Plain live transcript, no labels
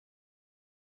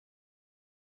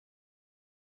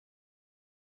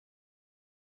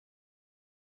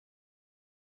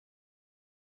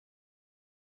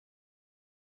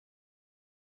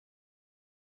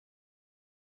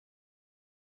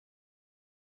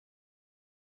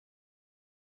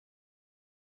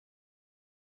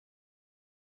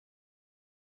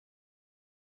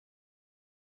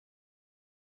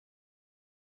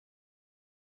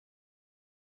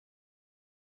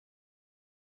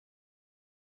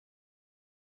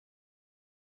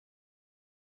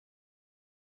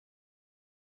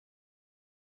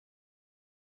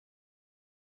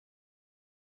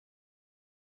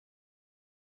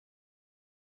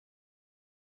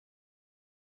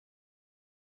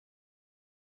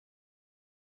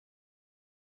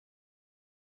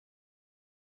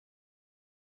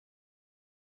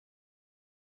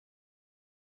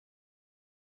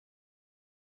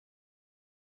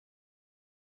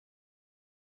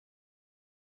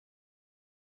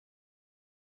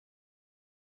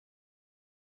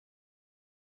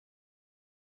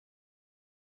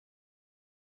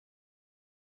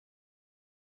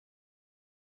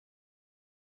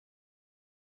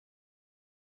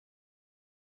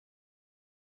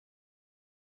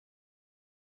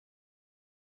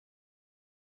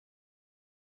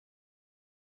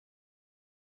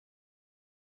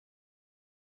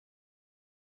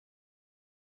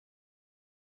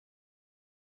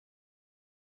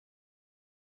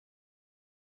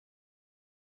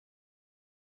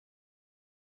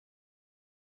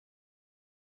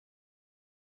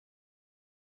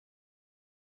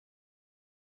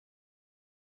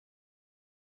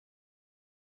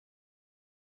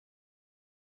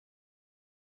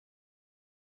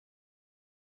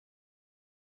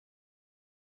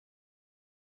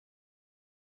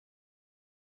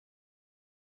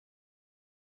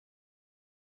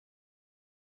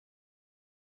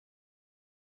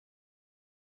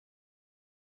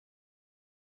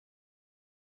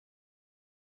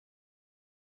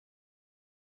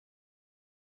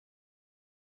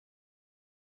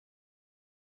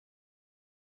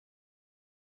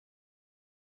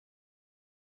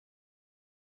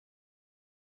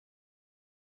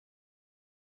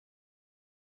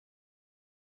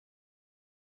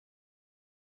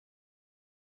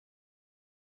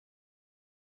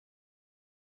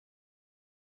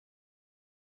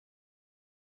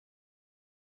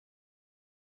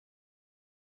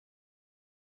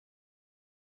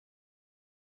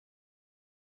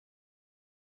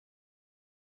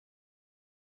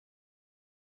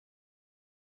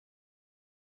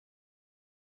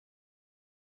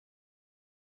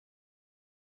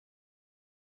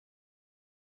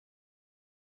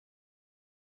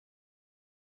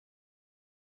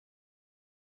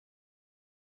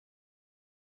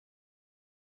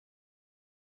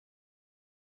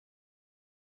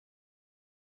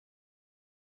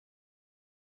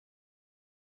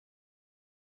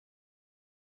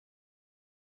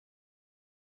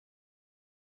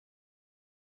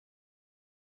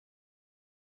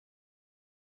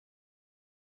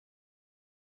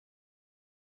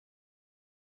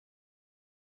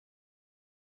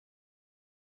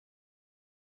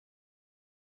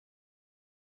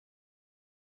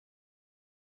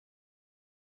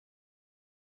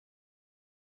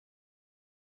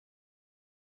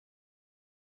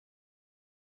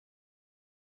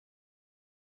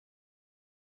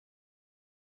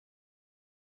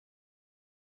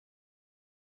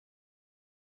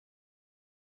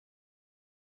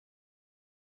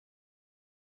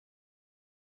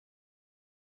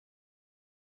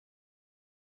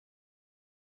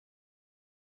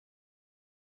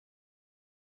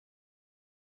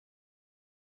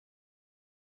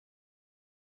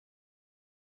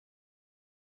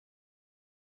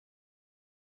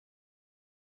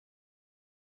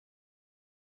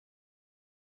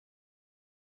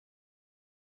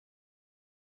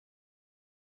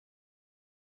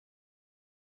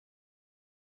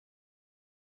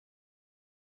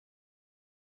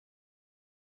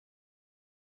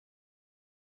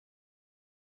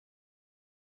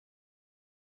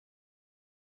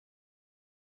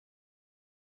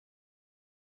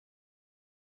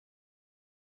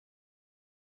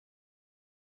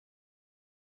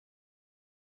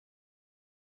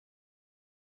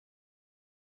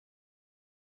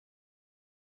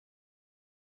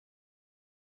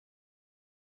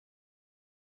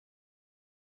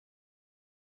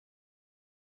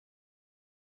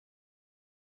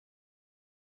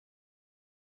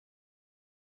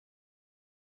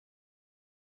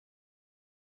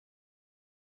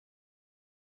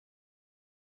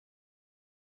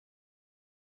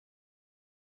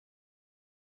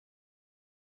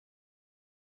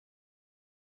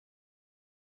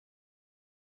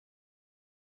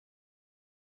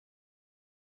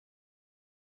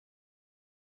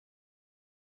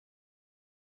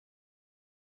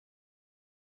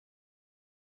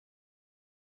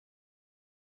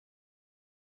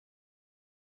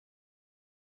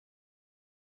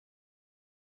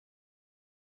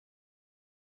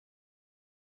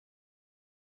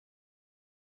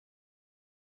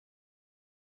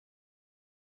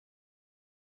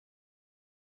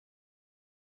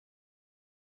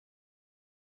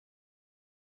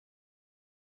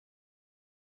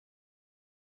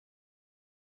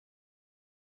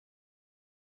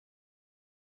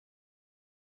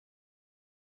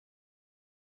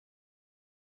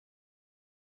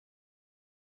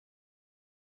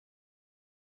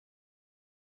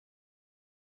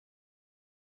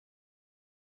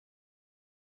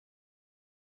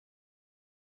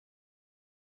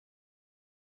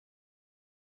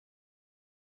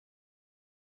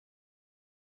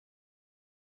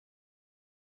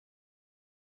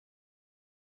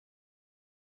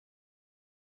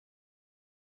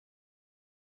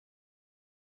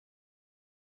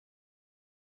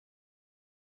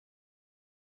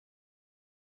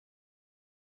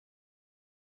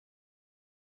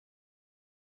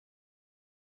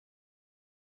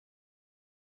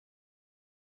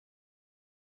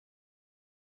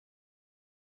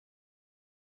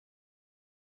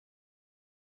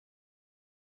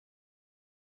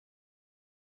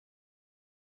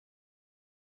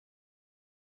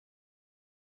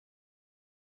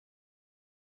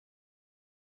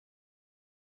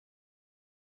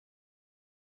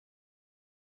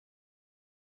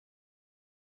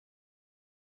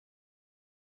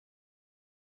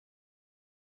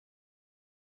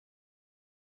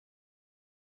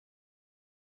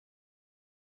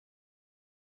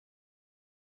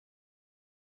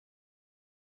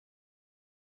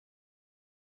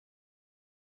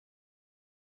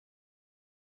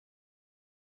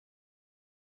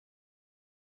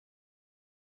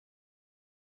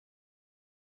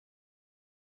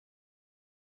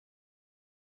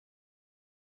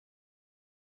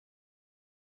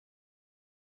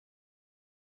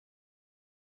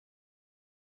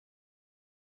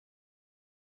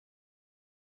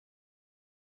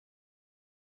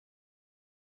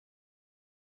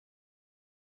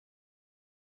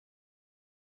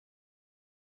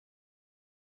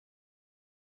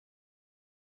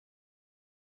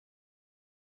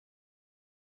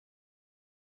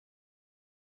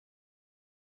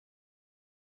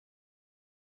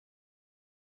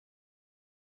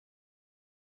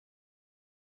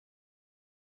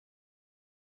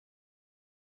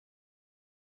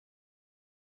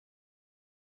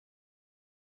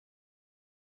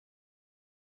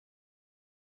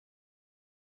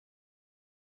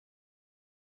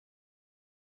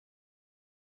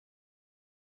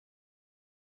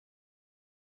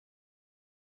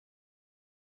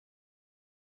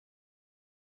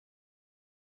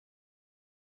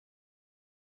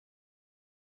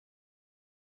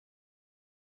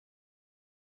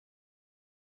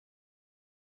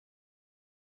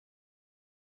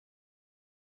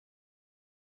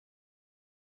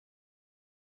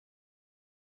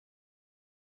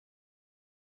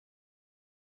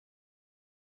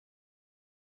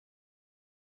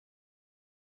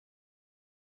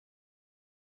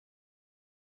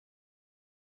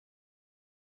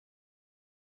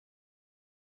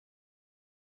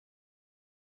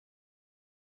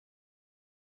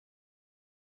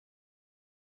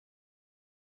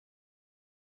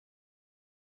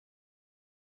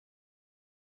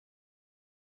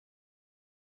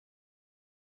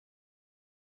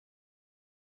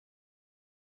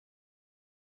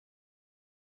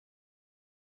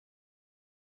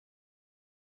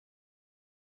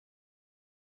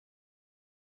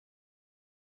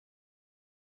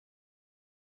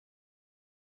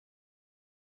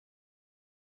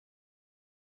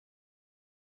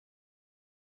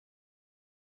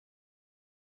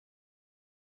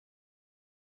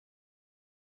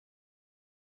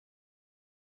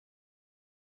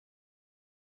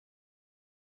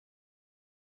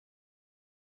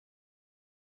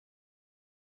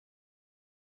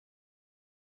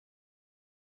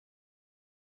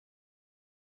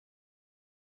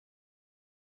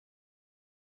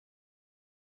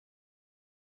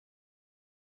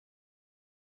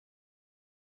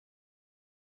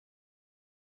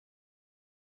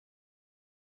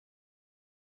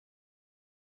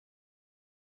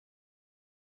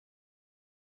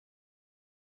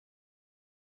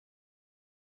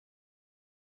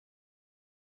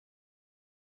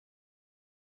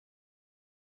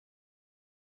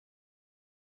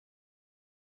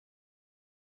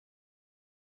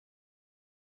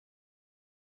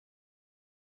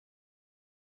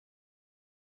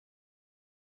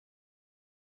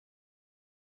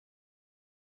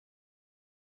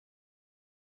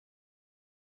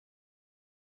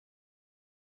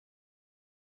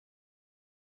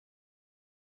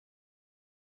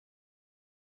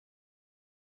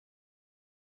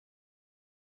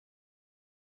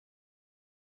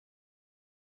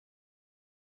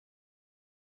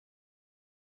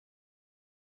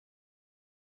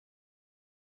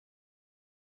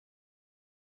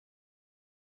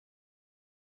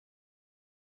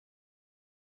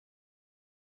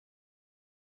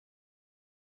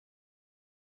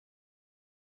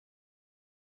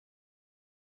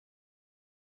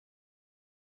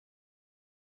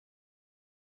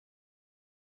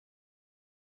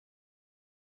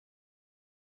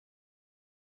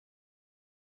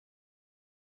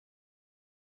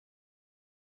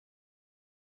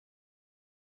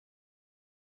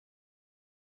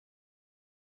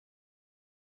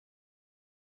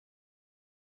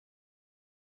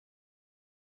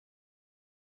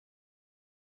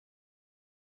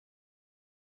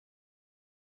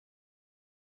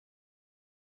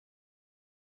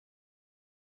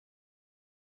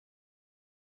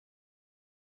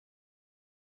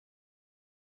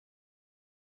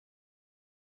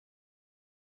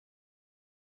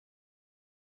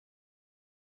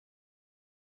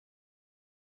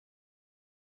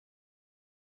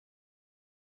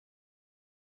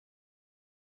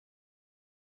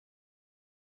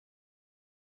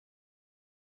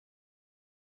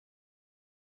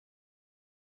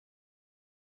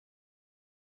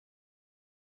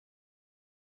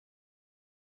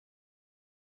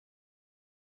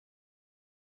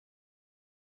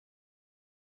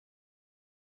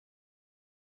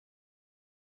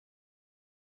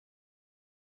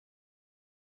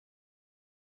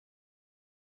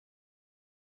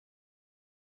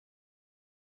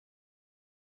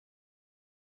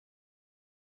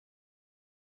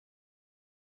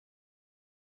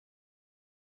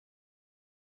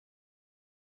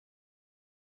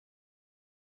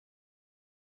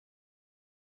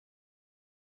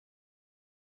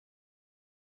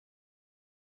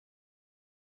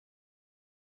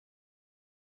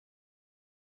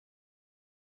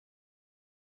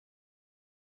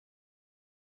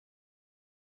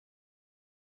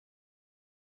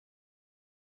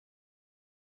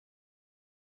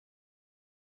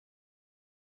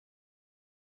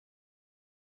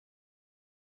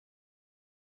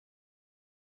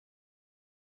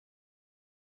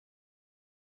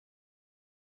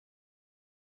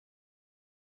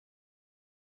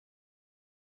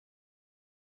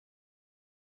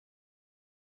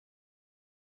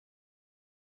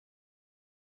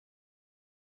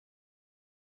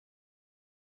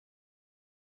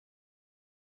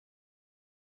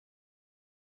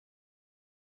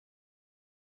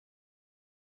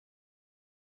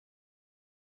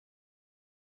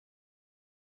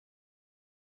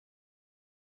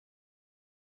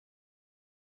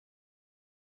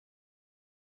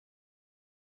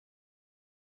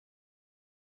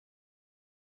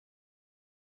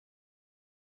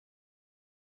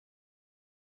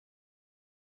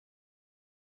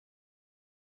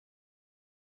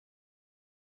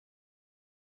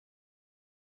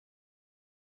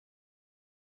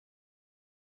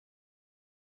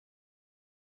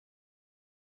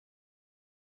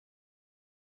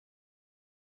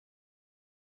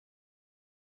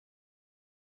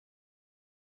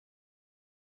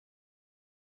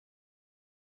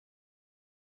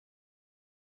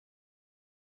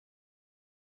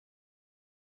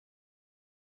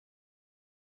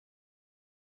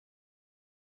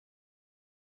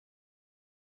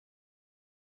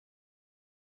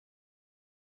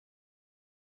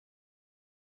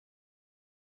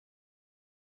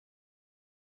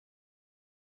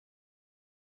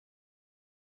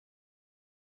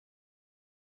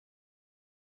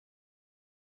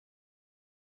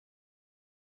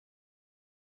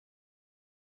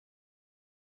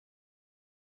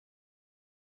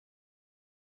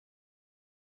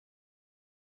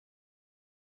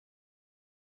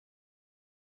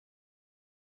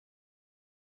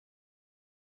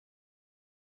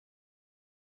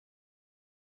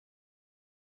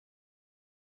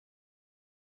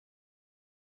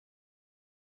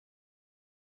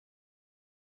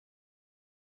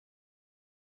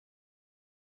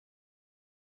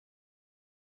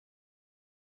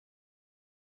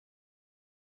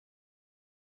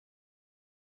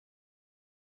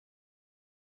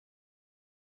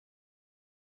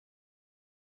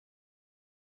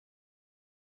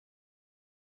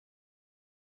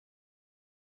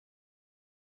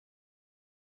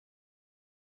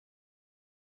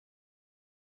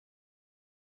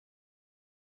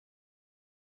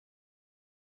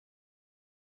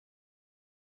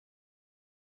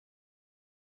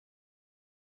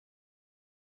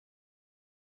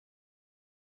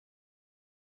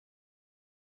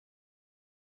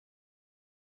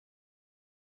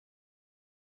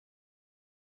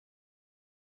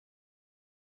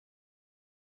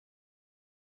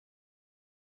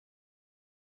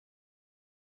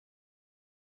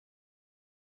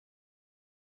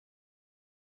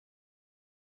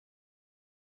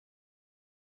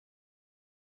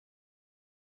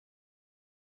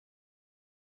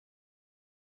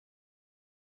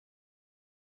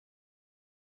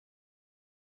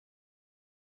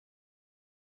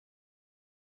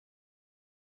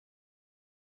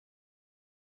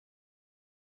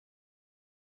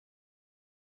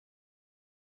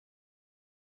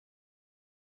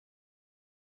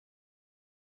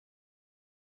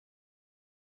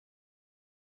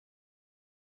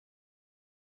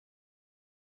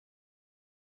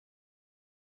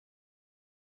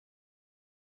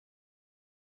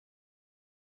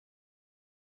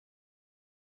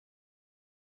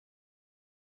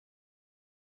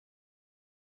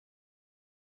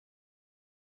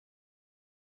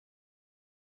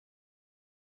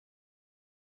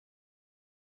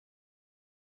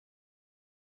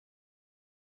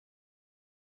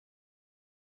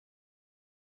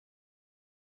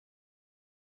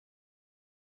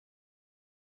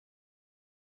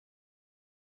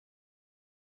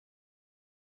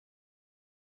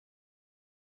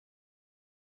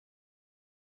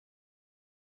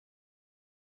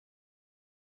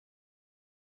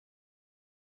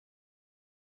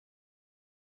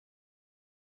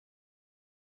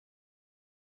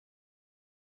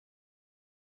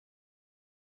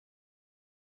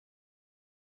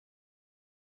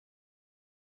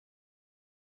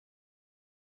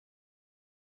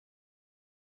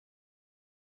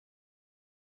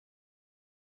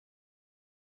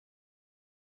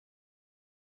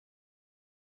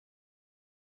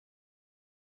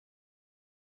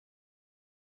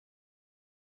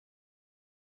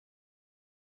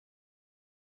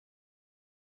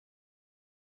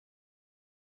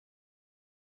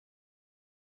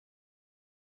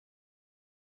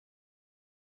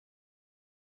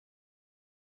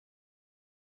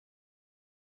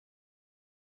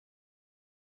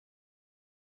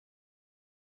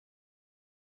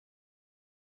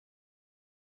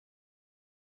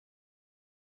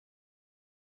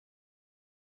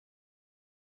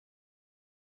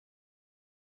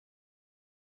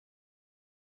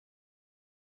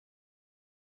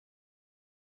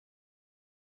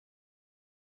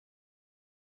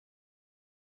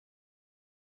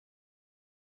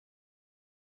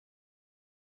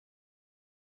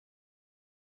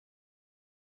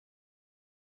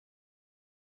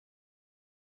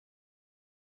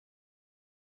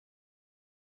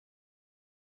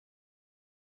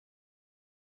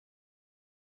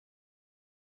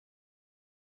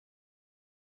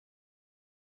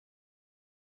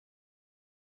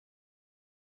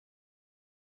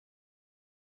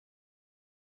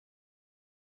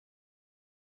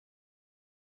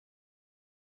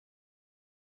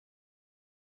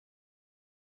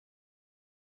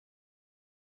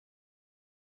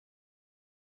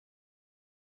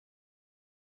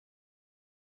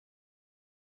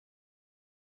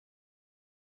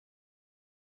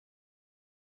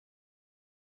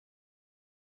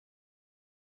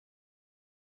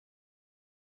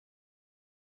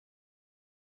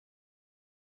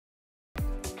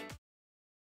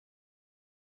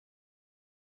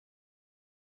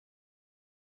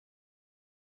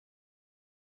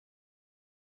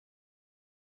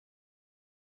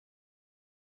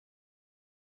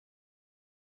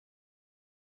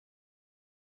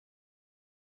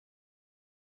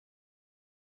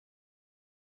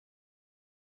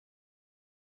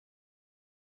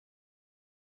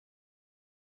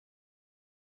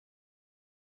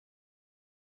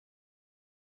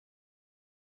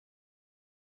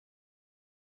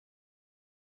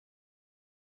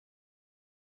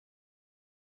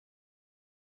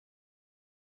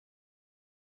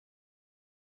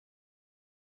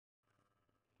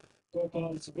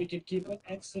Gopal's wicket keeper,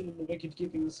 excellent wicket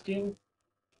keeping skill.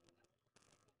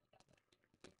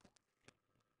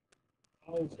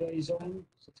 How plays on.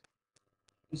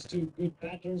 These two good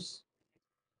batters.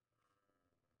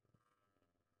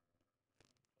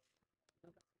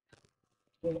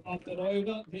 Go up and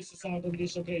over. Misses out on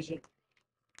this occasion.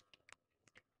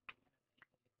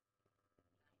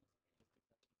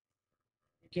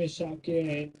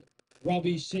 Keshake and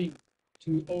Davey St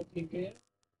to opening pair.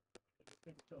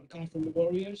 Come from the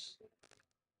Warriors.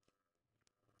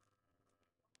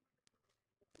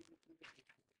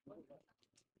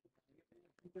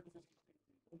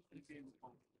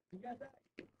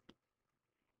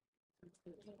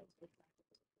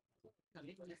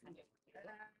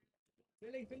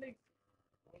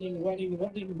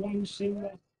 Running,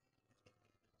 single.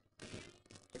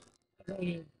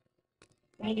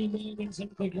 Funny moments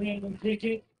of the ground of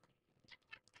cricket.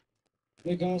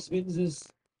 Because wins is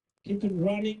keeping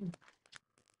running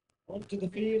onto the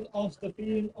field, off the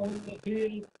field, on the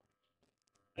field.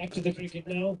 Back to the cricket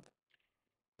now.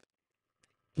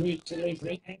 Good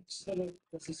delivery, excellent.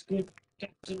 This is good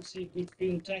captaincy, good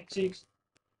field tactics.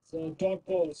 So dot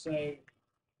ball. So they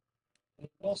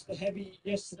lost the heavy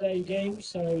yesterday game,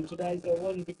 so today they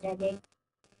wanted to come in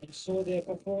and saw their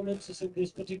performances in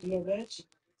this particular match.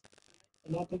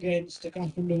 And up against the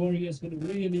Kathmandu Warriors, been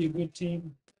really a good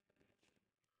team.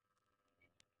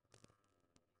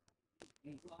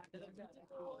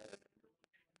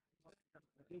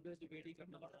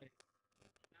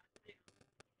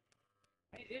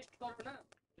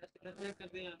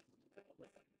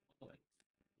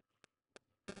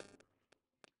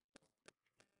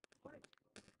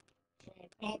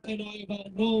 Up and over,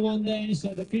 no one there, so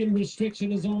the field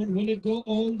restriction is on. Will it go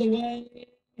all the way?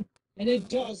 And it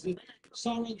does.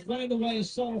 Sarant ran away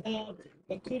so hard,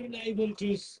 but couldn't able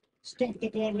to stop the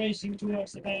ball racing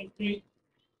towards the boundary.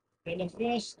 And the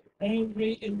first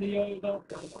boundary in the over,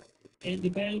 and the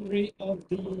boundary of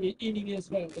the inning as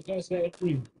well, the first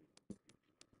boundary.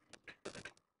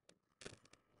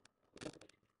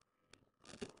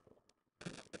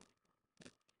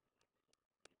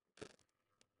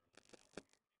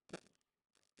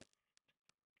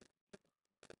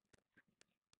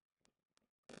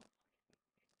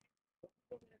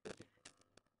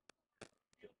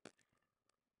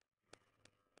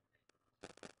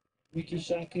 Ricky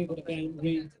Shaki got a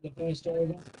boundary the first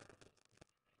over.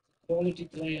 Quality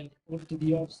player onto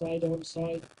the offside,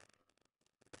 onside.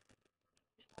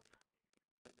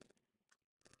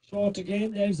 Short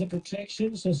again, there's the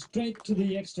protection, so straight to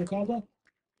the extra cover.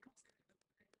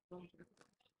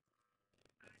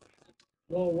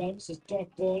 No runs, it's dot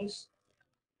balls.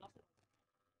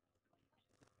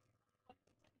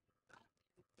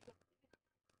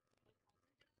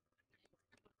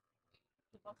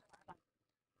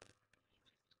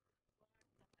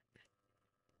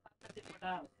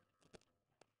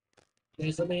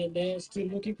 There's a man there still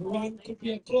looking for one. Could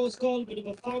be a close call, bit of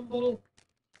a fumble.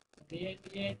 At the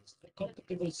end, a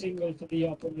comfortable single for the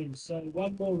opponent. So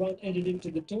one more run added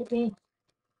into the total.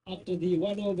 After the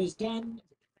 1 over is done,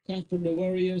 Kathmandu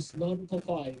Warriors 9 for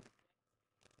 5.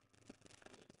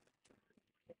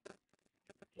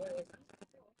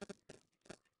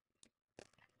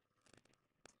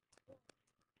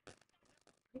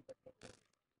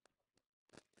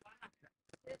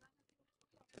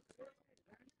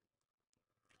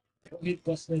 Rohit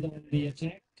busted on the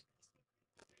attack.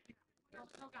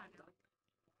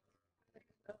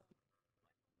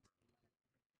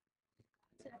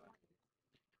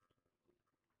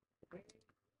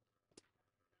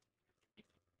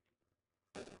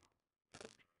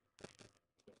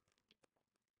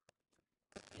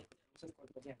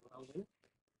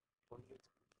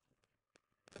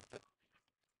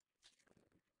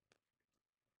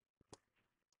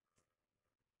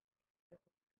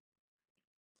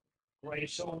 Great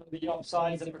shot on the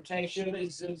offsides and protection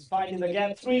is finding the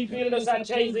gap. Three fielders are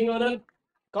chasing on it.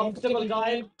 Comfortable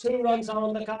dive. 2 runs are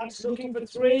on the cards. Looking for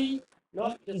 3.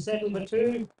 Not to settle for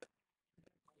 2.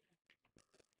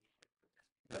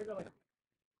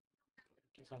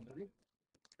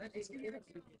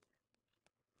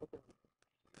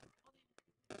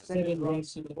 Seven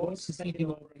runs in the boards. The second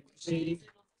over proceeding.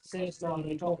 Says now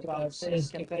we talked about says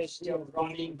capacity of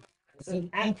running. As an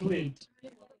athlete.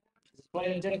 This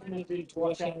player definitely to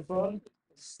watch out for.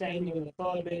 Standing in the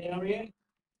third man area.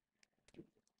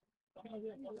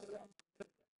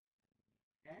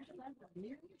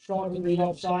 Short in the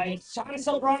offside. Chance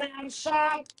of running out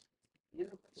sharp.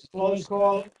 Close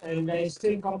call, and they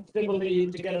still comfortably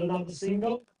to get another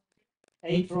single.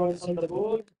 8 runs on the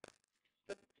board.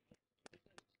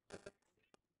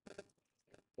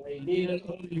 They needed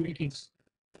only wickets.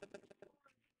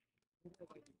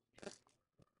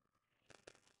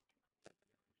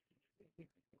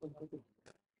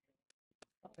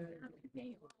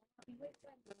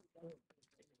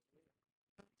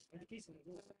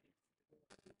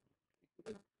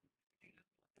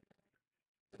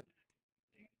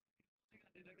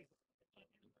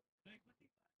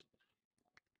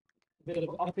 Bit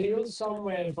of uphill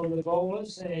somewhere from the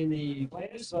bowlers and the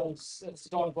players, so it's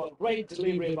talk about great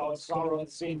delivery about Sarah.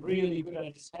 It's been really good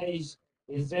at his pace,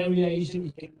 his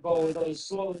variation. He can bowl those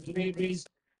slow deliveries,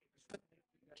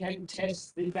 can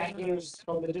test the batters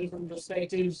from the different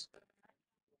perspectives.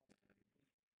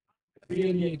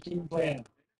 Really a key player.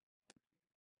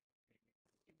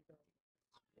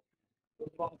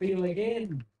 Uphill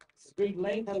again. It's a good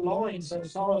length and line, so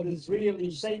Sarah is really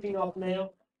shaping up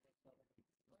now.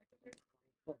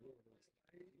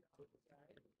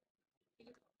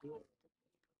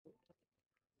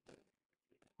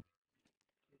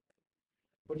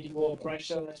 Putting more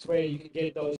pressure, that's where you can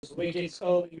get those wickets.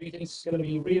 Early wickets going to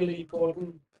be really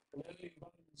important. And early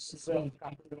runs as well.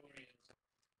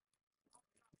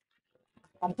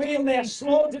 Appeal there,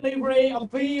 slow delivery,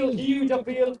 appeal, huge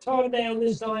appeal, turn down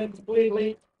this time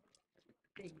completely.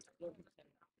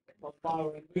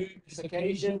 Power and move this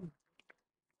occasion.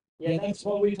 Yeah, that's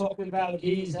what we're talking about.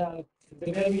 He's the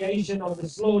variation of the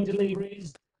slow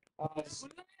deliveries.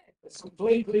 It's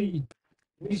completely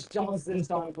misjudged this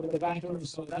time for the batter,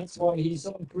 so that's why he's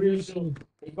so crucial.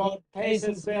 He got pace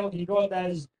as well. He got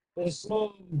those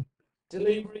slow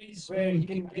deliveries where he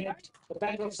can get the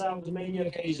batter of South Tasmania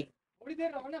occasion.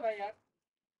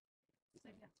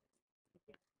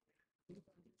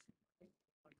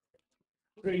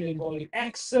 Brilliant bowling,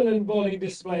 excellent bowling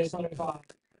display so far.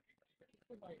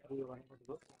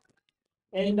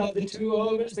 End of the 2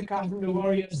 overs, the Kathmandu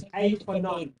Warriors 8 for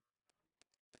 9.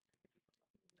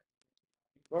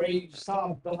 Very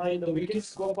sharp behind the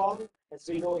wickets, Gopal. As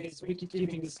we know, his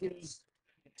wicket-keeping skills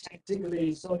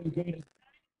tactically so good.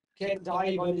 Can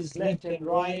dive on his left and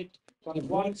right, got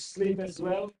one slip as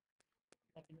well.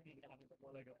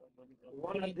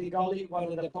 One at the gully,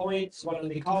 one at the points, one at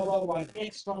the cover, one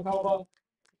extra cover.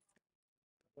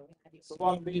 So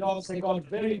one bit off, they got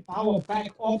very power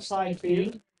pack offside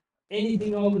field.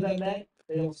 Anything over than that,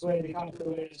 they'll swear they can't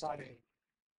do it side.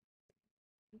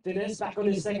 Dinesh back on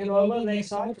his second over, leg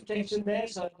side, protection there,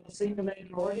 so single leg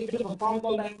already, bit of a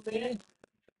fumble down there.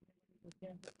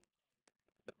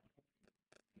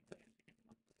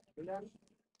 Milan?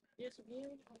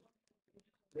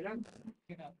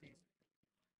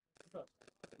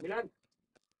 Milan?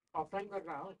 Offline कर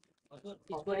रहा हूँ.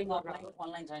 Offline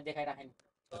online से दिखाई रहा है.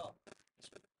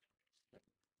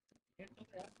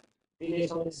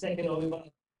 Dinesh on his second over.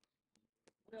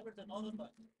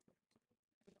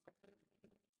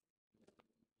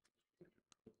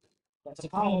 That's a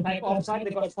power pack offside.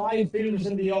 They've got 5 fielders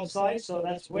in the offside, so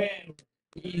that's where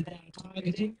he's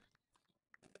targeting.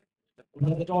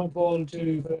 Another dot ball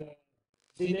to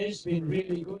Dinesh, been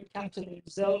really good. Captain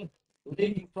himself,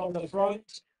 leading from the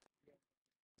front.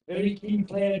 Very keen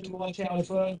player to watch out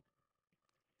for.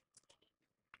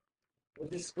 With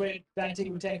this great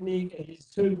batting technique, and he's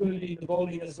too good in the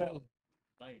bowling as well.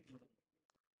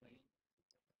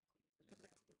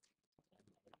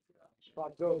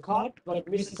 Got go caught, but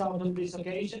misses out on this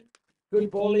occasion.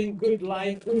 Good bowling, good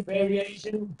line, good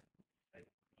variation.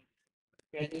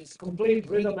 And it's complete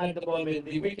rhythm at the moment.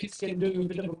 The wickets can do a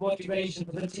bit of a motivation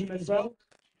for the team as well.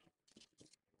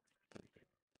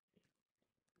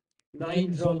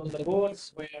 9 drawn on the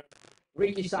boards, where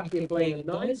Ricky Saki playing at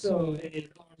 9, so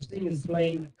Singh is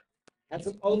playing,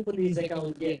 hasn't opened his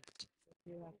account yet.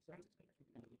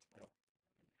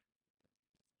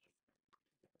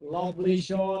 Lovely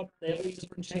shot, there is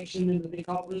protection into the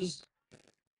covers.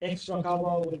 Extra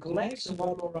cover will collect, so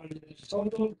 1 more run in the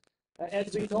total.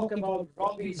 As we talk about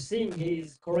Davey St,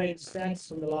 his current stats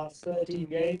from the last 13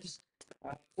 games,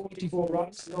 44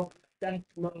 runs, not that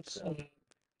much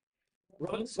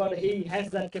runs, but he has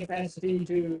that capacity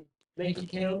to make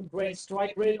it count. Great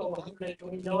strike rate of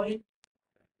 129.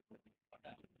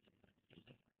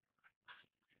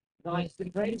 Nice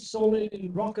defense, solid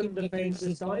in rocket defense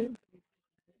this time.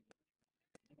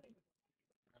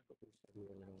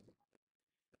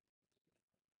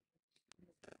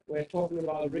 We're talking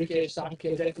about Ricky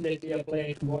Saki, definitely a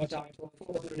player to watch out for.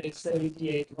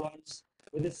 478 runs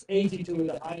with its 82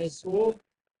 the highest score.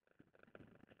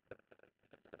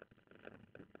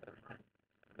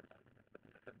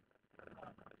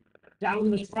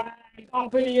 Down the track,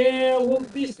 up in the air. Will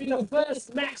this be the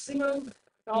first maximum?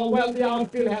 Oh, well, the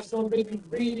outfield has not been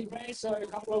really great, so a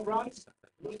couple of runs.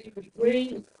 Looking for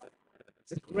 3.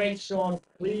 It's a great shot,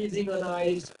 pleasing on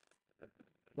eyes.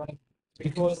 But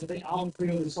because the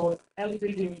outfield is so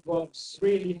altitude was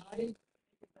really high,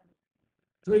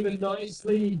 driven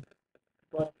nicely,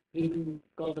 but didn't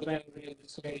got the boundary at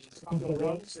this stage. A couple of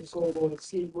runs, the scoreboard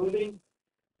keep moving.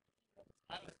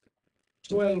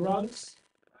 12 runs.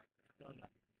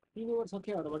 You know what's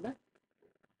okay about that?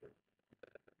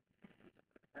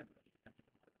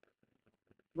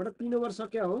 What a 3 overs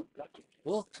okay ho?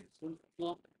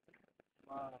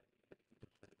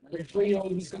 The 3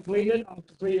 overs completed.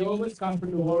 After 3 overs,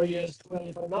 Kathmandu Warriors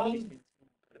 12 for 9.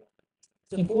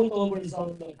 The 4th over is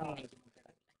on the card.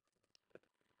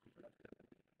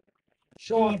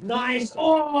 Short, nice.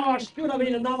 Oh, should have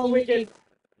been another wicket.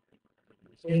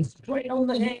 It's straight on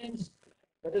the hands.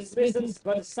 The dismissals,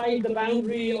 but save the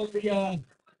boundary on the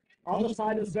other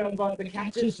side as well. But the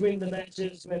catchers win the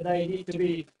matches when they need to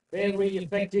be very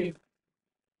effective.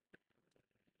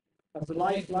 That's a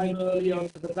lifeline early on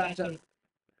for the batter.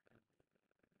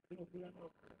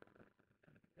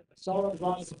 Solid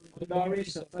runs from Gregory,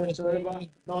 so first over,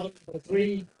 9 for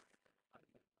 3.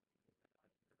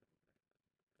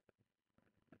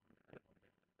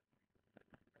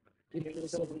 Giving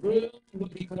himself a room,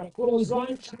 looking for a close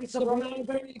run, chance of run out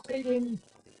very quick in.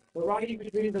 The running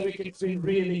between the wickets has been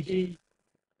really key.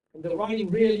 And they're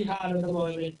running really hard at the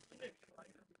moment.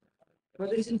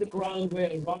 But this is the ground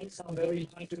where runs are very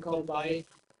hard to come by.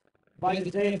 By the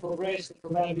day progress,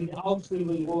 probably the outfield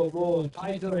will go more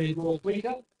tighter and more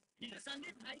quicker.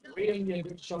 Really a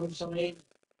good shot shine.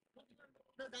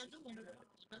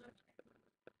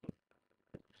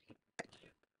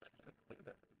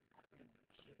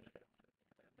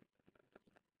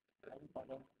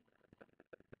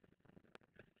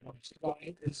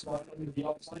 Right, this one on the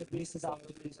outside pieces out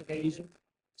on this occasion.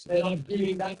 So they're not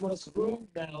giving that much room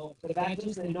now for the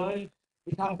batters. They know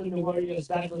the Kathmandu Warriors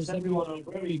batters, everyone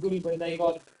are very good when they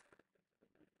got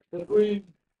the room.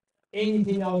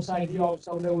 Anything outside the off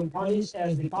zone, they will punish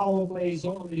as the power plays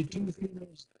only 2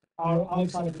 fielders are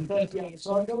outside the 30-yard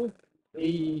circle.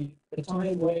 The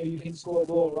time where you can score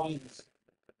more runs.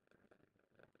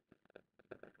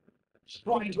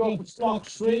 Trying to go for stock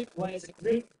straight, where's a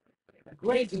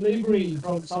great delivery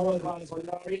from Sarod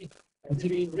Vandari. Has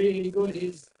been really good.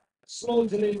 His slow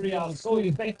delivery are so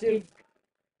effective,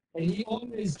 and he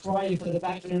always tries for the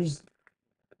batters.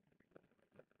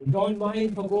 Don't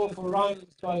mind for go for runs,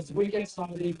 because wickets are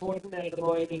the important at the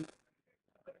moment.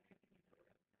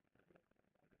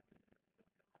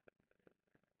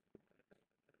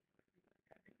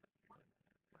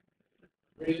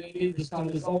 Really, this time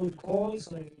his own calls,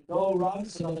 so no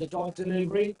runs, another dot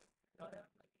delivery.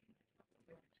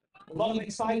 A lot of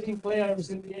exciting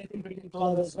players in the Yeti Cricket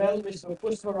Club as well. Mr.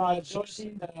 Pushparaj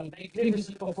Joshi, the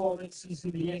magnificent performances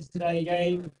in the yesterday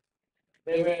game.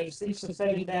 They were 6 or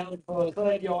 7 down for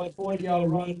 30-yard, 40-yard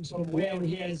runs from where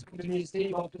he has put his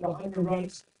team up to the 100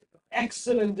 runs.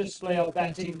 Excellent display of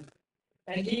batting.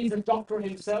 And he's a doctor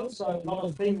himself, so a lot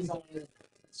of things are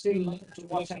still to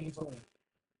watch out for.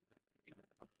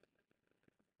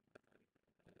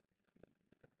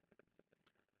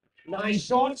 Nice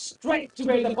shot, straight to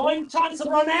the point, chance of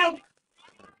run out.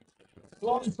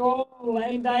 Long throw,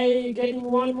 and they getting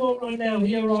one more run now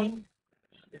here on.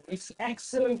 It's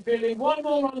excellent feeling. One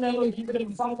more run now, looking for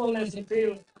them fumble as they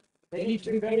feel. They need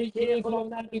to be very careful on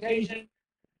that occasion,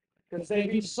 because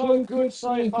they've been so good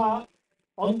so far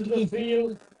onto the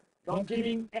field, not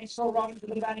giving extra run to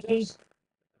the batters.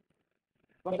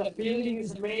 But the fielding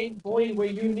is the main point where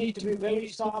you need to be very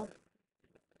sharp.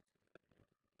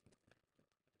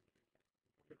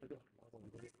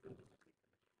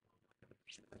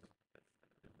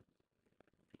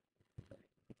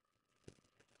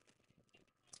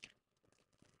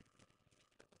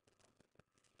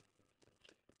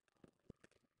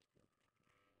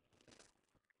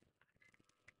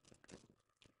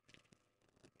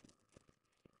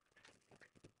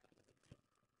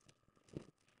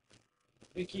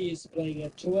 Vicky is playing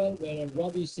at 12, whereas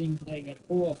Robbie Singh playing at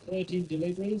 4 of 13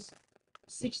 deliveries.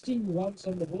 16 runs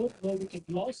on the board, no wicket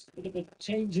lost. Bit of a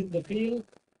change in the field.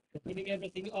 They're putting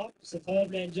everything up. So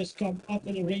third man just come up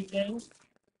in the ring now.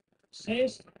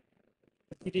 Says,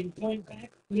 putting point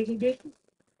back a little bit.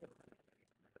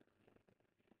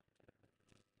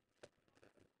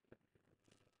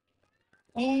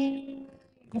 Oh,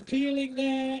 appealing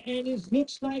there, and it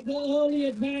looks like the early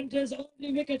advantage,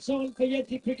 only wickets on for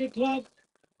Yeti Cricket Club.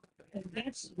 And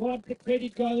that's what the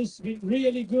credit goes. Been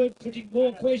really good, putting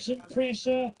more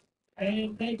pressure,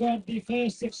 and they got the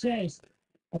first success.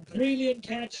 A brilliant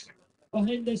catch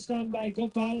behind the stump by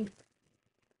Gopal,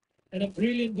 and a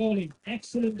brilliant bowling.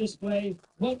 Excellent display.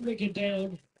 1 wicket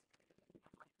down.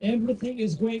 Everything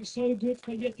is going so good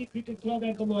for Yeti Cricket Club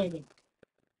at the moment.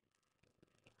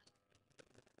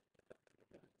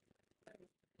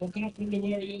 Apart from the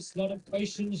Warriors, a lot of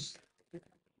questions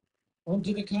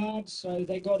onto the card, so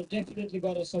they definitely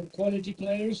got some quality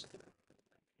players.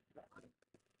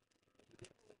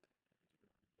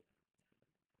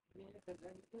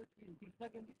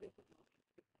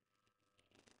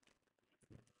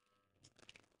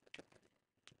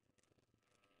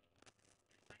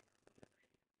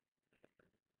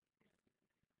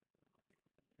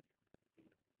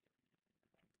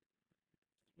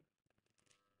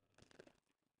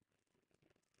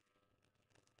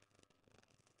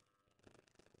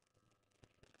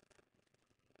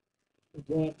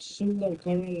 We've got Sundar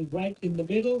Karan right in the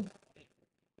middle.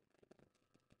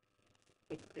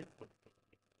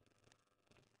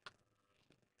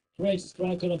 Great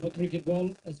striker of a cricket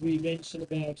ball, as we mentioned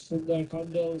about Sundar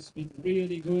Kandal. Has been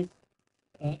really good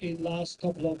in last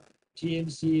couple of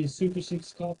TNCA Super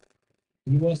 6 Cup.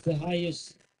 He was the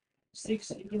highest six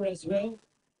hitter as well.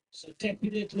 So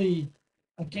definitely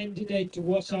a candidate to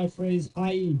watch out for his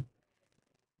high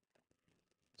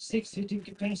six hitting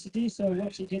capacity. So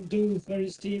what he can do for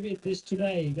his team in this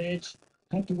today match,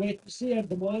 have to wait and see at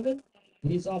the moment.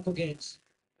 He's up against.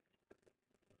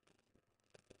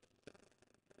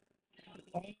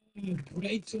 Oh,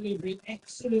 great delivery,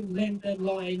 excellent length and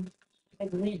line from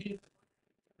Rohit.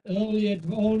 Earlier,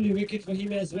 only wicket for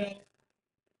him as well.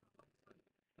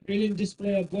 Brilliant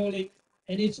display of bowling,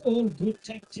 and it's all good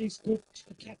tactics, good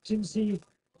captaincy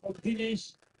of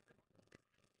Dinesh,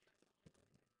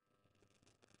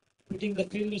 putting the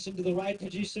fielders into the right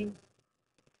position.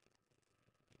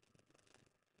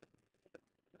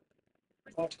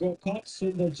 Got to go cut,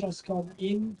 so they'll just come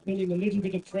in, feeling a little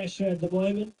bit of pressure at the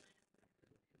moment.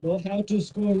 Know how to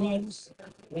score runs.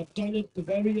 They've done it the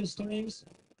various times.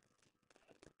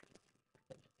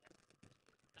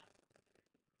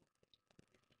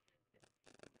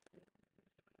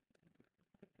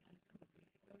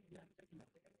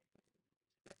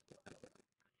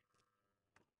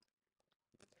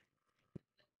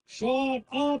 Shot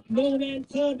up, no man,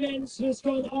 third man has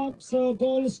gone up, so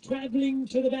ball is travelling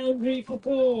to the boundary for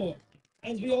 4.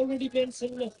 As we already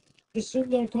mentioned, the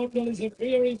Sundar Kandal is a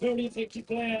very, very effective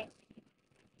player.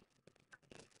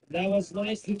 That was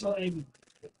nicely timed.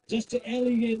 Just to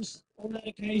elegance on that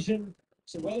occasion.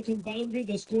 So welcome boundary.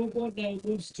 The scoreboard now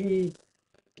moves to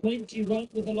 20 runs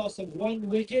with a loss of 1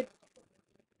 wicket.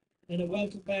 And a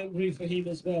welcome boundary for him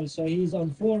as well. So he's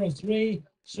on 4 of 3.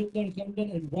 Sundar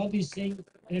Kandal and Davey St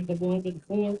at the moment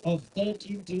 4 of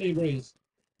 13 deliveries.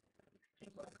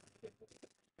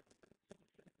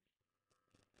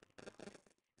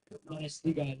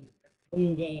 Nicely done.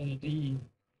 Over the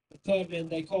third man,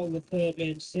 they call the third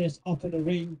man, says up in the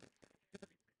ring.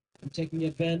 And taking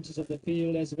advantage of the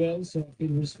field as well, so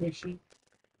field restriction.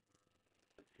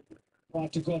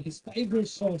 Carter got his favorite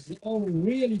shots. They're all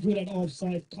really good at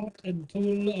offside, cut and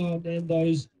pull, and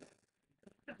those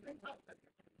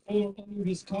 4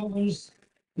 his covers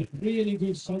with really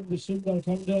good Sundar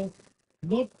Kandal.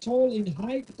 Not tall in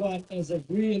height, but as a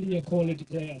really a quality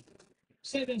player.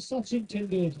 Same as Sachin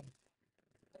Tendulkar.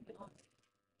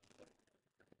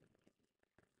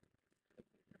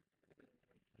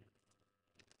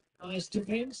 Nice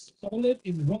defense, solid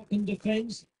in rock and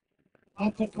defense.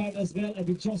 Uppercut as well, and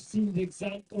we just seen the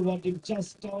example what they've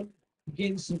just done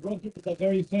against Rohit at the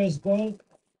very first ball.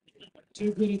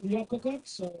 Too good in the uppercut,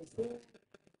 so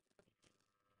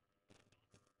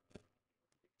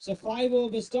 5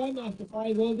 overs done. After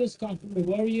 5 overs, Kathmandu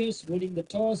Warriors winning the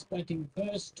toss, batting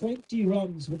first, 20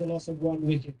 runs with a loss of 1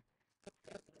 wicket.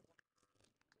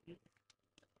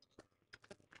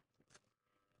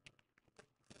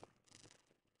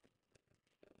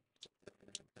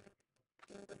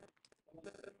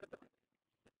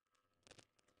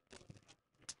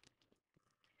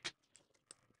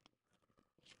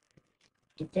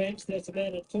 Defense, there's a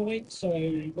man at point, so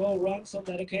more runs on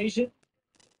that occasion.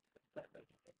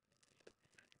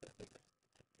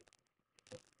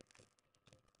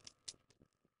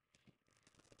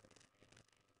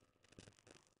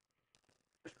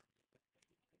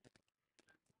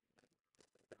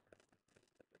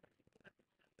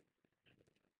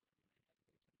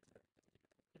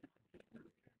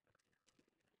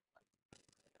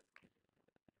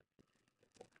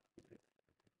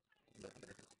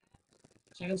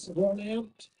 Chance to run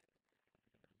out.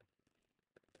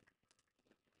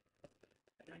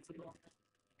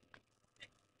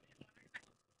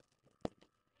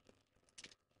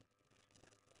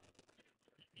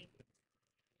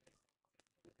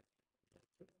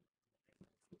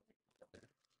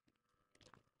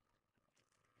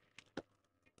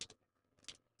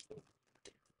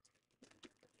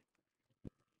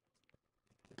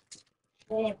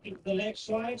 caught into the leg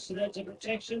side, so that's a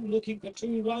protection. Looking for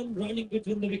 2-1, running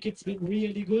between the wickets been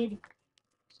really good.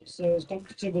 So it's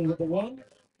comfortable with the 1.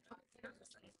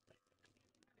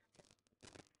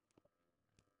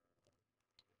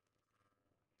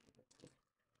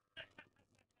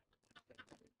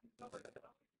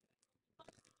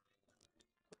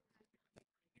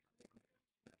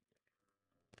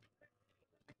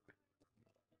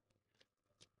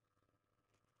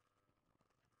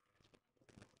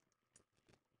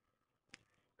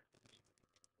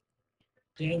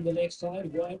 Down the leg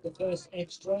side, right, the first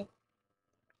extra.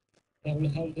 That will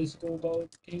help the scoreboard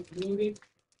keep moving.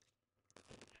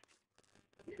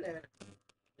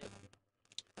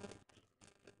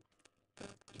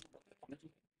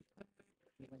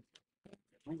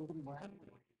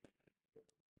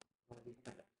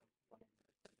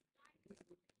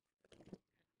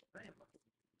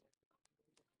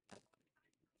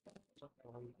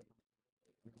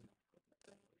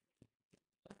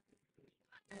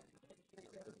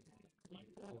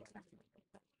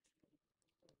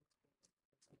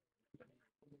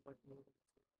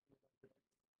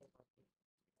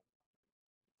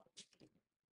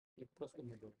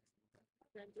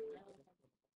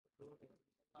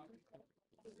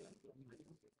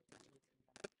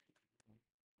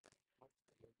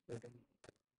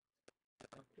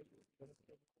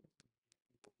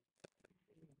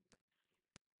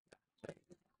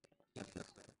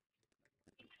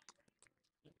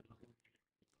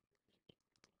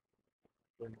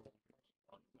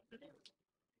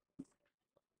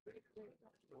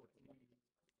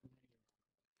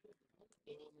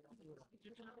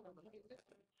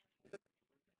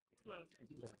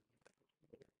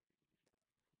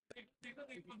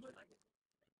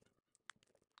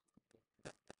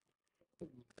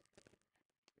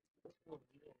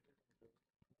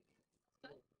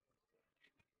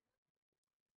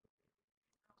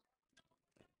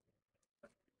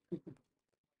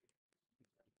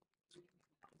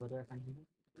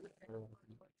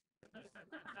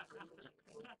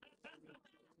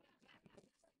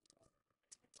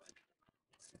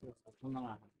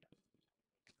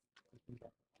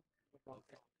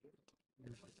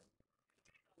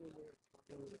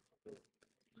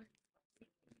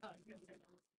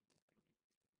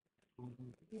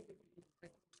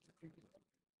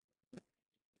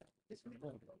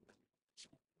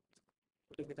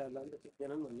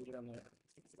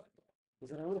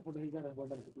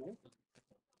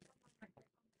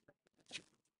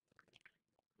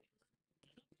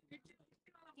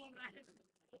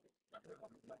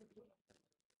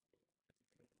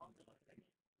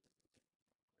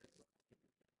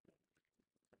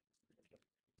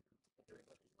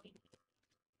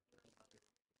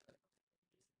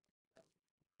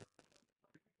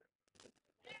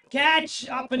 Catch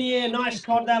up in the air, nice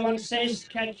caught that one. Says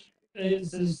catch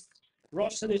is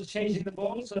Rosson is chasing the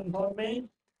ball, so hot man.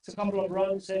 It's a couple of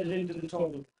runs added into the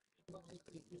total.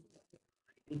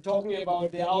 You're talking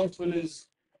about the outfielders,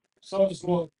 so to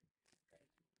speak,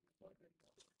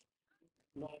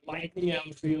 not lightning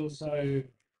outfield, so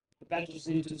the batters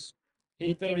need to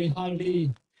hit very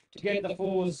hardly to get the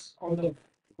fours on the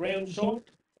ground short.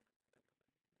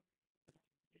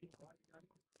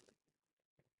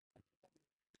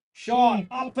 Shot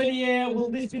up in the air.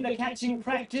 Will this be the catching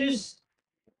practice?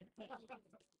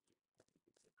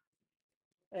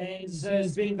 And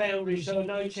there's been boundary, so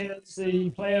no chance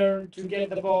the player to get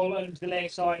the ball onto the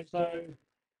leg side. So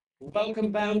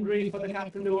welcome boundary for the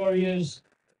Kathmandu Warriors.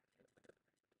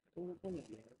 So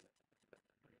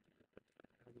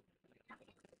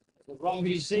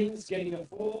Davey St getting a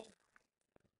 4.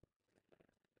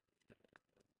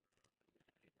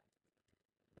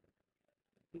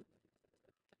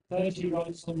 "30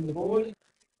 runs on the board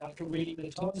after winning the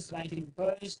toss, batting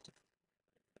first."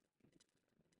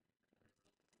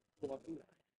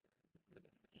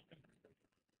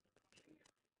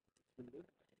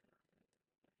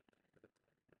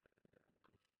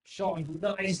 Shot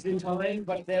nice in time,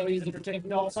 but there is the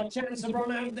protecting outside chance of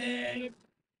run out there.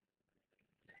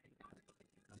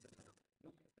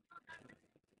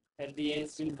 At the end,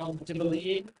 still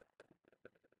comfortably in.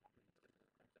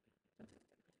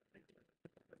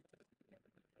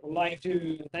 I'd like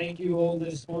to thank you all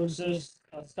the sponsors,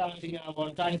 starting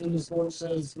our title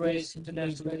sponsors, Grace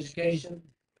International Education.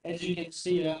 As you can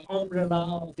see, the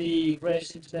umbrella of the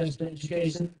Grace International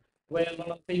Education, where a lot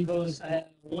of people are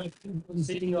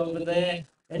sitting over there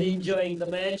and enjoying the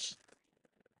match.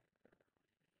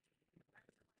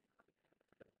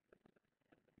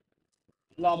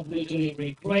 Lovely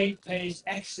delivery, great pace,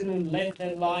 excellent length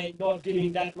and line, not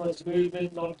giving that much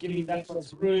movement, not giving that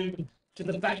much room to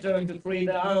the batter to free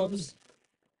the arms.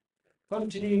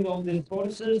 Continuing on the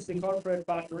sponsors, the corporate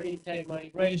partner Intake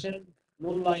Migration,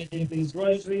 Moonlight Davy's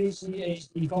Grocery,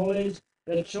 CHD College,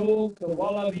 the Choke, the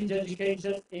Walla Beach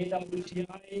Education,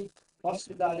 AWTI,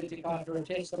 hospitality partner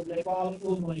Taste of Nepal,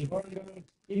 Ulmai Burger,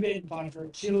 event partner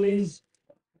Chili's,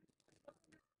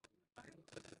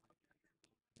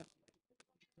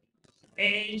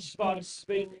 Edge, but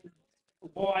spin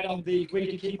wide of the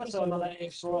wicketkeeper, so another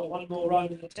extra one more run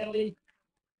in the telly.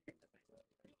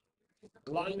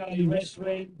 Langhalicafe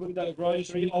Restaurant,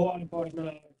 buddhaasiangrocery, Hobart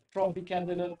partner Trophy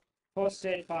Cabinet,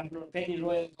 Hosted partner Penny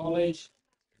Royal College,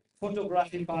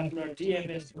 photography partner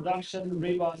TMS Production,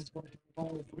 Rivers for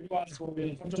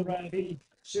Photography,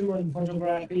 Suman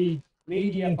Photography,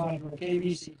 media partner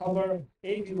KBC Cover,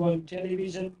 AP1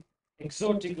 Television,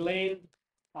 Exotic Lane,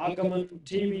 Agaman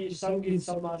TV, Sangit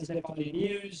Samaj Nepali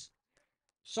News,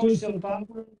 social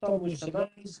partner Tamu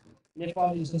Samaj,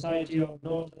 Nepali Society of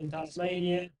Northern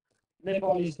Tasmania,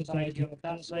 Nepali Society of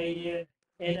Tasmania,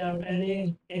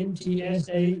 NRNA,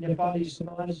 NTSA, Nepali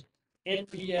Samaj,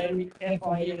 NPA,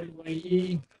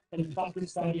 FIMYE, and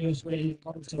Pakistani Australian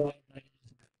Consulate.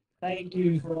 Thank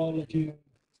you for all of you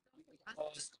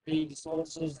being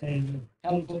sponsors and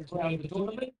helpful throughout the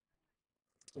tournament.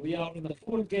 We are in the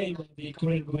fourth game of the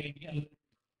current going.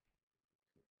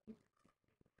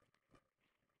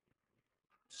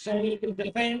 Solid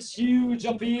defense, huge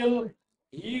appeal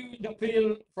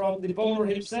from the bowler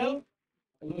himself.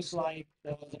 It looks like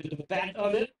there was a bit of a bat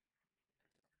on it.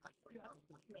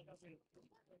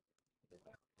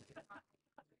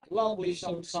 Lovely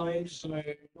sunshine, so no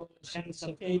chance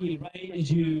of any rain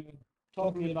as you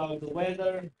talking about the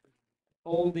weather.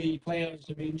 All the players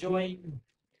are enjoying,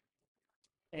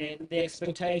 and the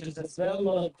expectations as well. A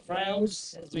lot of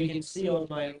crowds, as we can see on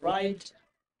my right.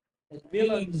 And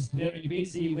Milan's very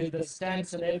busy with the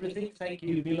stats and everything. Thank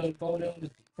you, Milan, for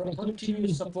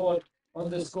continued support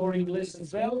on the scoring list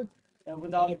as well. And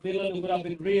without Milan, it would have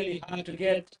been really hard to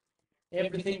get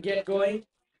everything going.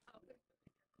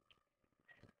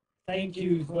 Thank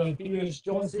you for Piyush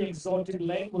Joshi, Exotic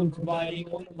Lane, for providing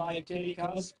all the live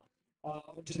telecasts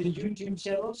to the YouTube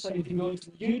channel. So if you go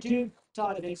to YouTube,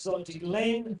 type Exotic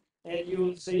Lane, and you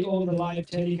will see all the live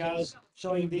telecasts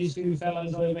showing these two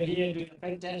fellas over here doing a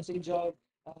fantastic job.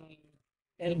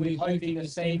 And we're hoping the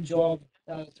same job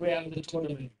throughout the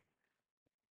tournament.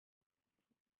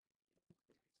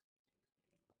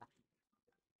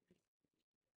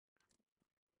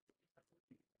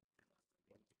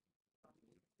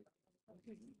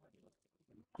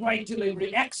 Great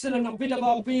delivery, excellent, a bit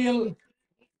of appeal.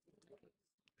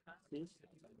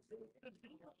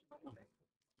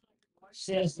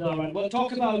 Says Naran. We'll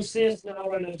talk about Says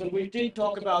Naran until we did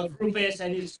talk about Rubesh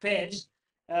and his pitch.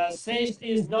 Says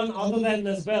is none other than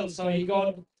as well, so he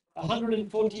got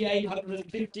 148,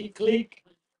 150 click.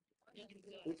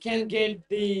 You can get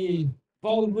the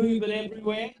ball movement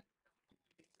everywhere.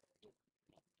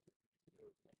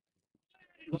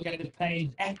 Look at the pace,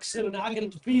 excellent. I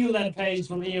can feel that pace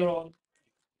from here on.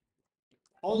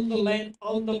 On the length,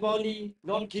 on the body,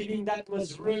 not giving that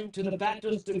much room to the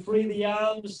batters to free the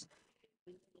arms.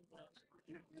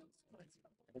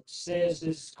 Says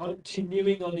is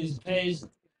continuing on his pace.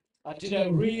 I did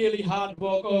a really hard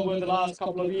work over the last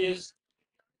couple of years.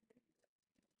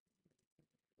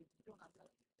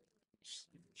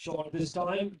 Short this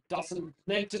time, doesn't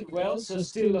connect it well, so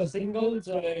still a single,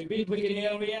 so mid wicket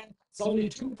area. It's only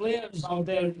two players out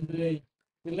there in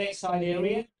the leg side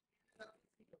area.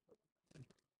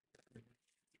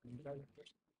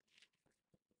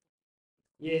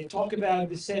 Yeah, talk about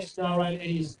the Sesh Naran and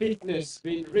his fitness.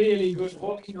 Been really good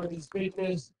working on his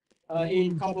fitness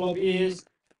in a couple of years.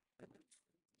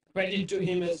 Credit to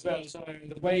him as well. So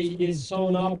the way he is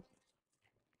shown up,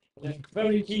 a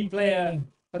very key player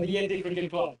for the Yeti Cricket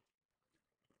Club.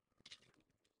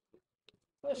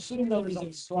 Sundar is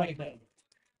on strike now.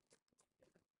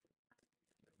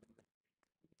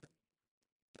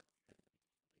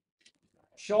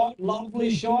 Shot, lovely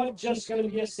shot, just going to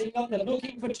be a single. They're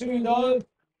looking for two though.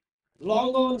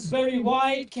 Long on's very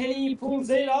wide. Kenny pulls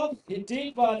it off. He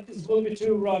did, but this will be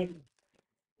 2 run.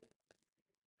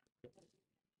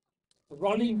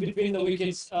 Running between the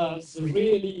wickets is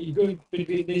really good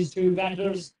between these two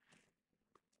batters.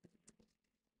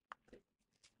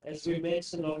 As we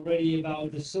mentioned already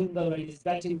about the Sundar and his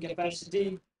batting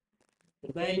capacity,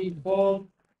 the man in form.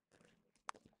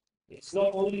 It's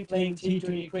not only playing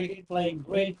T20 cricket, playing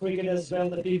great cricket as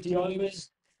well, the 50 overs,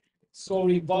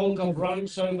 scoring bulk of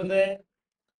runs over there.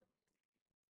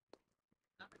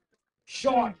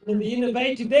 Shot in the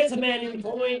innovative, there's a man in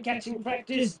point, catching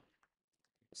practice.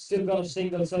 Still got a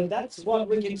single, so that's what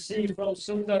we can see from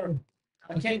Sundar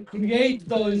can create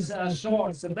those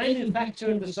shots,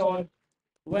 manufacture the shot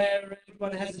where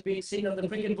everyone has been seen on the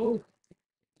cricket book.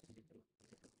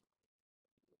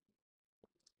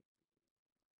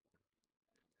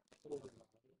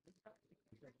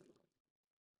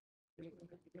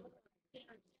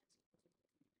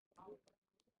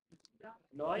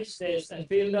 Nice, there's that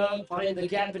fielder, find the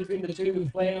gap between the two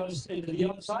players into the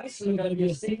offside, still going to be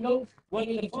a single. One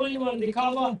in the point, one in the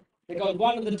cover, they got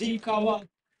one in the deep cover,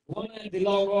 one at the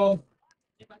long off,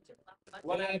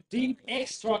 one at deep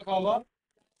extra cover.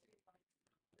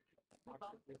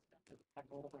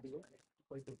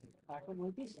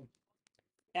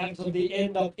 After the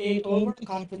end of 8 overs,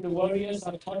 Kathmandu Warriors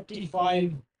are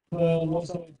 35 loss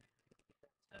of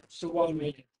to 1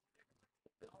 wicket.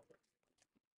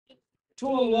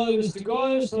 12 overs to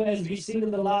go, so as we've seen in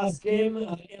the last game,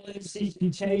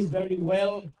 LMC chased very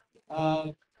well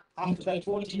after that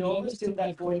 14 overs. Till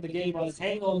that point, the game was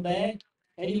hang on there,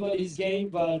 anybody's game,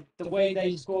 but the way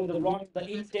they scored the run, the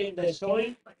intent they're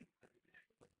showing.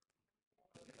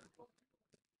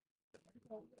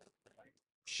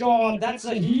 Sure, that's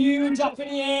a huge up in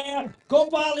the air.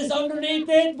 Gopal is underneath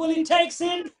it. Will he takes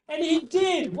it? And he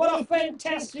did. What a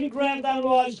fantastic grab that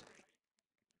was.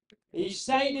 He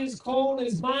stayed his call,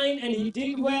 his mind, and he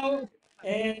did well.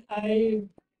 And a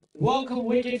welcome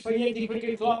wicket for Yeti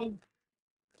Cricket Club.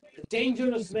 The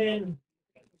dangerous man.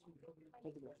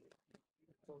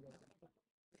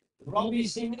 Davey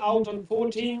St out on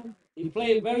 14. He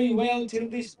played very well till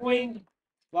this point,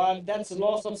 but that's a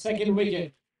loss of second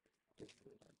wicket.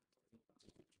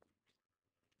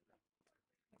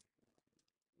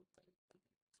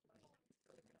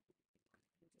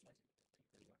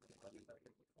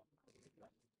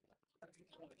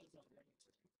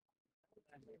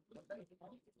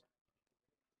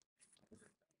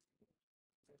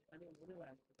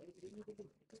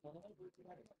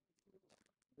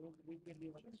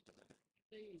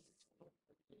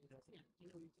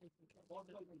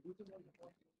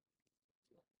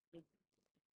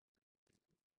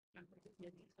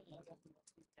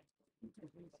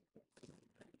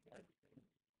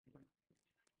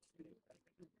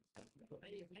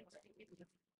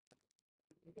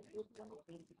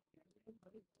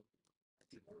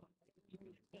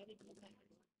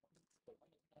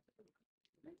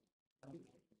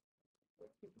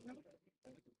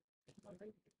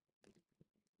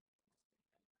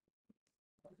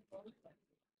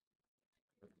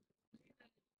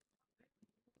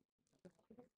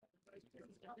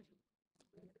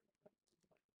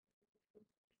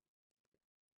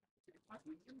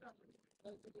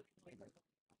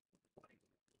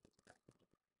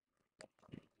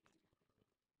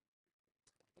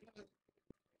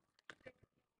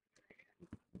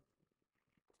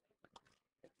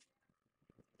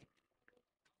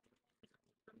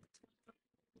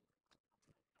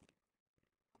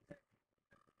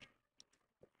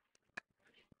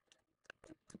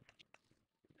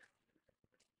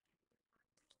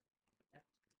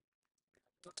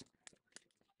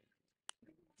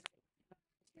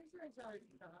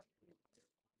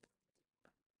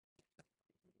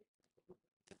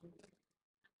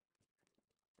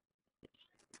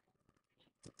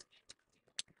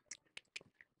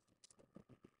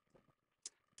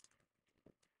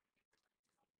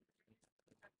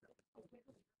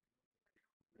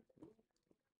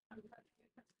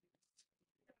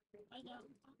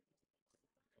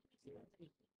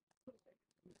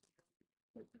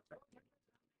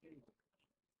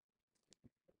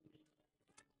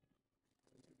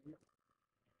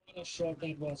 A shot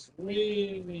that was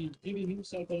really giving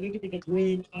himself a little bit of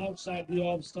room outside the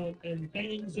off stump and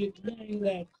bangs it, nailed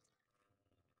that.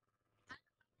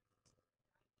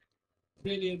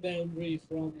 Brilliant boundary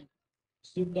from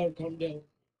Sundar Kondel.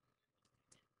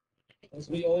 As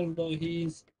we all know,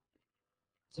 he's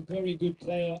a very good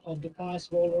player of the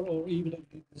fast bowler or even of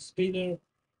the spinner.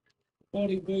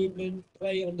 Body movement,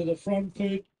 play under the front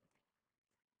foot,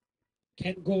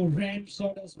 can go ramp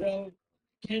shot as well,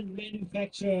 can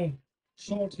manufacture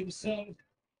shot himself.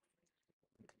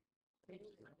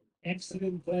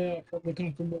 Excellent player from the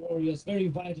Kathmandu Warriors, very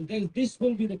vital. This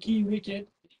will be the key wicket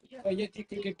for Yeti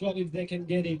Cricket Club if they can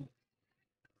get him.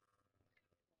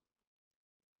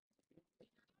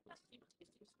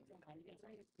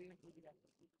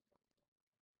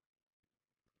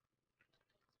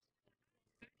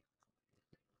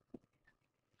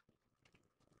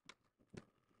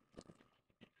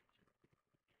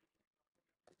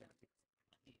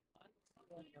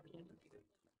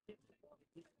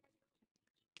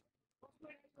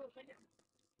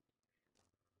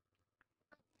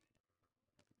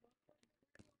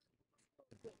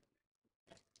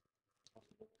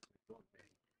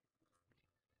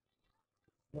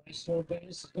 So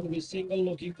Ben's going to be single,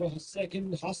 looking for her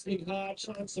second, hustling hard,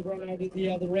 chance of run out at the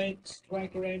other end,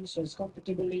 striker end, so it's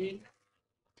comfortably in.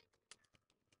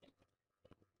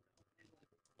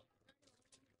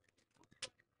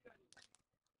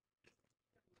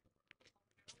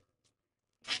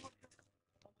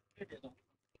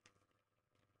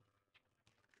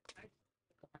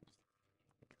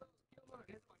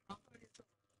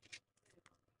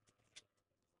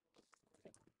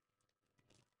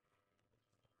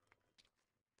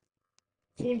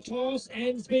 Full toss,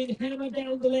 and it's been hammered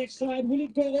down the left side. Will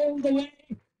it go all the way?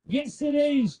 Yes, it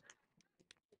is.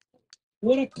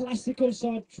 What a classical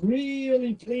shot,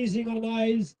 really pleasing on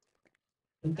eyes.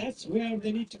 And that's where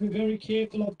they need to be very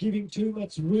careful of giving too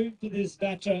much room to this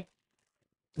batter.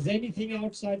 Because anything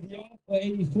outside the off or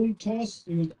any full toss,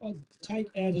 you will take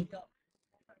as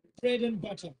bread and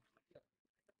butter.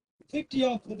 50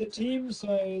 off for the team,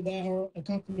 so there are a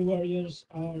couple of Warriors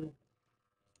are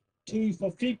 2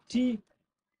 for 50.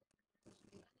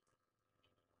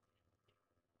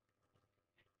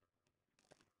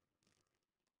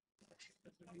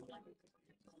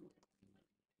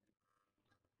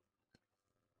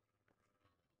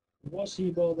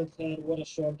 Washimo the third, what a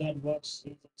shot that was.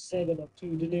 He's at 7 of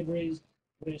 2 deliveries,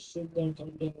 where Sundar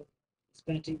Kondo is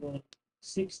batting on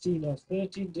 16 of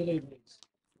 13 deliveries.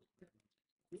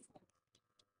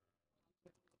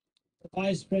 The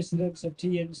Vice Presidents of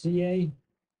TNCA,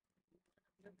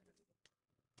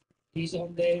 he's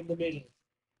on there in the middle.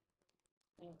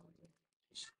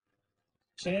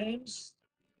 Chance,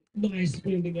 nice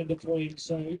fielding at the point,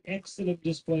 so excellent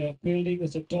display of fielding.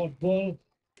 It's a dot ball,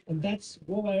 and that's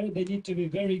why they need to be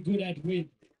very good at with.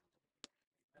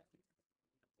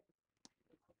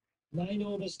 9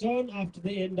 overs done. After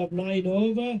the end of 9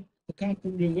 over, the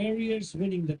Kathmandu Warriors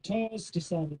winning the toss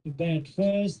decided to bat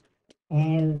first.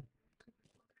 Are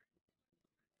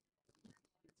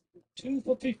 2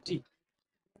 for 50.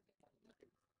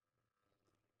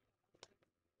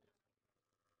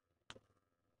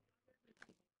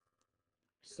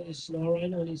 Says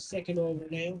Warrane on his second over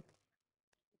now.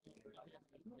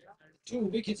 2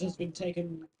 wickets has been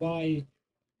taken by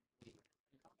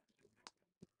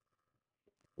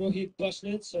Rohit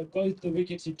Bushnett, so both the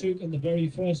wickets he took on the very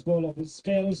first ball of his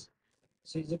spells.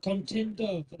 So he's a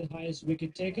contender for the highest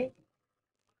wicket taker.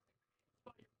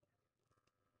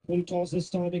 Full toss this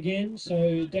time again,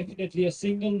 so definitely a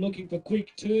single, looking for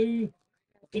quick 2.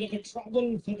 A bit of a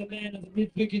trouble for the man of the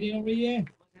mid-wicket area.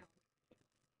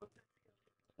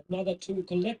 Another 2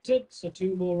 collected, so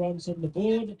 2 more runs on the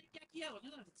board.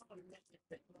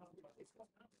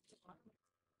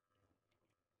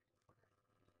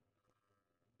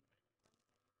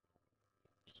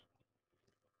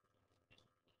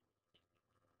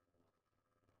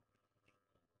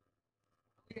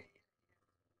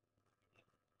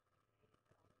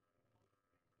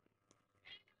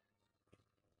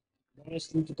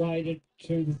 Nicely guided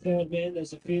to the third man.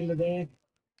 There's a fielder there.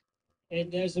 And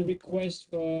there's a request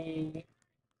for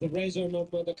the razor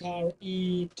number, the car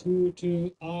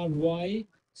E22RY.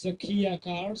 It's a Kia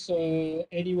car. So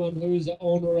anyone who is the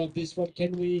owner of this one,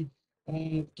 can you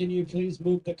please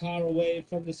move the car away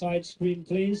from the side screen,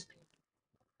 please?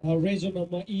 Razor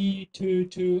number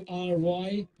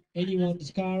E22RY.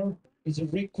 Anyone's car. It's a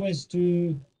request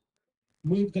to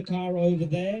move the car over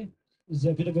there. There's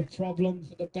a bit of a problem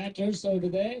for the batters over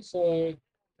there. So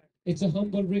it's a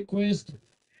humble request.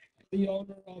 The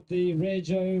owner of the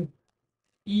Rego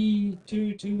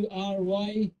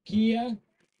E22RY Kia.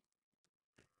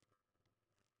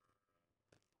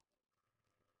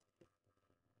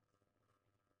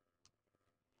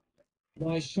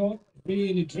 Nice shot,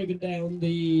 really driven down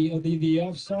the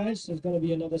offside. So it's going to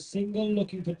be another single,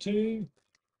 looking for 2.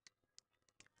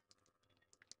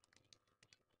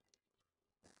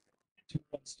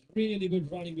 Really good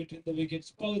running between the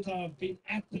wickets. Both have been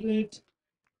accurate.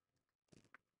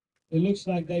 It looks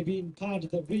like they've been part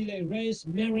of the relay race,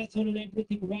 marathon and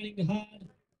everything, running hard.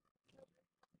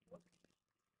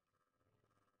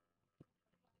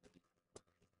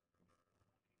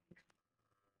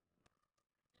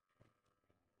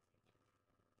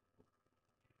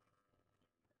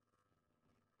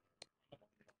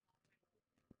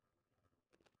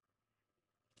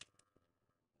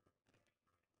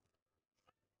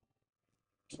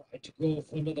 Try to go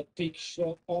for another big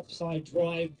shot, offside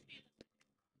drive.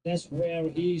 That's where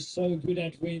he's so good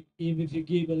at with. Even if you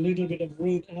give a little bit of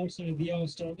room outside the off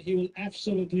stump, he will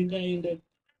absolutely nail it.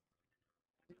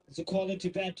 It's a quality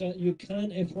batter. You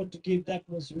can't afford to give that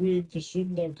much room for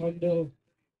Sundar Kondo.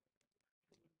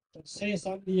 But says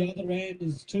on the other end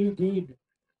is too good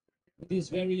with this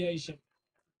variation.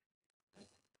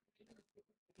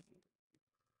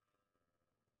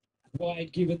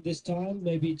 wide given this time,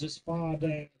 maybe just far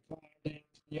down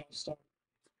the off stump.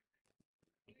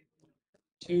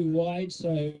 2 wide,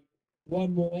 so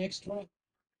 1 more extra.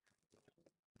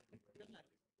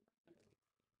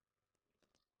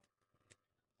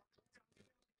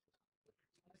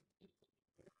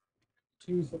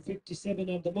 Two for 57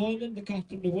 at the moment, the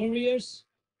Kathmandu Warriors.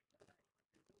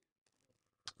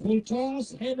 Full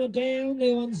toss, hammer down,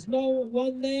 there one's no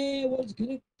one there, one's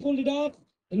going to pull it off.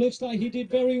 It looks like he did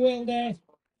very well there.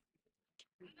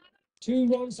 2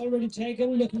 runs already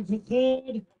taken, looking for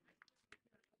third.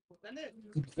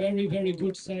 Very, very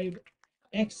good save.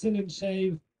 Excellent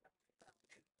save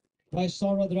by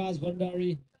Saradraz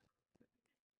Bandari.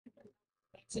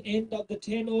 That's the end of the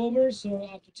 10 over. So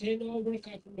after 10 over,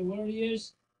 from the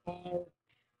Warriors are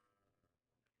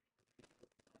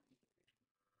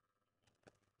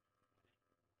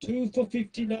 2 for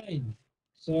 59.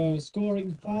 So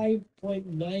scoring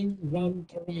 5.9 run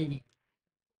per over.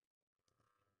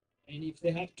 And if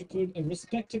they have to put a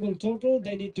respectable total,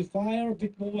 they need to fire a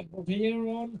bit more from here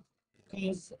on.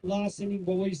 Because last inning,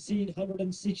 what we've seen,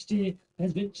 160,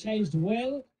 has been chased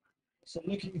well. So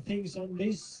looking things on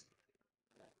this,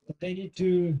 but they need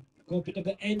to go a bit of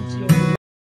an ante on.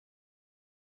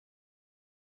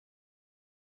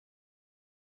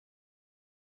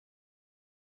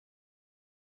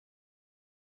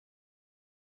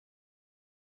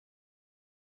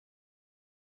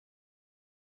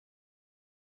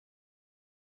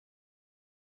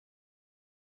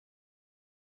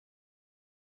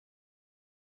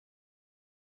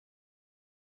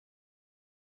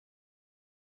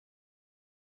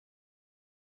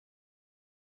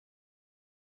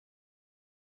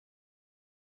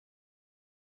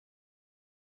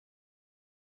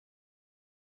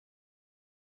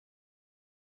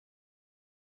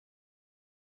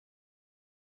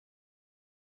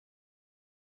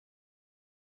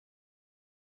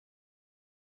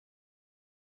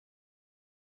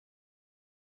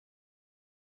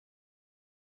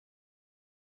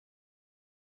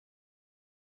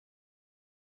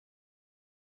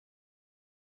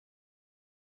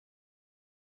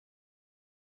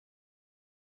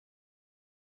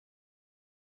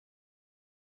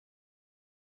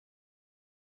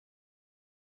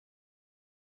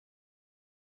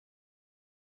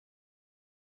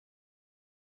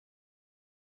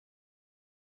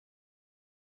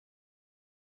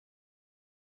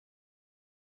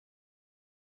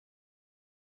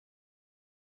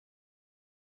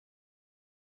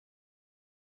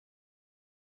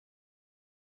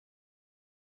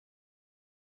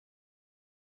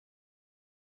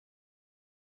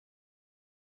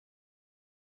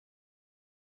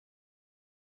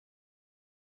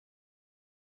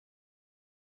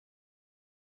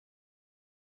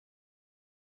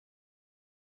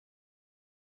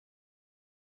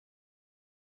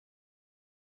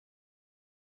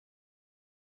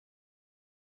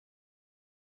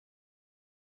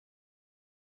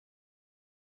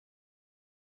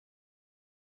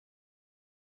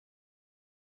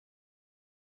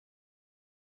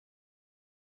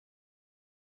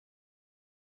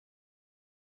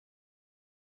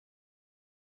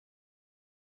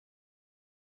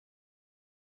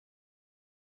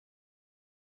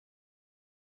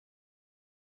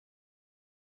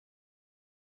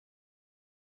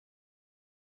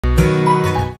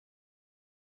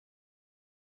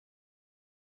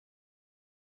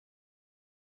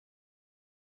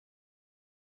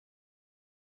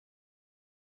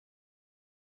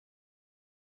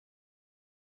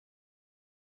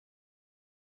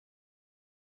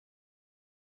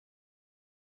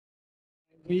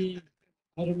 I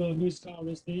don't know whose car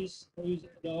is this, who's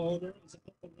the owner. It's a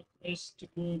public request to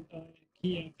move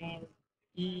Kia car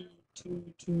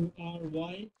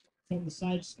E22RY from the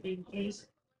side screen, please.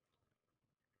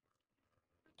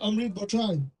 Amrit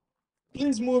Bhattrai,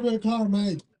 please move your car,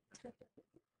 mate.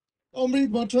 Amrit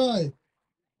Bhattrai.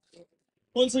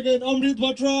 Once again, Amrit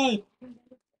Bhattrai,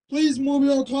 please move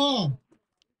your car.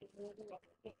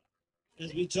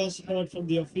 As we just heard from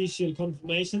the official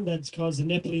confirmation, that's called the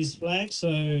Nepalese flag,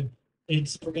 so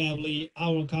it's probably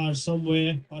our car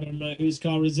somewhere. I don't know whose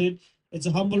car is it. It's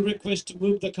a humble request to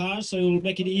move the car, so it will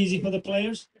make it easy for the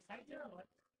players.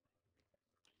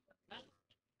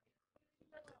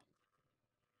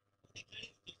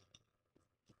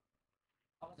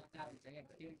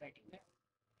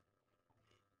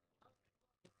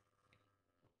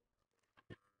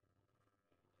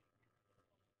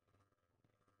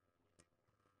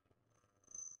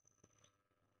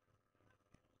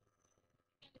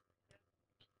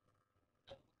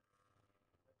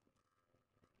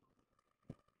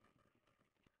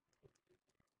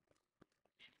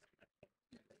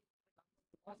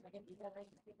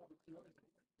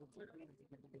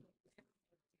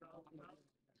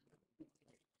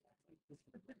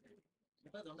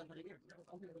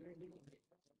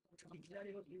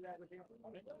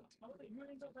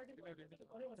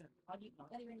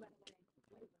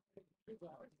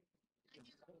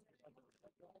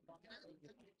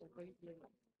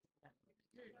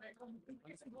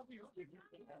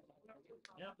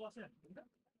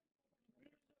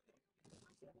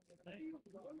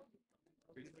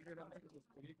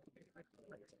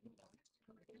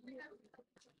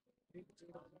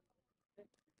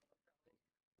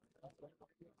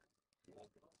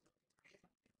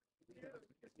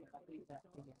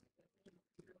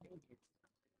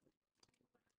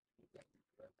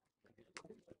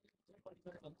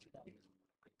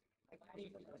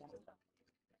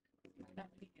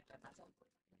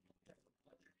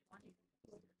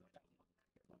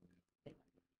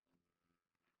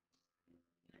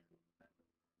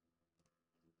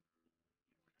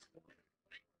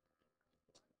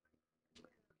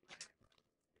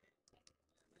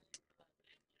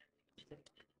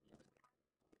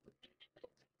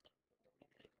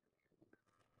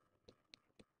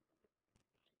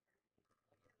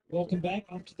 Welcome back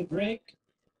after the break.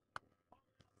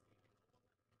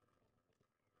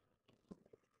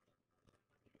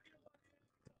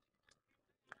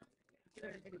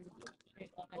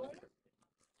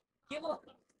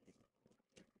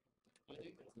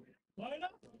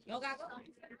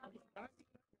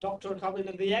 Doctor coming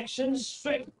to the action,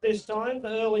 straight this time,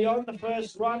 early on, the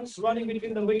first runs, running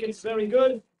between the wickets, very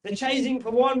good. They're chasing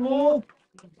for one more.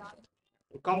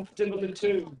 Comfortable in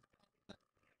two.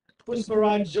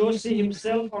 Pushparaj Joshi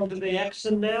himself onto the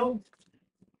action now.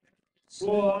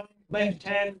 Slow on, left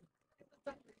hand.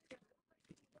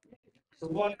 So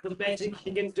what the magic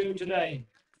he can do today.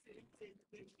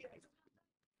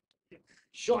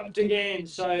 Shot again,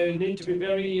 so need to be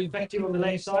very effective on the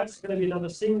leg side. It's going to be another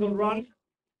single run.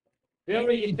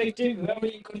 Very effective,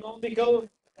 very economical.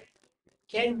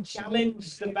 Can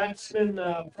challenge the batsman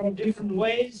from different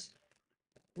ways.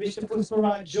 Mr.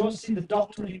 Pushparaj Joshi, the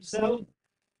doctor himself.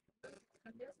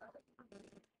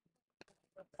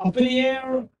 Up in the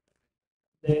air.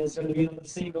 There's going to be another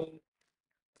single.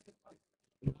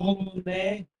 Ball on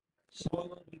there.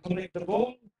 So we collect the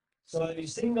ball. So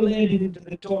he's single-handed into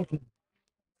the total.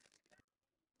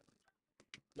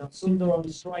 Now Sundar on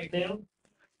the strike now.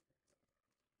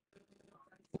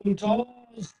 Full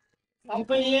toss.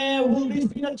 Up in the air. Will this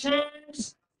be a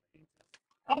chance?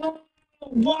 Oh,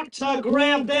 what a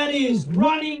grab that is.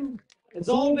 Running. It's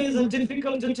always a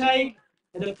difficult to take.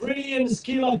 And a brilliant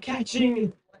skill of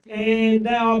catching. And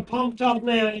they are pumped up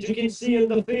now, as you can see in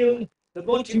the field. The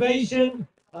motivation,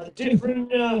 a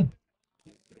different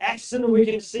action we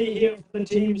can see here from the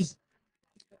teams.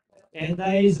 And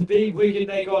that is a big wicket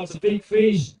they got. It's a big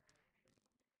fish.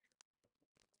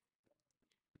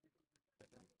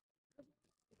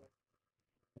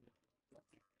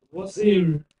 What's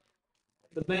here?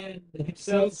 The man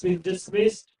himself's been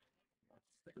dismissed.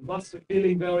 Must be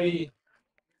feeling very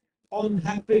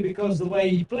unhappy because the way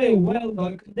he played well,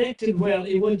 but connected well.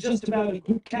 It was just about a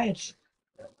good catch.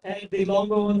 And the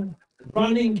long on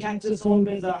running catches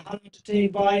always are hard to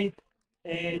take by.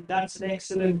 And that's an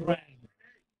excellent grab.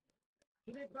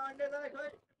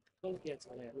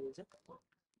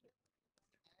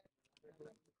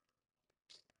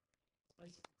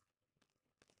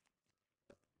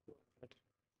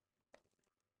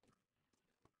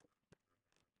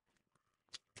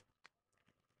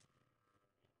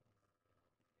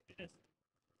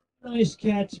 Nice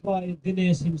catch by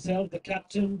Dinesh himself, the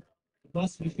captain.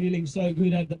 Must be feeling so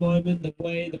good at the moment, the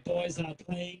way the boys are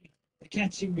playing, the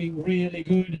catching being really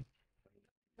good.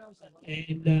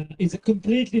 And it's a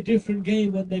completely different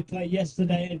game when they play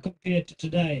yesterday and compared to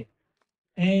today.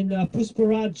 And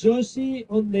Pushparaj Joshi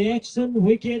on the action,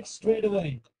 wicket straight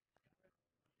away.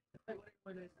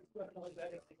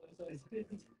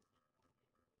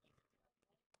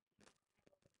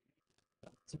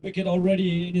 It's a wicket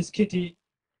already in his kitty.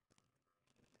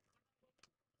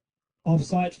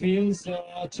 Offside fields,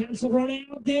 chance of running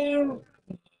out there. Going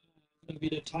to be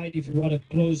the tight if you want a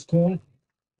close call.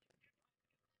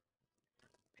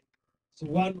 So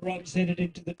one run headed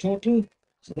into the total.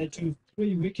 So they're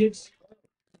 3 wickets.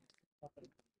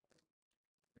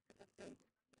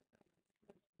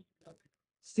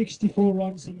 "64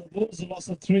 runs in the balls, a loss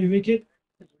of 3 wickets.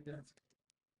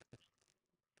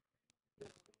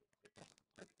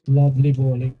 Lovely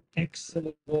bowling,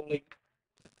 excellent bowling.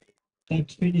 That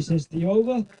finishes the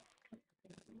over.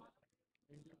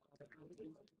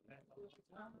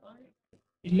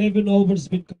 11 overs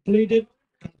been completed.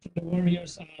 The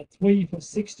Warriors are 3 for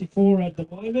 64 at the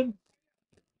moment.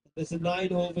 There's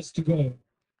 9 overs to go.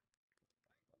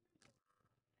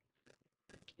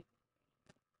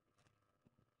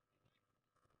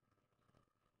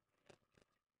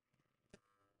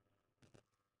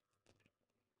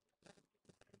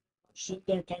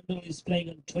 Sundar Kandal is playing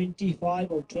on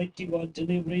 25 or 21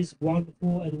 deliveries, 1-4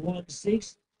 and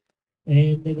 1-6.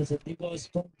 And there was a divorce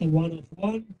from the 1 of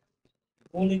 1.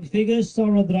 Bowling figures,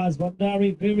 Saradras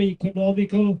Bandari, very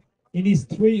economical. In his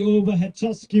 3 over, had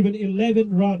just given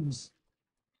 11 runs.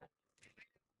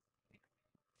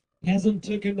 Hasn't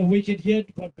taken the wicket yet,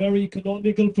 but very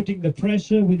economical, putting the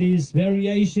pressure with his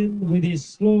variation, with his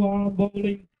slow arm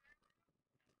bowling,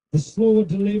 the slower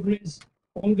deliveries,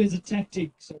 always a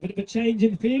tactic. So a bit of a change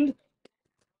in field.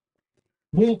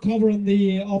 More cover on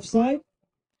the offside.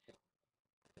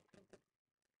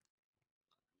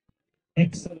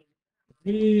 Excellent.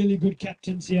 Really good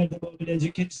captaincy at the moment. As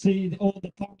you can see, all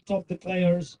the pumped up the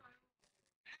players.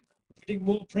 Putting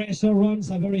more pressure.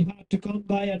 Runs are very hard to come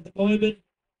by at the moment.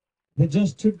 They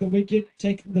just took the wicket,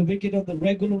 taking the wicket on the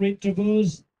regular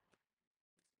intervals.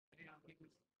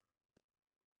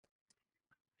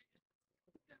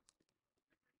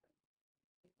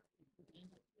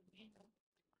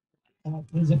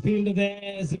 There's a fielder there.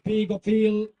 There's a big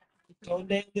appeal. Torn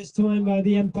down this time by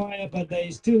the umpire, but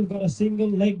they still got a single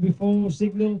leg before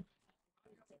signal.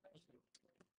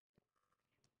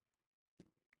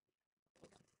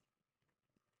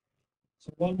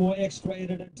 So one more extra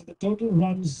added into the total.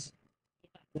 Runs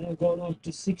now gone up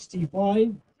to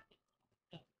 65.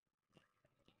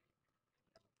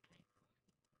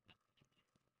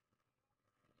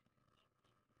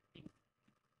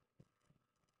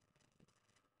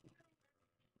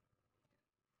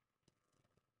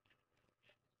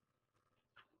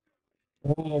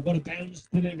 Oh, what a bounce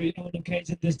delivery on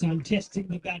occasion this time, testing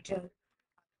the batter.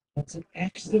 That's an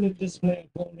excellent display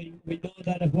of bowling. We know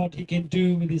that of what he can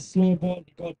do with his slow ball.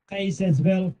 He got pace as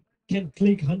well, can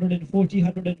click 140,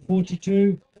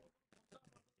 142.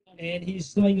 And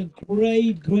he's showing a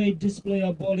great display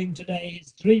of bowling today.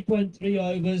 It's 3.3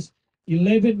 overs,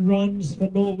 11 runs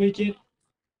for no wicket.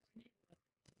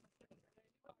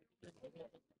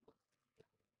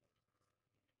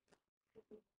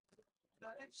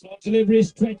 So delivery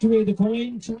straight away the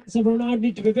point. Chance of run out,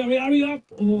 need to be very hurry up.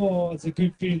 Oh, it's a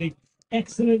good fielding.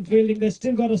 Excellent fielding. They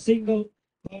still got a single,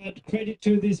 but credit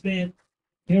to this man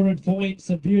here at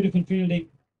points. A beautiful fielding.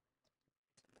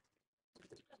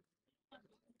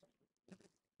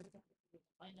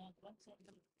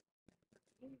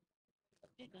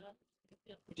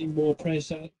 Putting more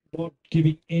pressure, not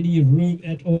giving any room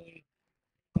at all.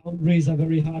 Boundaries are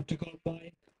very hard to come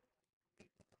by.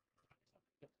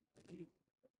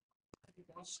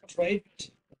 Straight.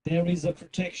 There is a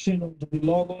protection onto the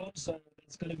long on, so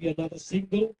it's going to be another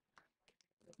single.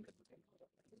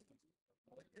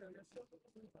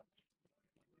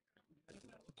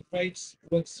 Great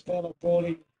spell of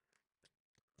bowling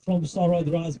from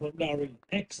Saradras Bandari.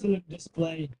 Excellent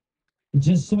display.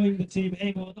 Just showing the team,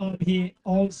 hang on, I'm here,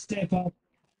 I'll step up.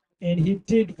 And he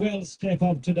did well step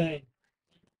up today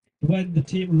when the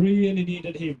team really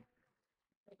needed him.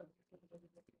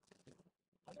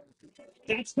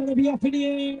 That's going to be up in the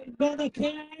air. Another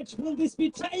catch. Will this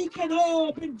be taken?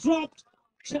 Oh, been dropped.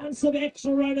 Chance of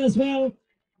extra run as well.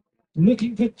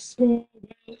 Looking for score.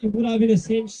 Well, it would have been a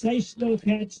sensational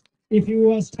catch if he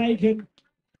was taken.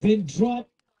 Been dropped.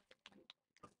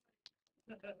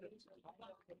 Would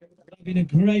have been a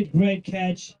great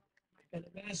catch. And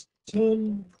a nice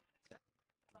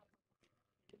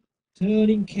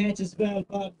turning catch as well.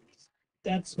 But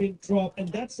that's been dropped. And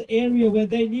that's the area where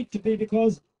they need to be,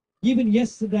 because even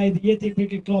yesterday, the Yeti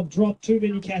Cricket Club dropped too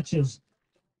many catches.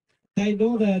 They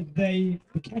know that the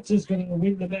catcher's going to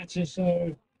win the matches,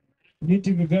 so you need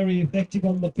to be very effective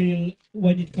on the field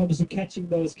when it comes to catching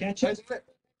those catches.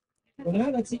 Well,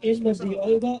 now that's the end of the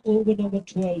over. Over number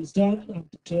 12 is done.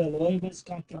 After 12 overs,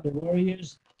 captain the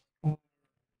Warriors.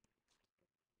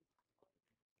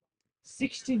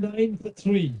 69 for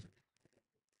 3.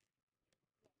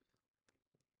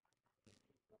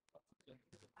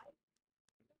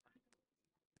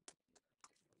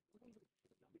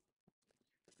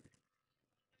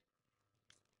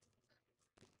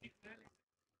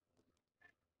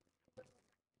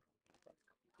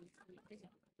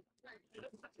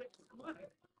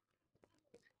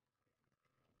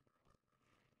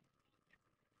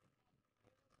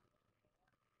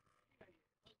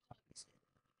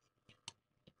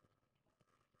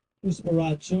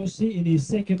 Usparat Joshi in his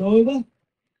second over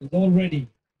is all ready.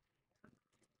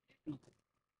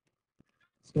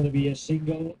 It's going to be a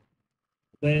single.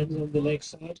 man's on the leg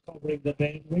side covering the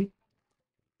boundary.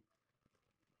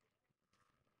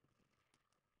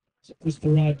 So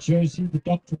Pushparaj Joshi, the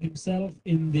doctor himself,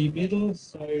 in the middle.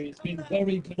 So he's been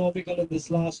very economical in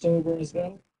this last over as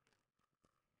well.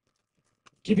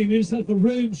 Giving himself a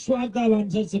room, shrug that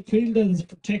one as a fielder. There's a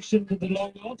protection to the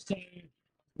long off. So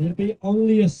it'll be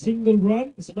only a single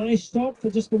run. It's a nice stop for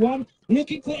just the one.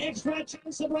 Looking for extra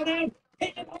chance of run out.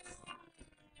 Hit it.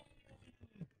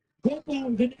 Gopal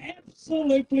been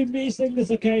absolutely missing this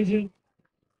occasion.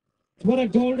 What a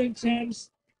golden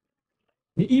chance.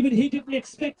 Even he didn't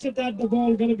expect that the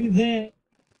ball going to be there.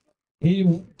 He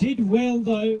did well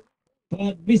though,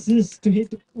 but misses to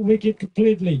hit the wicket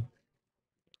completely.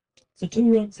 So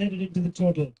 2 runs headed into the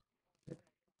total.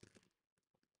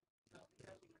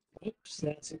 Oops,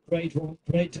 that's a great one.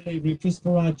 Great delivery.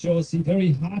 Pushparaj Joshi,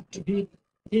 very hard to hit.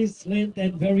 His length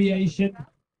and variation.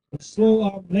 Slow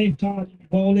arm, left arm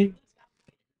bowling.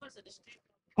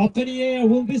 Up in the air.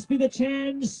 Will this be the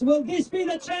chance? Will this be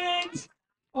the chance?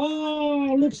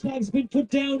 Oh, looks like it's been put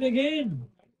down again.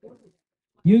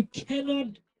 You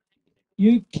cannot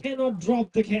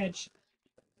drop the catch.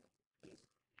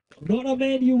 Not a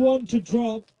man you want to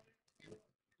drop.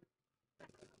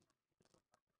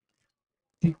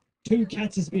 The 2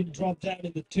 cats has been dropped down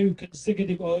in the 2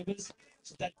 consecutive overs,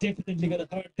 so that definitely going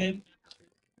to hurt them.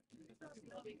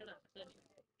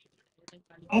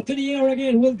 Up in the air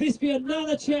again. Will this be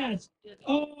another chance?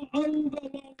 Oh, over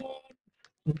 1-1.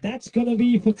 And that's going to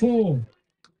be for 4.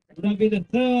 Would have been a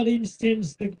third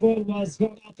instance the ball was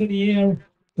gone up in the air,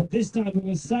 but this time it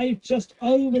was safe just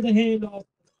over the hand of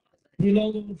the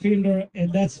long on fielder,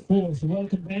 and that's 4. So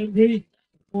welcome boundary.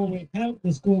 4-way count.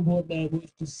 The scoreboard now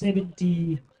moves to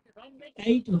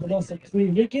 78 with a loss of 3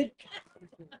 wickets.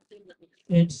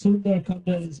 And Sundar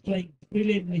Kandal is playing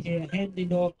brilliantly here,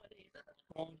 handing off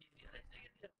on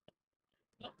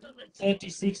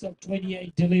 36 of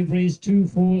 28 deliveries, 2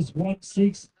 fours, 1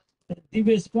 6. And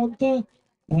Divesh Panta,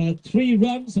 3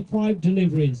 runs of 5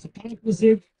 deliveries. The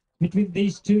partnership between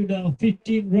these two now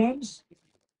 15 runs.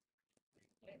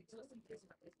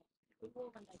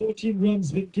 14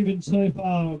 runs been given so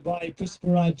far by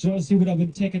Pushparaj Joshi. Would have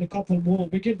been taken a couple more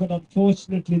wickets, but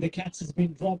unfortunately the Cats has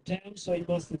been dropped down, so he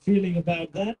must be feeling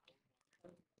about that.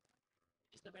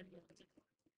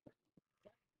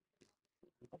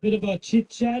 A bit of a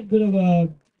chit chat, bit of a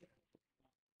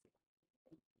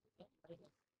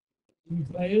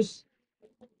players.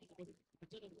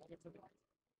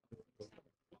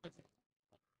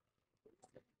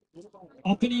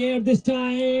 Up in the air this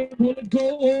time. Will it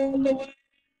go all the way?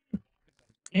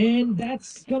 And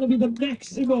that's going to be the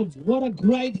maximum. What a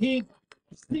great hit.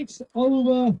 6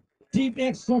 over, deep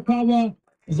extra cover.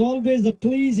 Is always a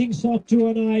pleasing shot to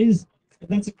an eyes. And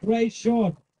that's a great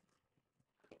shot.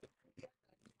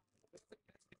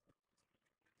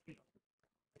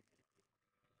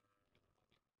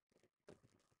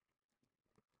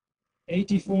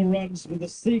 84 runs with a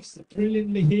 6,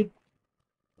 brilliantly hit.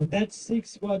 And that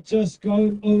 6 was just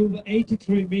going over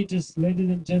 83 meters, ladies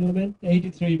and gentlemen.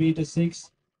 83 meter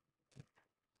 6.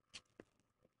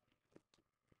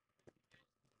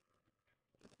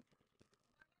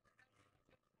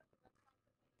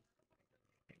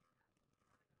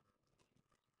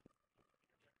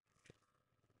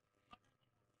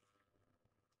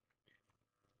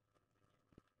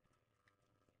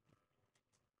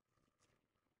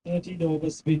 Thirteen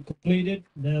overs been completed.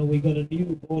 Now we got a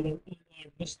new bowler,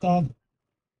 Umar Mustaf.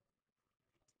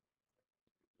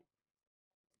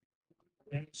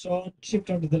 And Sean chipped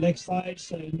onto the leg side,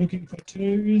 so looking for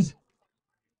 2s.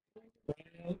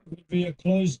 Well, would be a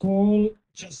close call,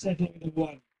 just settling the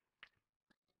 1.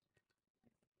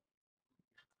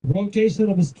 Rotation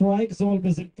of a strike is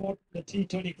always important in the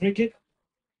T20 cricket.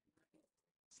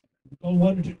 You don't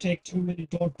want to take too many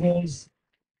dot balls,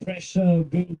 pressure,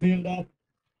 build up.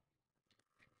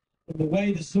 And the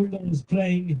way the Sundar is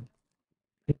playing,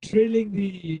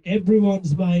 thrilling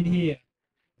everyone's mind here.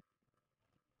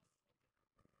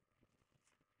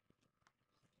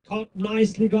 Caught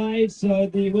nicely, guys, so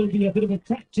there will be a bit of a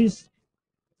practice.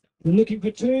 We're looking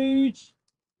for 2s.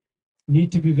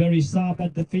 Need to be very sharp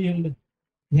at the field.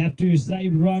 You have to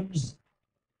save runs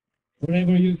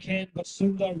wherever you can, but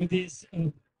Sundar with his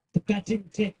the batting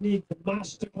technique, the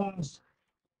masterclass,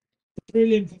 the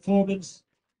brilliant performance.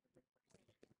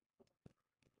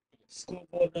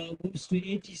 Scoreboard now moves to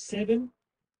 87.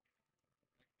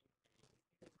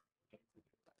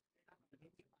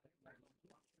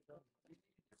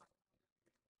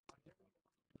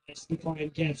 Nicely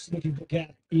find gaps, looking for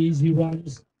gap, easy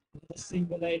runs,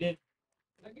 single-aided.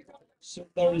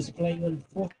 Sundar is playing on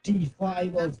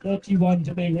 45 of 31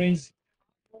 deliveries.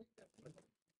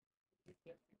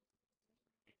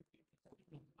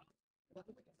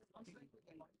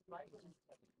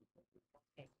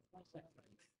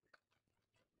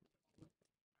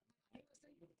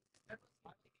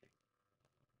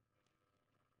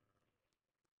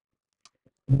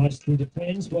 Nicely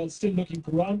defends while still looking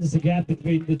for runs. There's a gap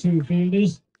between the two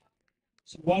fielders.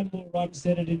 So one more run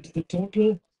set it into the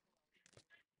total.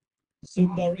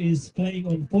 Sundar is playing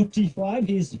on 45.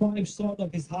 He is 5 short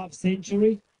of his half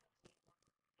century.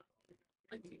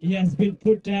 He has been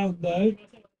put down though.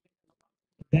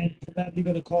 That's probably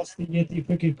going to cost the Yeti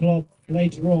Cricket Club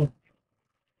later on.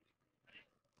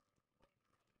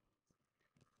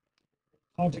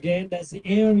 Out again, that's the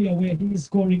area where he's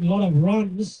scoring a lot of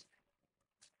runs.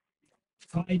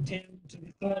 Right down to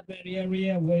the third man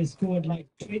area where he scored like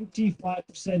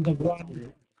 25% of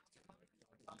runs.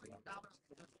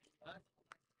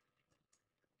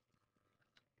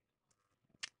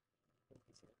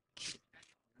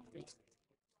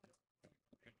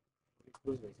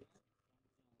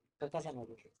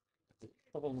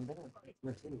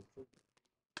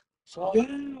 Wow,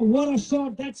 what a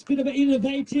shot. That's a bit of an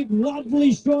innovative,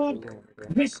 lovely shot.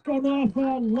 Risk on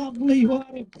offer, lovely, what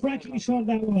a cracking shot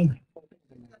that was.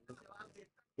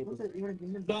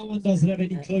 No one doesn't have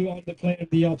any clue on the play of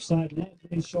the offside.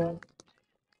 Lovely shot.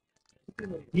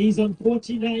 He's on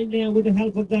 49 now with the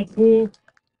help of that 4.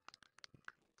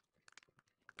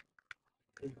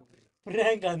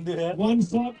 One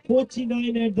shot,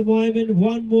 49 at the moment.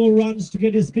 One more runs to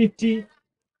get his 50.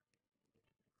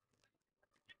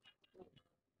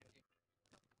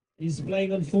 He's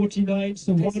playing on 49,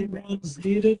 so 1 run's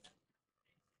needed.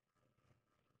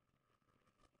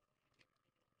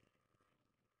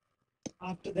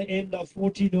 After the end of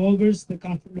 14 overs, the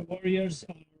Kathmandu Warriors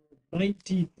are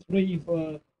 93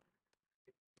 for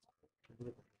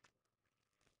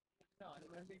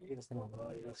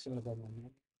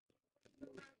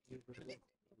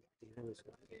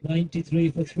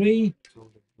 93 for 3.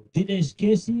 Dinesh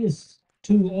Casey is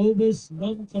 2 overs,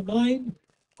 none for 9.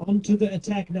 On to the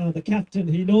attack now. The captain,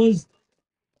 he knows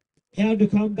how to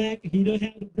come back. He knows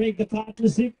how to break the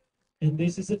partnership. And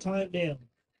this is the time now.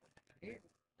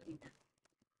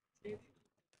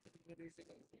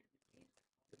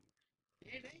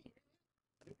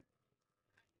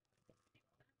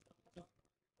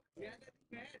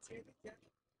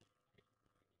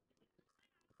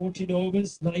 "14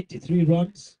 overs, 93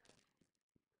 runs.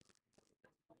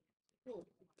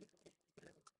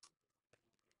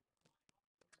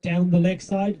 Down the leg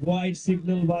side, wide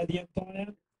signal by the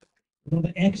umpire.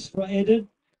 Another extra added.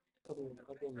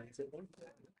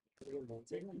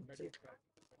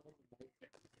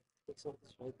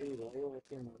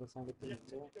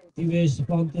 Divesh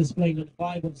Pant is playing on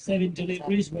 5 of 7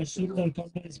 deliveries, where Sundar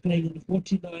Kanda is playing on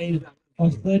 49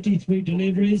 of 33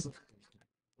 deliveries.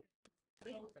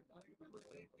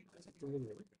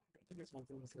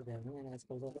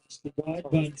 Wide,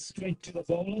 but straight to the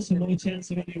bowler, so no chance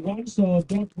of any runs. So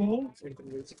dot ball.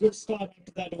 It's a good start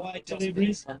after that wide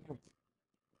deliveries.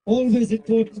 Always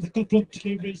important with a couple of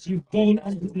deliveries. You bowl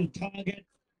onto the target.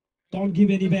 Don't give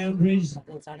any boundaries.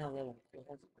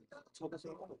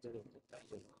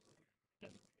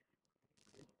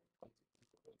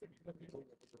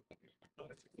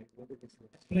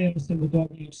 Players in the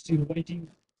dugout still waiting.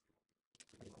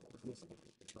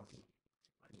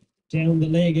 Down the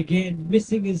leg again,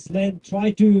 missing his length.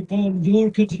 Try to bowl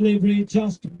Yorker delivery,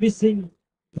 just missing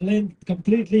the length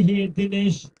completely here,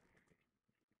 Dinesh.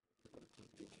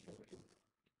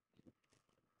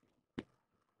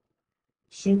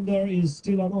 Sundar is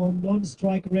still on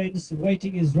non-strike range,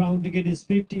 waiting his round to get his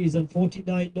 50. He's on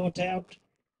 49, not out.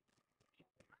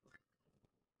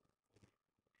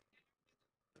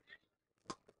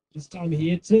 This time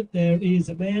he hits it. There is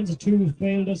a man. The 2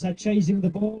 fielders are chasing the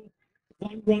ball.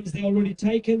 1 run's they already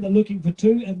taken. They're looking for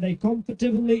 2, and they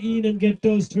comfortably in and get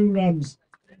those 2 runs.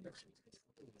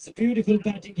 It's a beautiful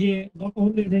batting here, not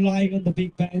only relying on the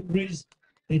big boundaries,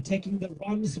 they're taking the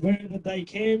runs wherever they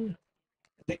can.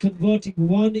 They're converting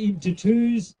 1 into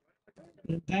 2s.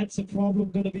 And that's a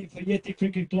problem going to be for Yeti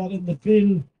Cricket Club in the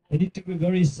field. They need to be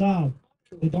very sharp.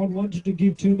 They don't want you to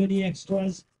give too many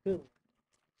extras.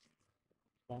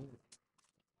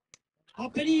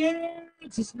 Up in the air.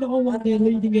 It's just no one there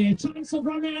leading air. Chance of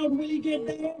run out. Will he get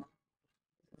there?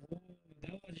 Oh,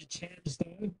 that was a chance,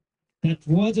 though. That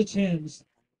was a chance.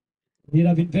 He'd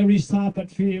have been very sharp at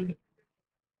field.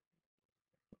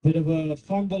 Bit of a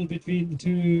fumble between the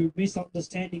 2,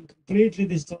 misunderstanding completely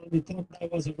this time. He thought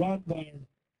that was a run, but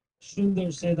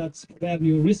Sundar said that's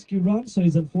probably a risky run, so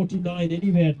he's on 49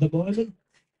 anyway at the moment.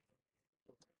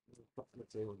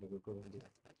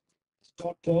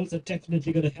 Dot balls are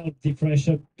definitely going to help the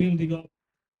pressure building up.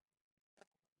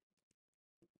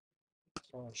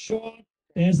 Shot.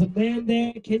 There's a man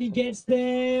there. Can he get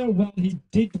there? Well, he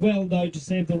did well, though, to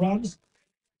save the runs.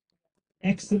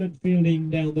 Excellent fielding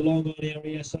down the long on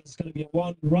area, so it's going to be a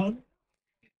 1 run.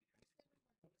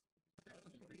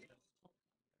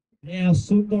 Now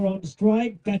Sundar on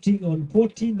strike, batting on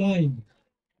 49.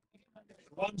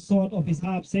 One short of his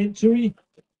half century.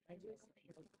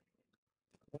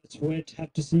 Let's wait,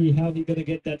 have to see how he's going to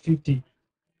get that 50.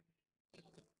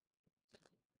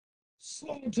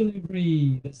 Slow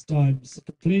delivery this time, it's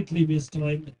completely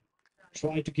mistimed.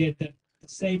 Try to get that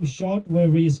same shot where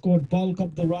he scored bulk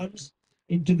of the runs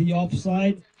into the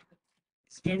offside.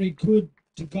 It's very good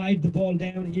to guide the ball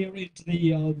down here into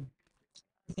the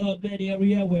third man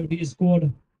area where he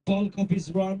scored bulk of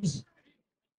his runs.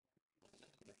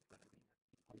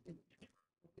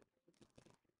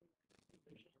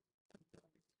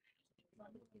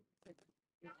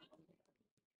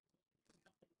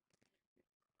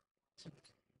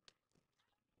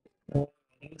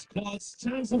 It's close.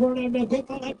 Chance of run now. Got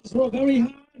that up to throw very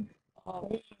hard.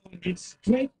 Oh, it's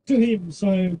straight to him.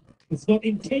 So it's not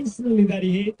intentionally that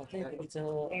he hit.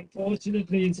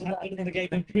 Unfortunately, it's happened in the game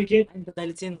of cricket. He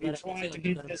tried to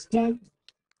hit the stump.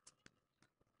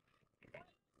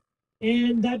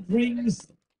 And that brings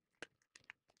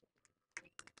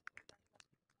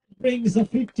a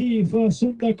 50 for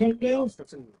Sundar Kandel.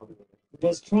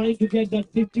 Was trying to get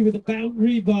that 50 with a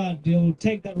boundary, but he'll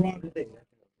take that run.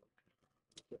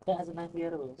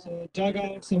 So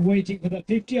dugouts are waiting for the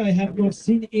 50. I have not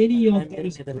seen any of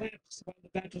those claps when the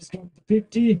batters got the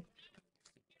 50.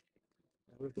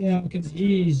 Yeah, I can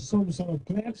hear some sort of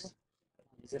claps.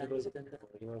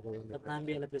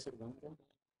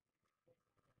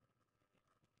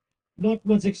 Not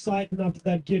much excitement after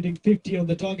that, getting 50 on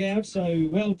the dugout. So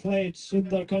well played,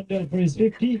 Sundar Kandel, for his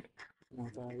 50.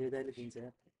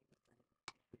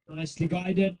 Nicely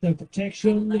guided, the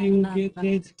protection. They will get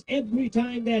it every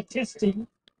time they're testing.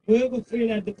 Whoever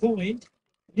field at the point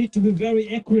need to be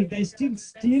very accurate. They're still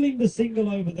stealing the single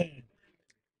over there.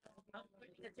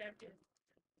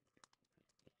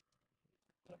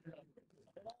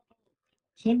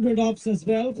 100 ops as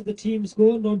well for the team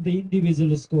score, not the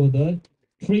individual score though.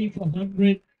 3 for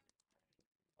 100.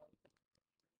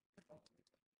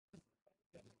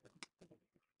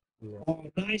 Oh,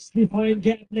 nicely fine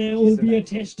gap now. Will be a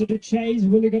test to chase.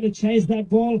 Will he going to chase that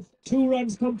ball? 2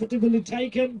 runs comfortably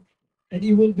taken, and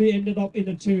he will be ended up in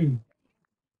a 2.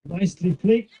 Nicely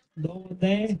flicked. No one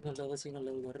there. To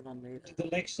the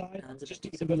leg side, just to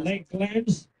give him a leg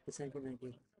glance.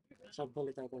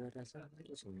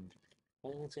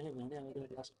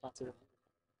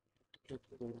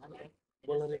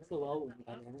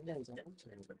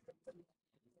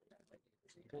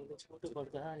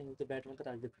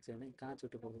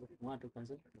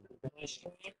 Nice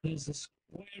shot. There's a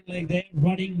square leg there,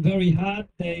 running very hard.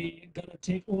 They gonna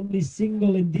take only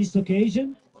single in this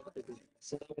occasion.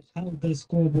 So how the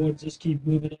scoreboard just keep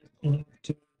moving up and up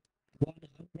to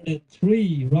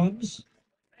 103 runs.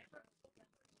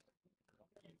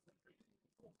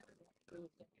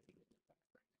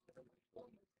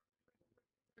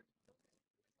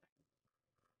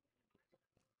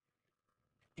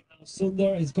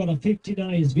 Sundar has got a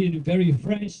 59. He's been very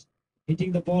fresh,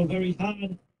 hitting the ball very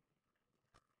hard.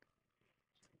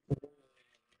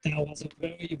 That was a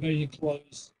very, very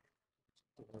close.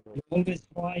 We always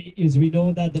try, is we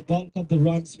know that the bulk of the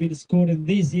runs been scored in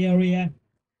this area,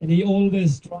 and he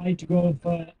always try to go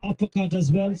for uppercut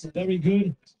as well. So very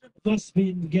good. Must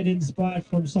be get inspired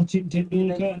from Sachin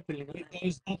Tendulkar with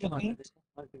those uppercuts.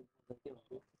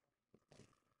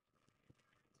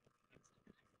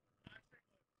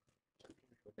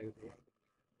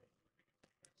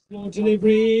 Slow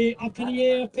delivery up in the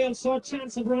air, failed short,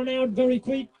 chance of run out very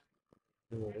quick.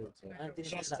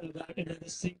 Just about another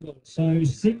single. So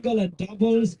single and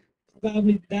doubles,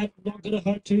 probably that not going to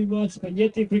hurt too much. But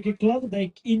Yeti Cricket Club,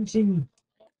 they inching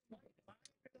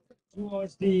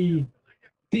towards the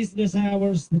business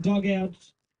hours, the dugout.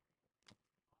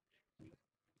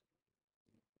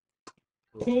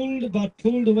 Pulled, but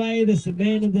pulled away. There's the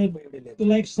man on the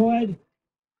leg side.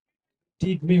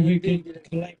 Did me wicket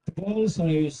collect the ball,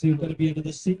 so still going to be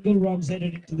another single. Runs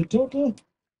headed into the total.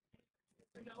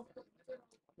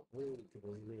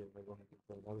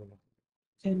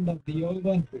 End of the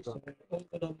over. So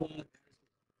over number.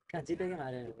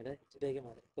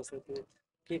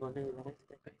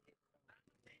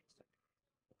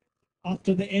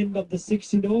 After the end of the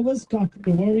 16 overs,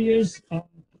 the Warriors are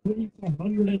 3 for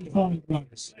 105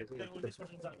 runs.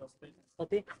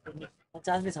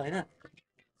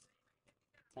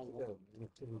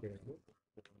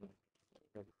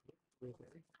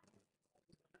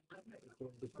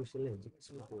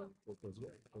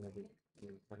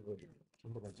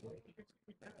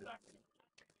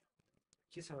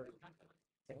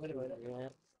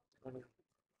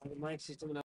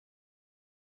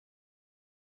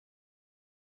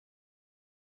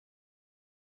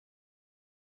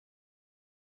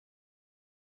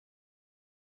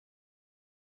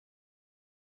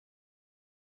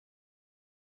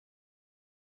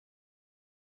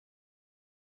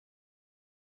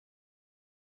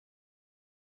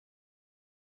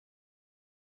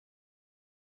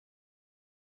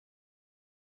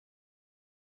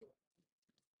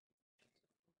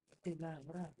 Go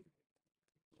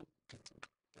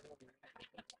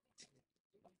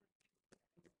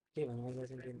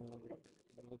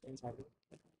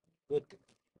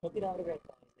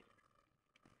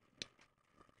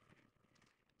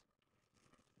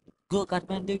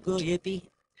Kathmandu, go Yeti.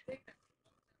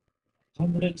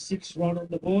 106 run on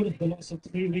the board, the loss of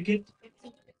 3 wickets.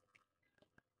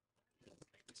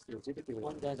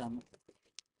 One guy down.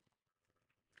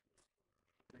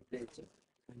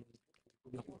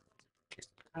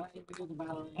 Up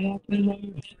and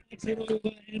over, it's an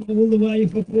over and all the way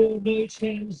for 4, no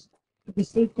chance for the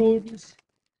slip cordons.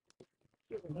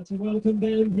 That's a welcome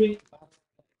boundary.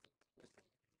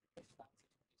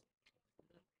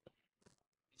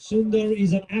 Sundar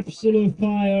is an absolute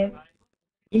fire.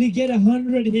 Will he get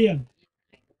 100 here?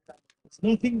 It's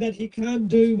nothing that he can't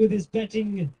do with his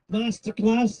batting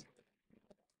masterclass.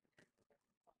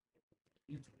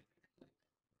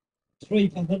 3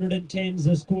 for 110 is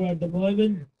the score at the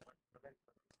moment.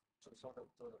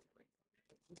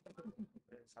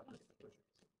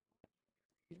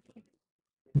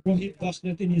 Rohit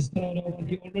Basnath in his third over.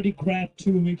 He already grabbed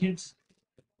 2 wickets.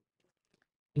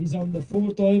 He's on the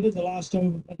 4th over, the last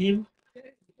over for him.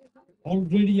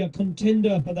 Already a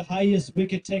contender for the highest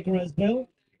wicket taker as well.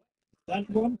 That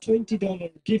one,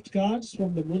 $20 gift cards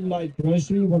from the Moonlight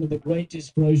Grocery, one of the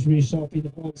greatest grocery shops in the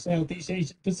whole Southeast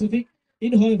Asian Pacific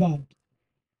in Hobart.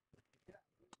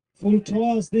 Full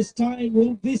toss this time.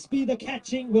 Will this be the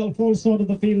catching? Well, falls out of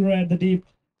the fielder at the deep.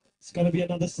 It's going to be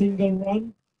another single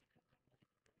run.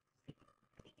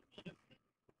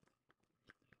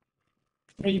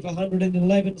 3 for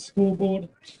 111 scoreboard.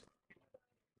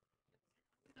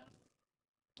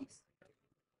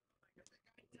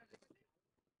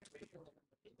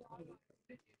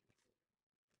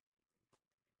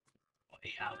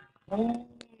 Oh,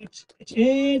 it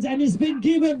is, and it's been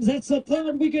given. That's the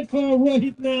 3rd wicket for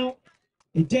Rohit now.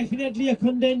 Definitely a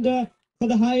contender for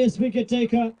the highest wicket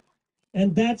taker,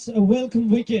 and that's a welcome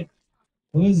wicket.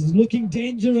 Was looking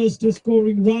dangerous to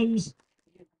scoring runs,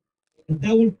 and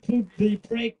that will put the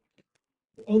break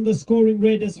on the scoring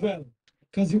rate as well,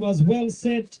 because he was well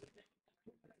set.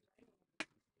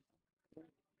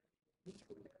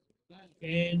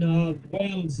 And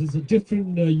Wales is a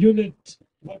different unit.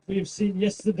 What we've seen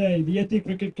yesterday, the Yeti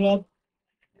Cricket Club.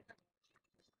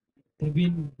 They've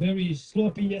been very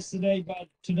sloppy yesterday, but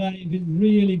today been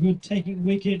really good, taking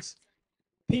wickets,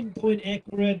 pinpoint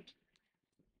accurate.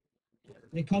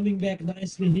 They're coming back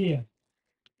nicely here.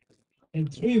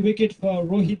 And 3 wicket for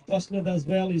Rohit Basnath as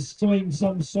well is showing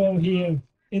some show here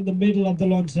in the middle of the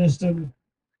Launceston.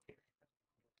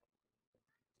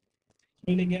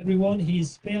 Thrilling everyone.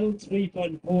 He's spelled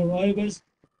 3.4 overs.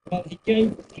 Well, he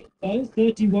gave those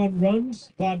 31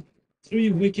 runs, but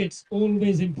 3 wickets,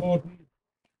 always important.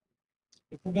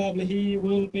 Probably he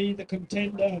will be the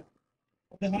contender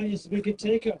for the highest wicket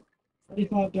taker.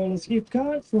 $25 gift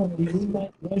card from the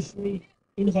Moonlight Grocery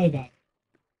in Hobart.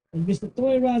 And Mr.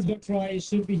 Toiraz Batrai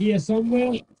should be here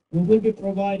somewhere. We will be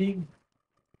providing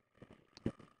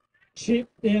chip.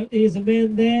 There is a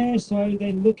man there, so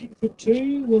they're looking for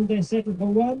 2. Will they settle for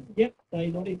 1? Yep, they're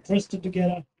not interested to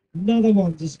get another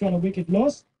one. Just got a wicket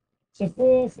loss. So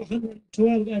 4 for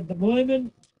 112 at the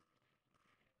moment.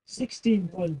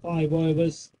 16.5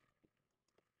 overs.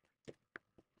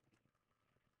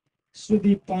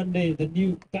 Sudeep Pandey, the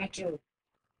new batter.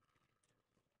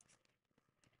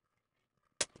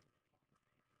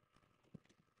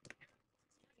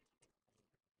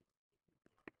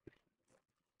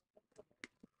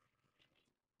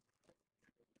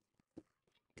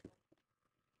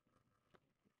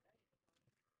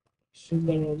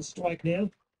 Sundar on strike now.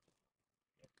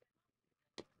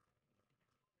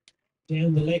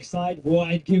 Down the leg side,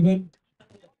 wide given.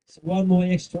 So 1 more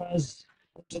extras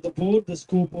to the board. The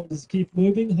scoreboard is keep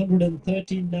moving.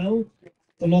 113 now.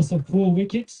 The loss of 4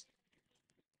 wickets.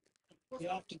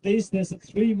 After this, there's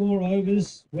 3 more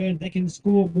overs where they can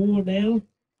score more now.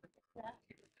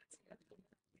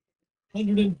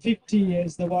 150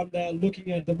 is the one they're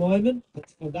looking at the moment. But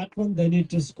for that one, they need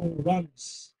to score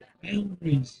runs,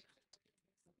 boundaries.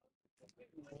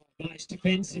 Nice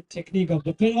defensive technique of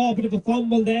the play. Oh, a bit of a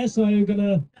fumble there, so you're going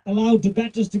to allow the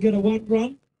batters to get a 1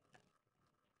 run.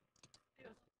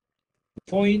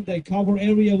 Point, the cover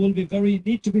area will be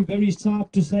need to be very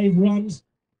sharp to save runs.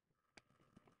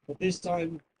 But this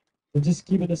time, they're just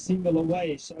giving a single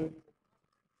away. So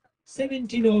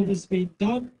 17 overs been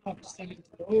done, up to 17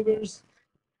 overs.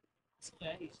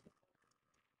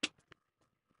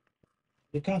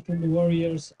 The Kathmandu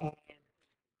Warriors are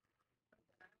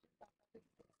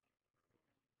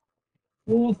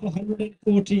 4 for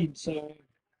 114. So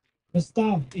the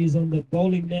staff is on the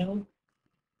bowling now.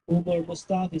 Umar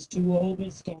Mustafa is 2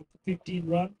 overs, gone for 15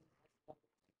 runs.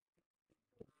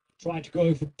 Tried to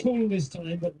go for pull this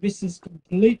time, but misses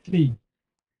completely.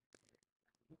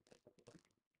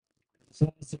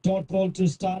 So it's a dot ball to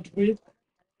start with.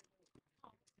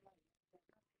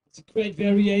 It's a great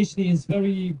variation. He is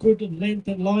very good on length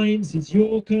and lines. His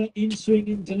Yorker,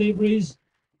 in-swinging deliveries.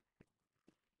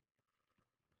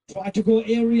 Try to go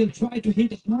aerial, try to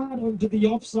hit hard onto the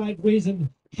offside reason.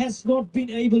 Has not been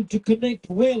able to connect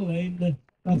well in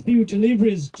a few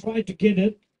deliveries. Try to get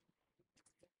it.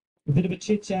 A bit of a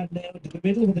chit chat now into the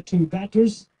middle with the two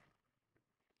batters.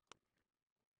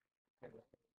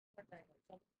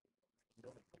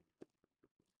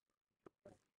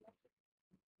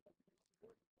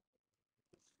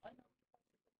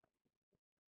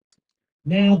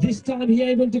 Now this time he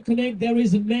able to connect. There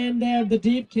is a man there at the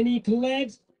deep. Can he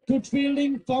collect? Good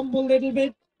fielding, fumble a little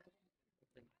bit.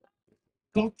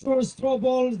 Doctors throw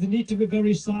balls. They need to be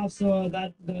very soft. So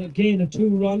that again, 2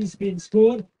 runs being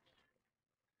scored.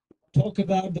 Talk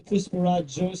about the Pusparaj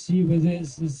Joshi with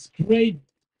his great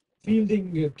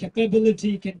fielding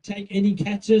capability. Can take any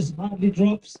catches, hardly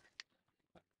drops.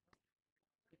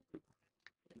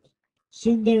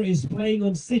 Sundar is playing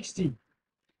on 60.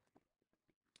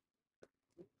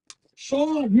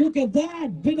 Sure, look at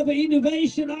that. Bit of an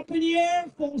innovation up in the air.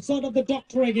 Falls out of the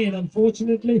doctor again,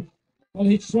 unfortunately. Well,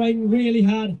 he's trying really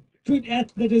hard. Good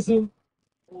athleticism.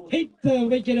 Hit the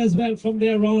wicket as well from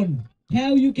there on.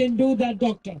 How you can do that,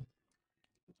 doctor?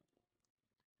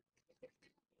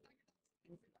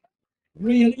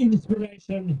 Real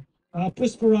inspiration.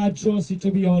 Pusparaj Joshi,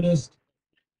 to be honest.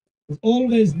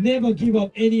 Always never give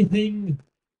up anything.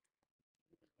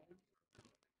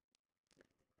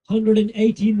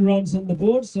 118 runs on the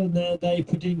board, so now they're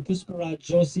putting Pusparaj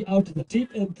Joshi out of the tip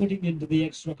and putting into the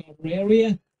extra cover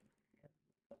area.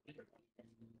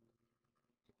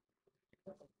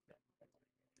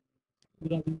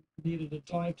 Would have needed a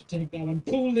drive to take that one.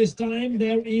 Pull this time.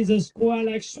 There is a square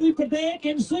like sweeper there.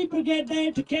 Can sweeper get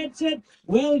there to catch it?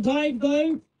 Well dived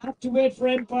though. Have to wait for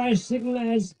Empire signal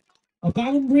as a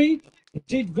boundary. It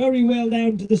did very well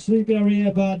down to the sweep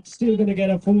area, but still going to get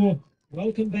a 4.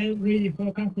 Welcome boundary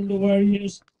for Kathmandu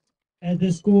Warriors. As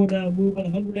the score now move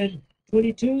on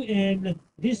 122, and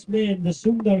this man, the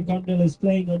Sundar Kandal, is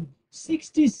playing on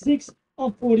 66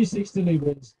 of 46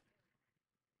 deliveries.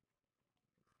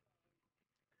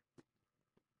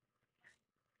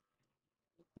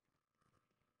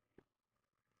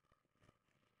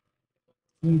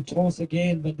 Will toss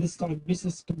again, but this time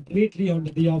misses completely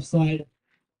onto the offside.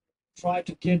 Try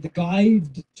to get the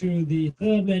guide to the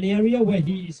third man area where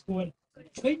he scored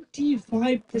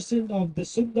 25% of the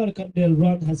Sundar Kandal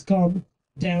run has come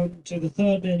down to the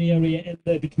third man area and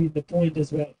there between the point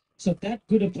as well. So that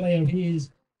good a player he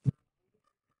is.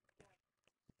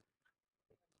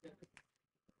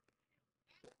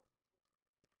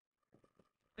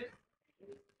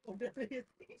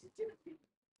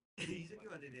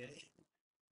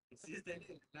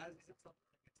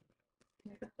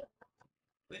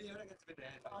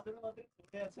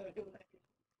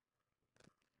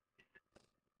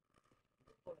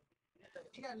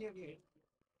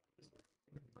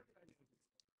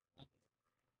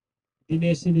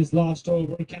 Dinesh in his last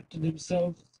over, captain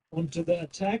himself onto the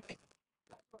attack.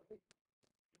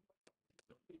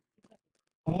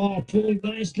 Oh, Paul,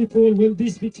 nicely, Paul. Will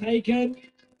this be taken?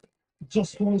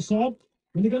 Just falls off.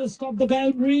 Will he going to stop the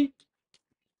boundary?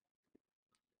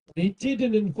 They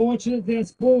didn't, unfortunately.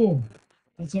 That's 4.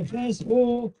 That's a first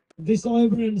 4 this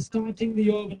over and starting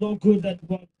the over. Not good at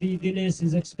what the Dinesh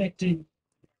is expecting.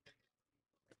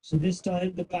 So this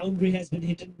time the boundary has been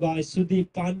hit by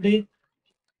Sudeep Pandey.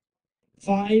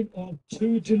 5 of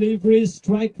 2 deliveries,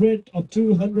 strike rate of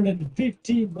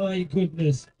 250. My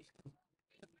goodness.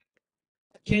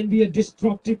 Can be a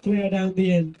destructive player down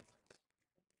the end.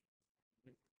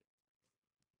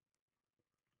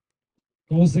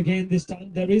 Goes again this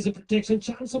time. There is a protection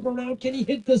chance of run out. Can he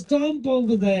hit the stump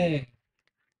over there?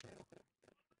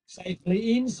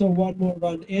 Safely in, so 1 more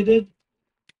run added.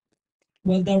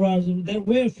 Well, there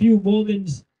were a few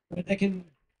moments where they can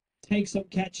take some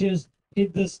catches,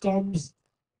 hit the stumps.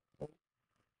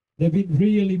 They've been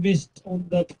really missed on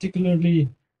the particularly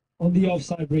on the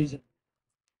offside reason.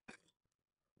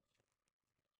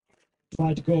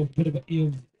 Try to go a bit of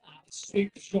a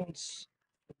sweep shots,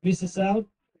 misses out.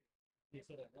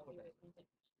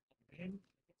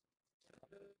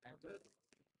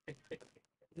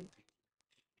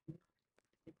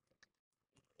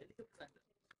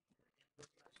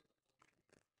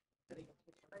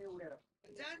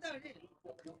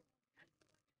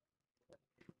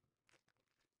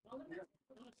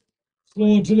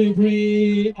 Floor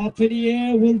delivery up in the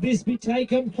air. Will this be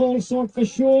taken? False shot for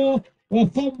sure. A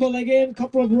fumble again.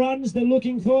 Couple of runs they're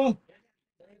looking for.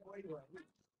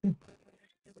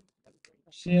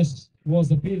 Just was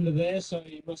the fielder there, so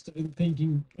he must have been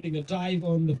thinking putting a dive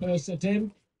on the first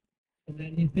attempt. And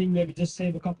then he think maybe just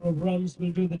save a couple of runs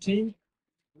will do the team.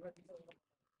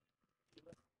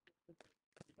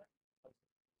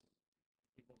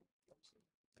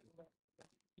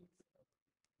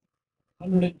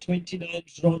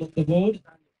 $129 drawn on the board.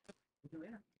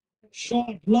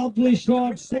 Shot, lovely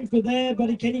shot, super there, but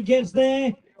can he get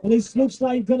there? Well, this looks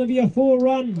like going to be a 4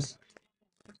 runs.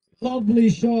 Lovely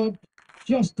shot,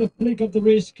 just a flick of the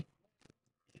wrist.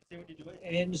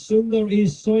 And Sundar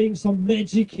is showing some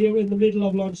magic here in the middle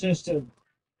of Launceston.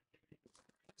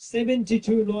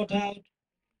 72 not out.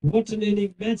 What an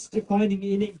inning, match-defining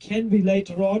inning can be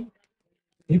later on.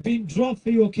 He'd been dropped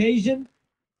for the occasion.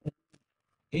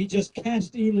 He just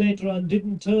cashed in later on,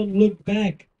 didn't turn, look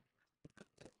back.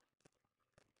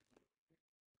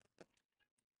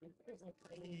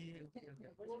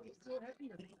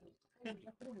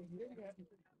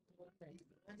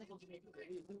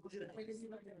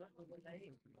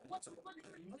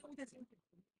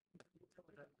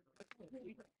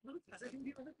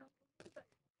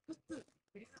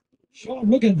 Sure,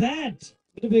 look at that.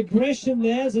 Bit of aggression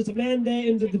there. There's a man there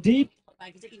into the deep.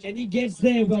 And he gets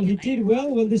there. Well, he did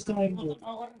well this time.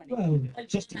 Well,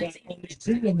 just about on the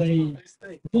single. And they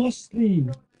lost the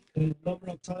number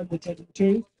of times they took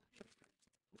to.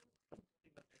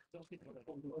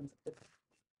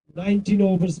 19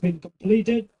 overs been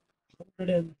completed.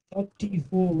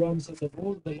 134 runs on the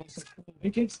board. The loss of 4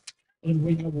 wickets. And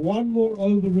we have one more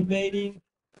over remaining.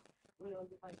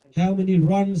 How many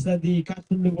runs that the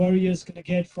Kathmandu Warriors going to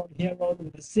get from here on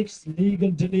with the 6 legal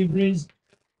deliveries?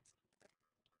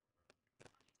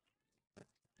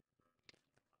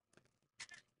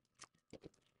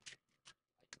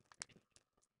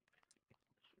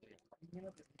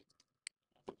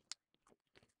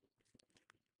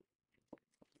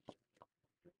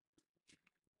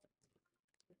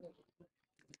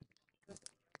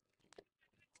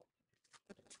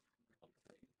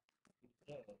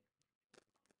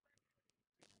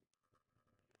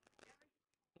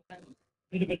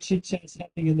 Bit of a chit chat's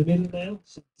happening in the middle now.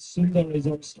 So Sundar is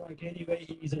on strike anyway.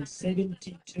 He's on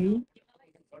 72.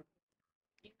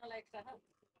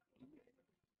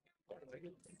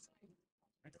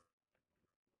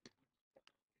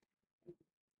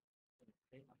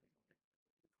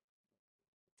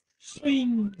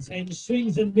 Swings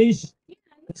and miss.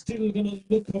 Still going to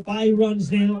look for by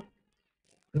runs now.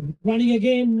 Running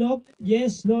again. No.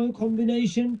 Yes. No.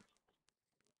 Combination.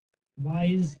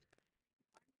 Buys.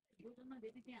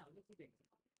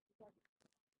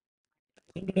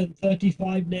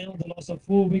 135 now. The loss of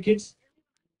 4 wickets.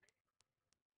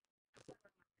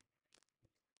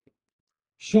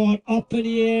 Shot up in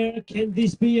the air. Can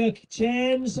this be a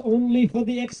chance only for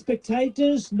the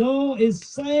spectators? No, it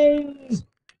sails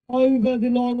over the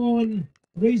long on.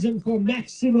 Reason for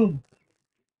maximum.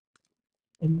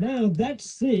 And now that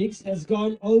 6 has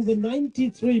gone over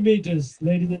 93 meters,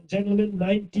 ladies and gentlemen,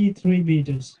 93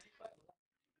 meters.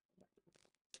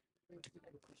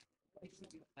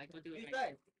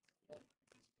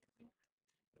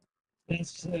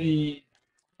 That's the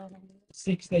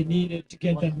 6 they needed to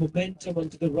get that momentum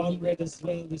onto the run rate as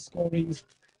well. The scorings.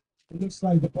 It looks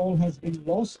like the ball has been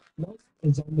lost. No,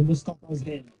 it's on the Mustafa's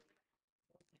hand.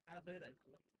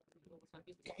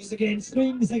 Goes again,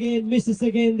 swings again, misses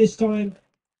again this time.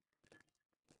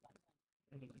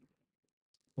 It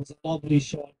was a lovely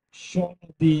shot. Shot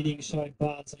of the inning so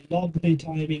far. It's a lovely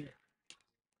timing.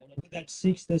 And with that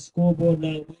 6, the scoreboard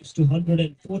now moves to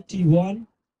 141.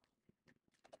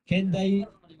 Can they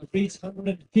reach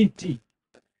 150?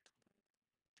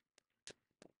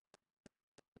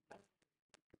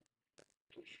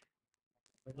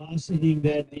 The last inning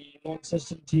that the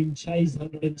Launceston team chased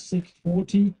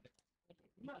 106.40.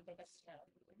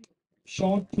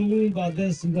 Short pull, but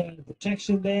there's the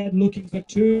protection there, looking for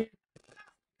 2.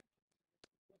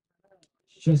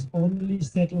 Just only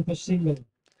settle for single.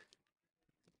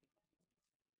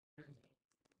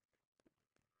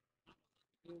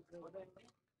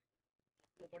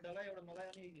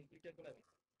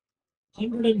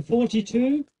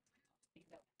 $142.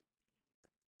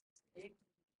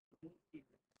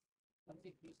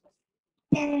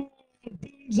 Bang!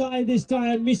 Bullseye this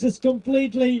time, misses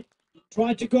completely.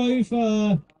 Tried to go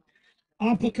for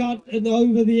uppercut and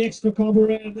over the extra cover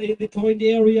and the point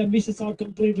area, misses out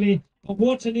completely. But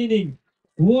what an inning!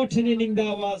 What an inning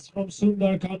that was from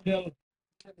Sundar Kandel.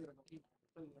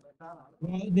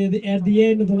 Well, at the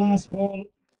end of the last ball,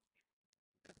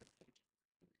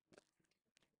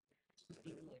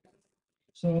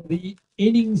 So the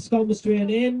innings comes to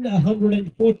an end,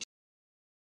 140.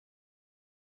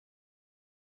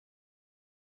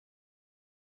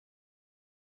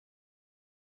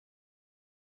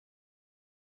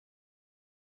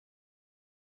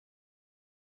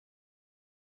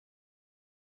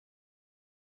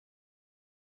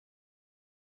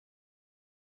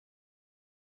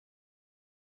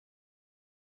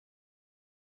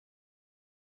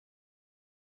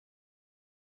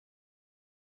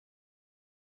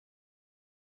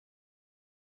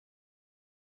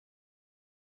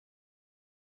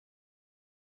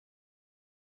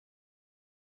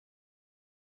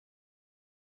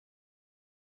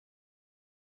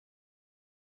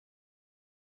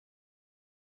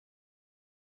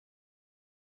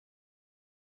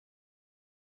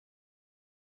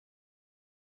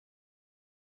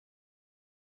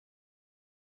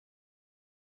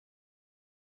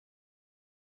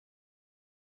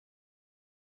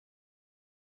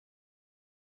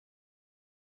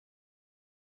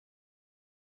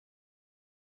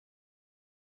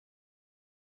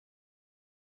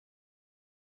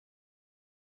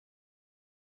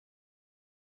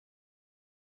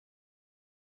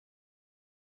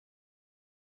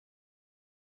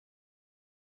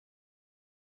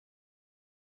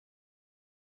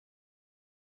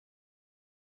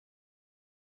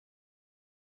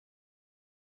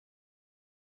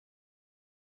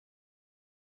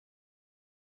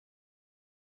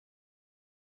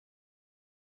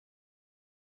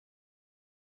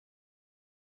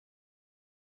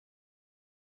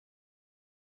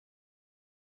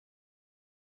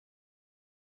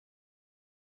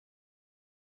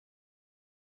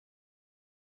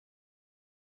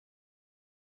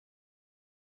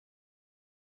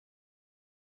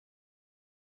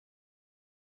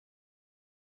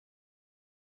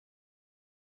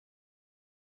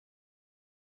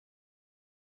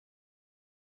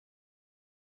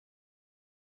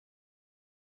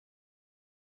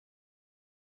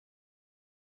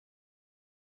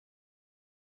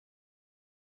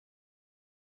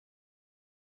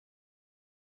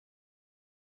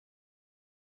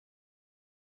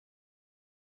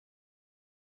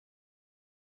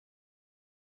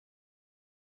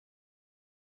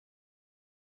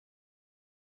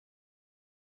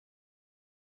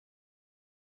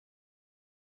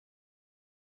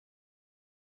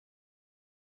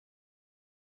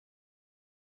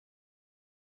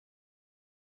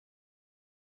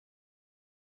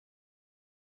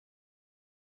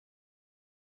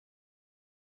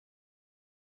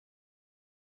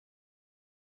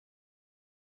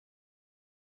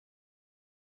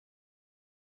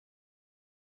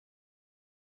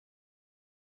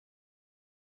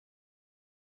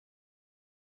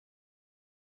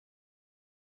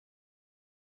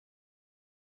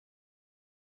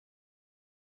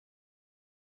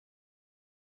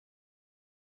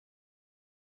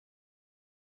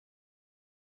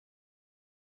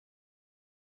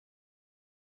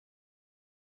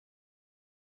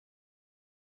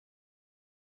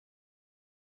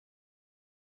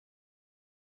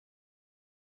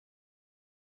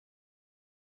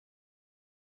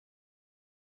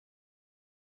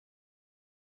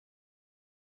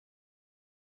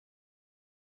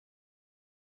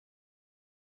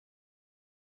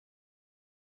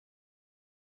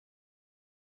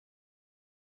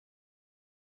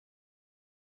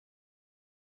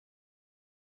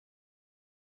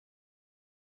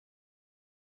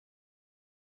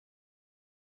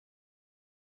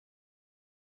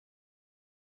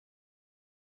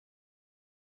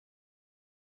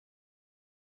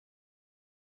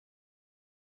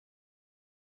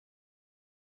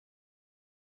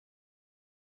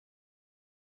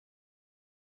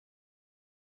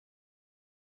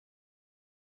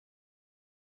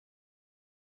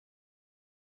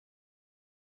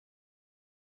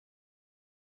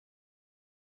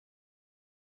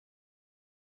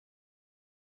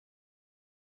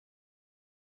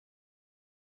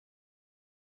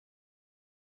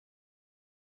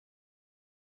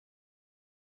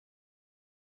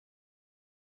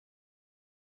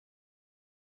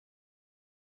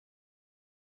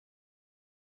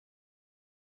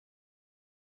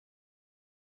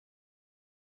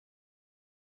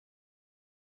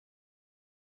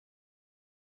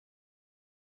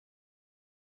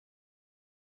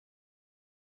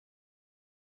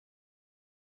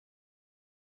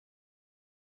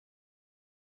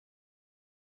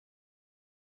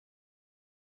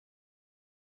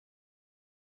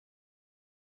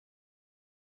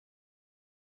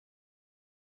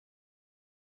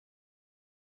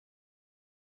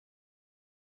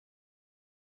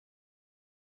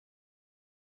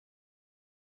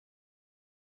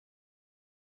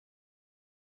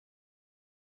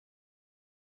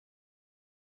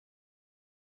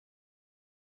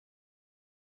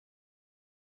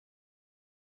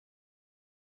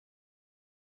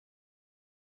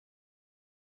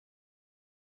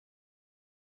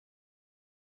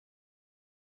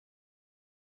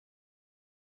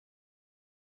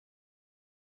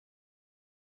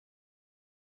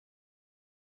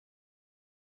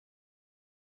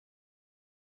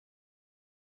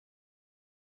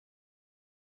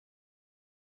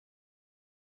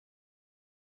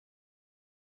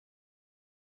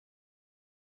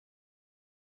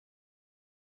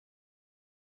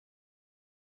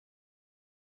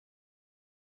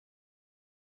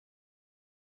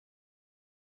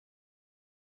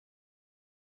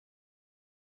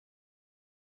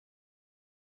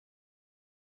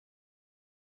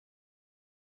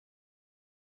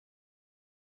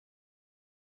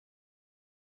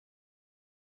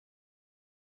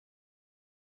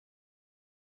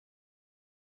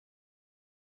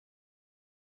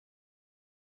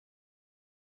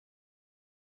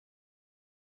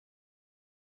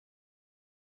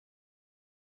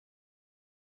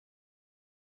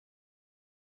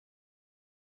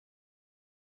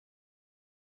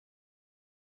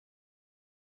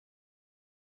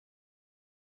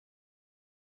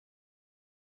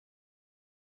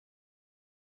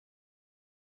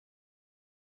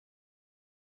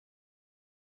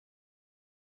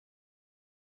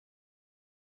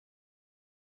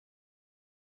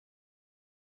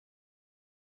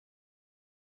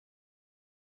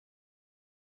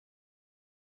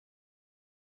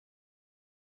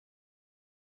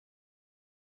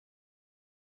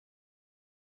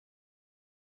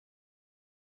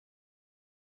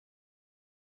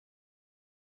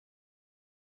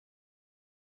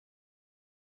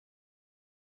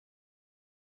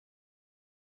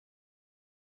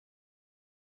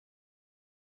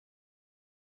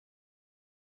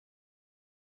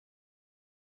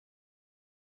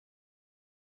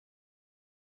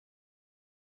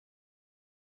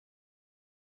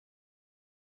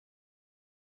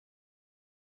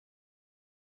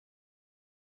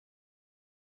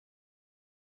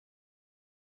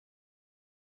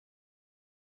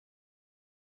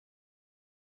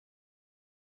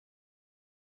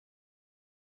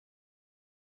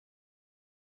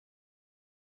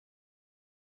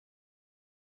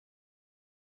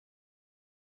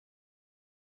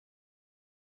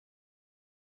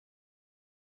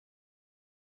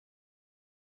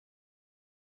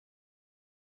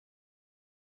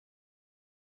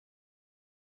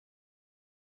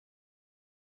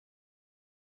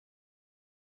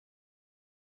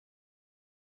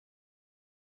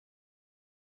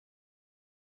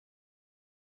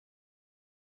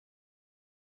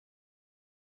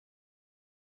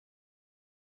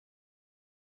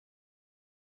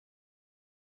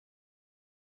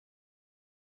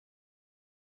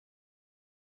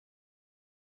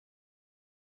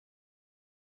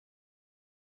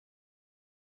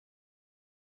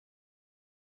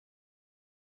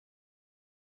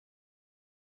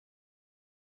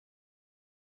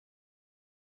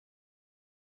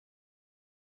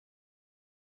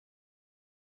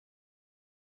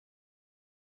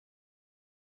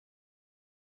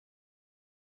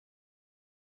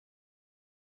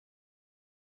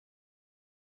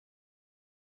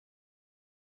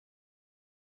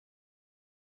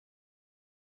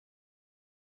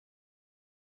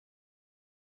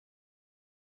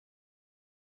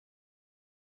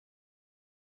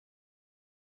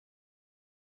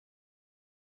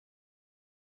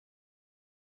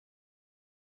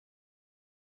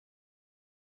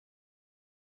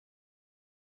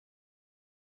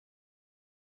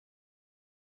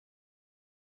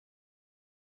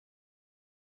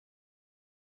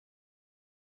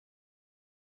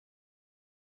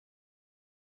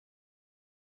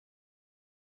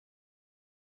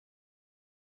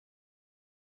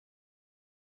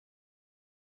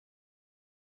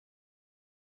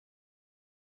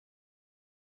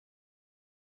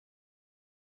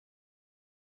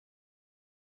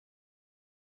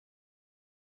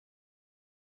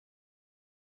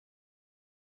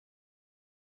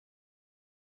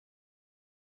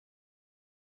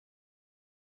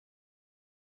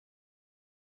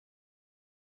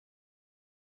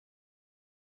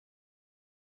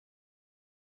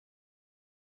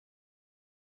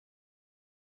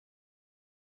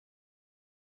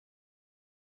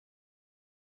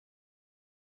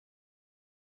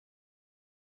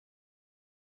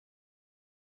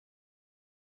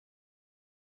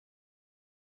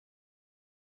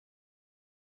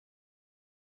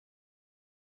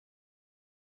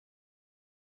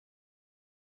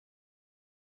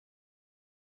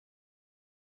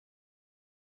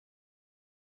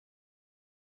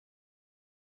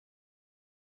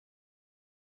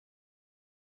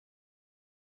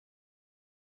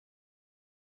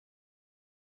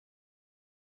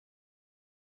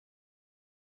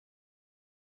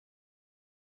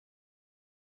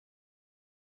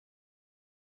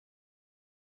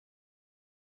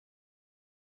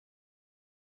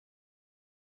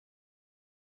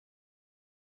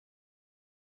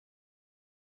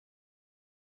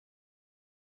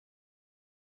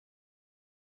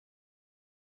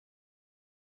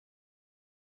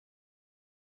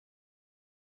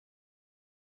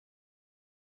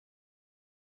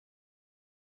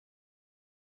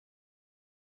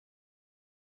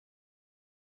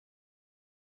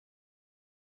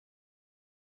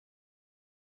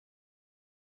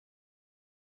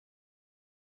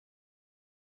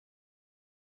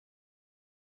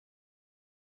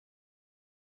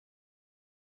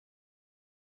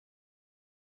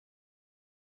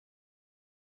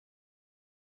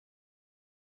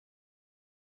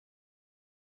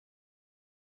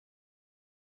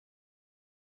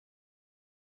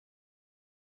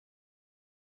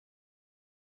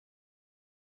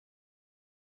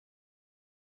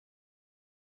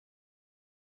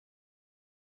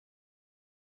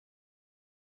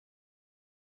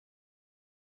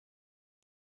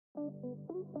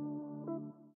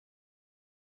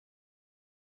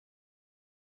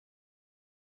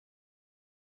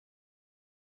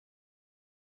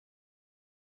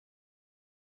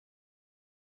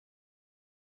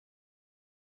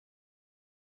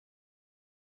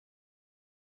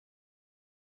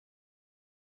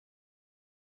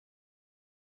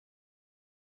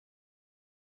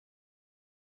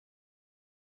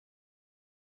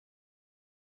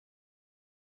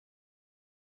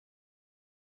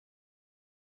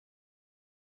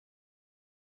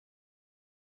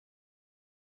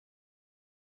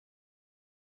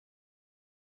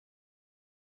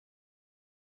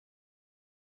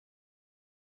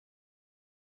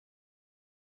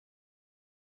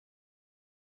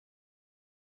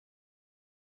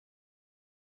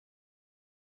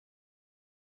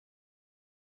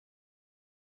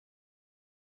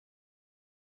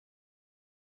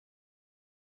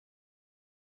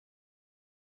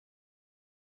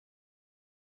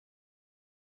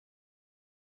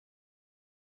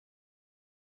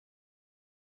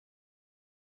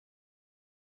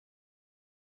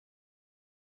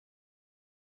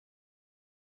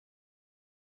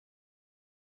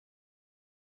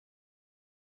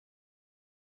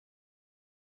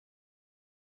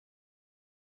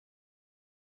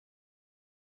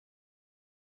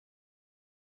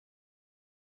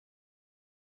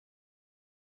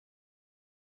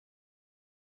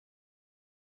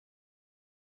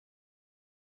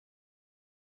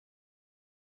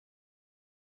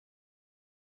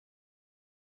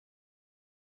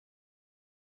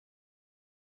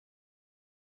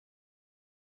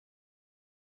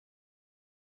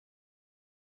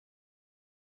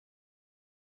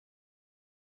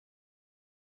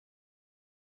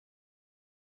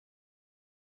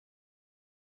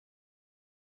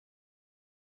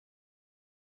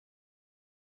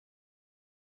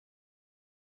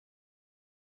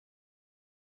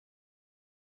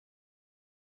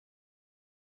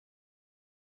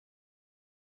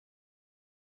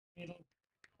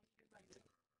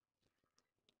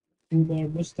 Umar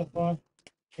Mustafa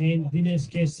and Dinesh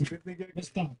Kesi.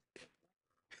 Mustafa.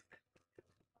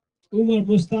 Umar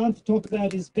Mustafa, talk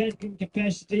about his batting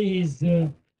capacity. He's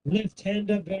a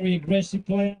left-hander, very aggressive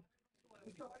player.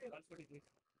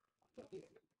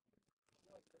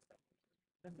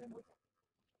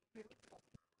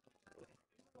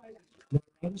 No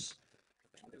runs.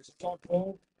 Top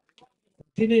ball.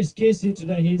 Dinesh Kesi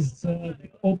today, his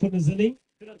opener's inning.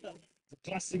 A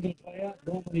classical player,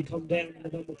 normally come down in the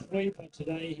number 3, but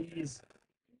today he's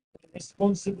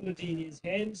responsibility in his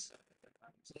hands.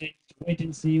 So let's wait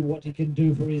and see what he can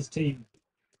do for his team.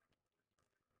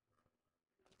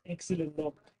 Excellent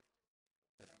knock.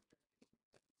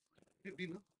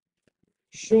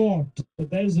 Short, but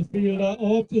there's a fielder.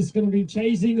 Oh, it's going to be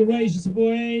chasing the races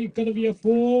away. Going to be a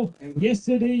 4. Yes,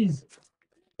 it is.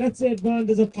 That's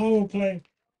Edward as a power play.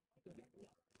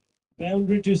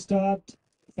 Boundary to start.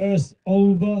 First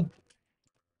over.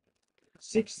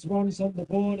 6 runs on the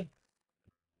board.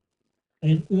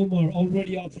 And Umar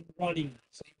already off and running.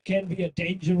 So he can be a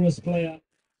dangerous player.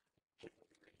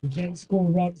 He can score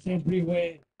runs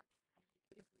everywhere.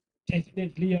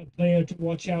 Definitely a player to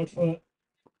watch out for.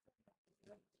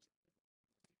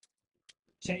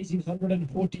 Chasing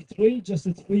 143, just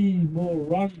 3 more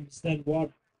runs than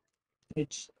what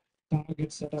its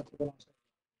target set up for the last.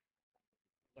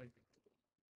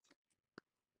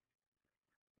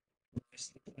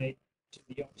 Nicely played to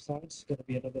the offside. It's going to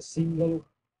be another single.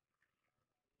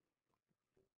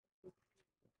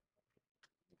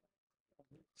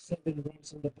 Seven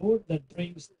runs on the board. That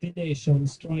brings Dinesh on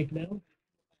strike now.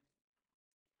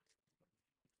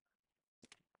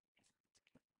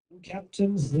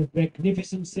 Captains, the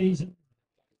magnificent season.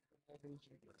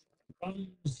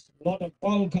 Runs, a lot of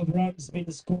bulk of runs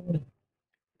being scored.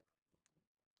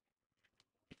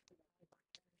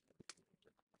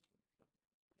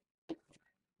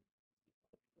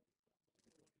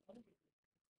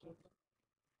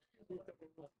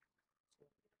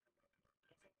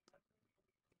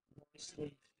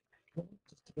 Nicely,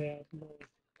 just about no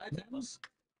runs.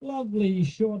 Lovely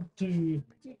shot to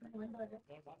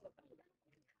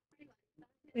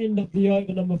end of the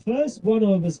over number first. 1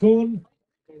 over's gone.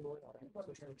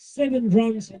 7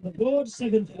 runs on the board,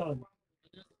 7th run.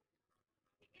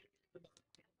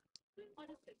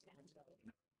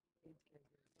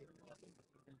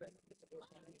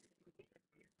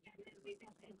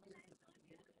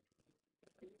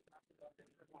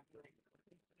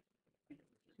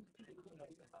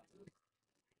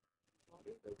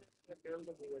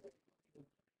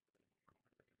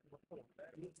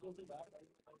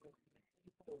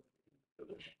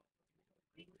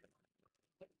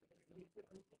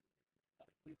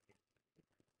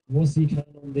 Wasi Khan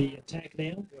on the attack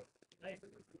now.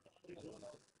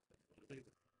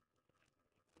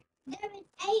 There is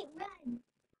 8 runs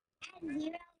and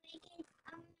 0 wickets.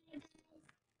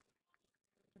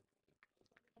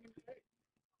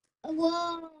 Oh my God.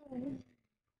 Whoa.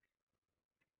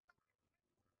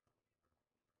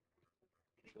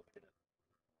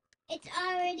 It's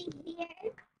already here,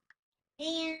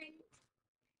 and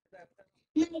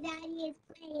my daddy is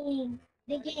playing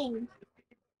the game.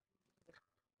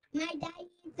 My daddy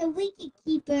is the wicket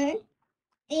keeper,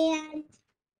 and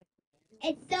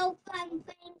it's so fun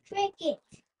playing cricket.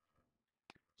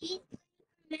 He's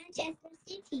playing for Manchester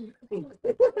City.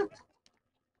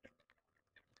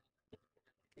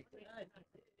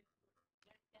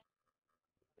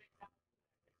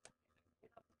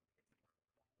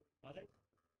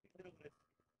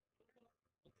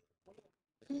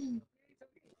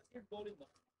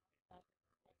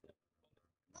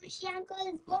 Bushy uncle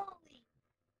is bowling.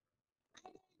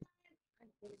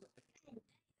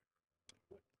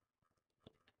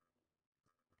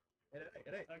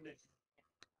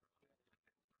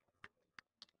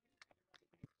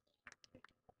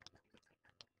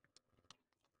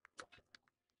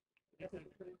 The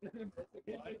Kathmandu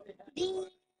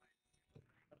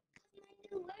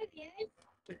Warriors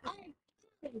are bowling.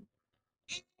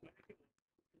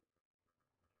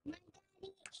 My daddy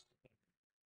is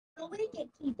a wicket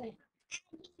keeper, and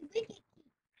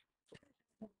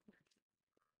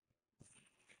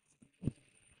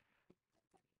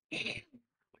he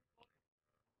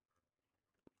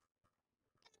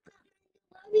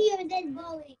wicket Warriors is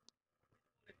bowling.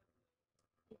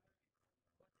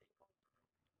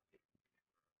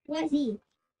 Was he?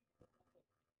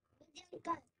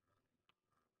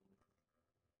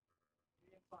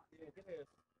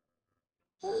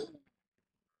 Blue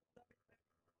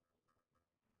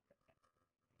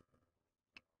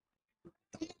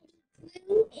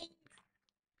is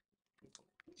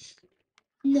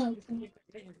no. Is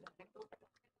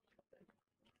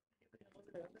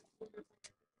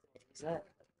that?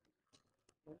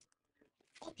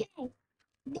 Okay.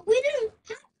 The winner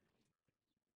has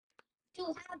to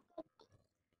have the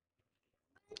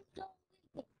wicket.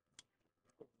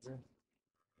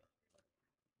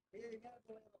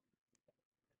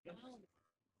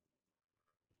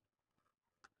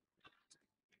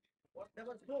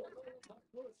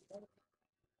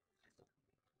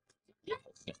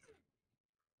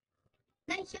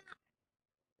 Nice shot.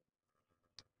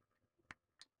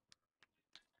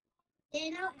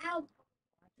 They're now out.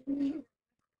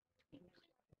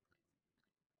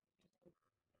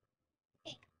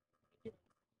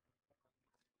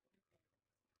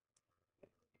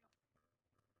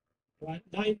 Right,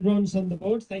 9 runs on the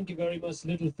board. Thank you very much,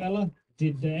 little fella.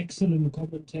 Did excellent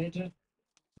commentator.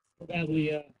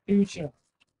 Probably a future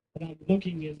that I'm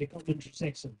looking in the commentary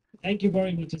section. Thank you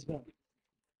very much as well.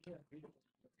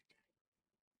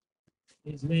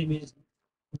 His name is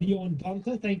Leon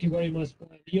Panther. Thank you very much,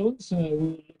 Leon. So we're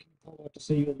looking forward to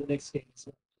see you in the next game as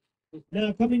well.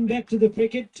 Now coming back to the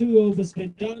cricket, 2 overs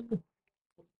been done.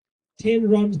 10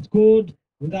 runs scored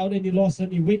without any loss,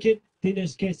 any wicket.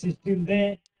 Dinesh Kes is still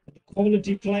there, the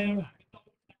quality player.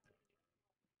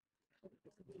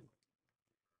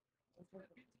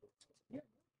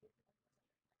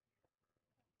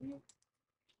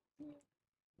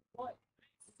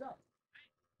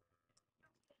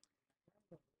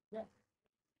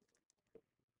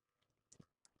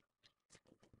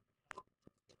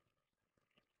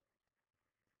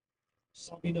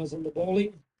 Sabina's on the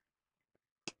bowling.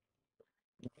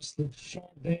 Nice little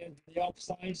shot there, the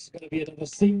offside. It's going to be another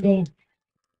single.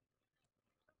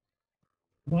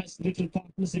 Nice little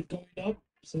partnership going up.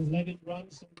 So 11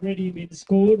 runs already been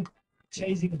scored,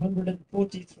 chasing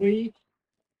 143.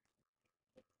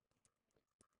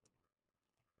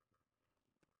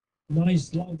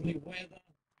 Nice, lovely weather.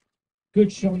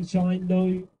 Good sunshine,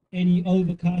 no any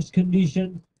overcast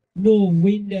condition, no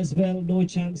wind as well, no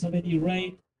chance of any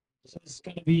rain. So it's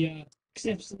going to be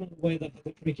exceptional weather for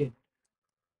the cricket.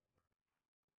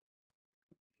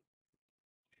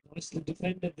 Nicely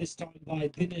defended this time by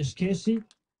Dinesh Keshe.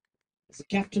 As the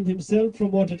captain himself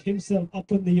promoted himself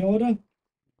up in the order.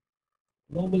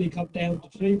 Normally come down to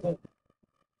 3, but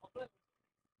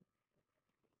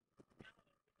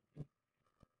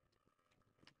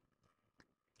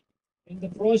in the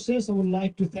process, I would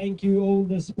like to thank you all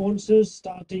the sponsors,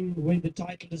 starting with the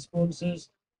title sponsors.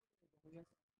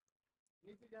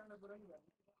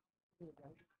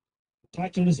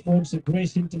 Title sponsor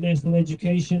Grace International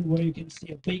Education, where you can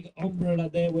see a big umbrella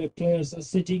there where players are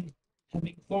sitting,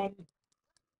 having fun.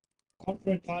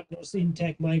 Corporate partners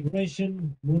Intact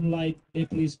Migration, Moonlight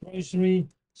Nepalese Grocery,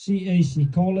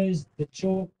 CAC College, The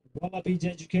Choke, Wallabeach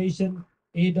Education,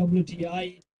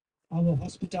 AWTI, our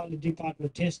hospitality partner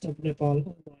Taste of Nepal,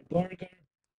 Oh My Burger.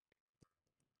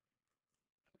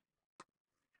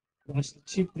 Nicely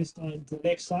chipped this time to the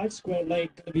next side. Square leg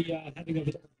going to be having a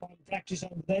bit of fun practice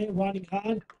over there, running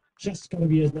hard. Just going to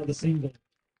be another single.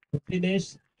 The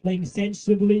finish, playing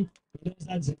sensibly. He knows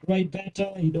that's a great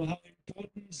batter. You know how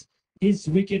important his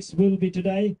wickets will be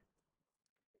today.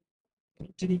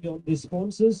 Continuing on the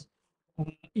sponsors,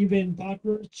 event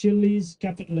partner, Chili's,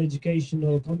 Capital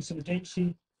Educational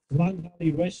Consultancy,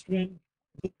 Langhali Restaurant,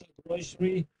 Buddha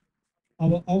Grocery,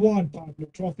 our award partner,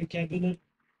 Trophy Cabinet.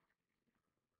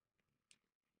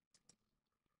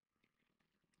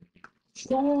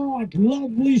 Shot,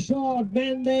 lovely shot,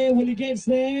 man there, will he gets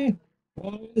there?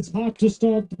 Well, it's hard to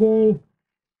start the ball.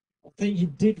 I think he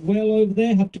did well over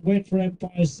there, have to wait for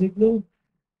umpire's signal.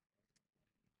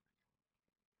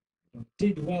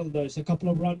 Did well though, so a couple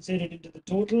of runs added into the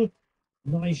total.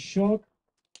 Nice shot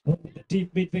over the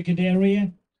deep mid-wicket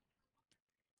area.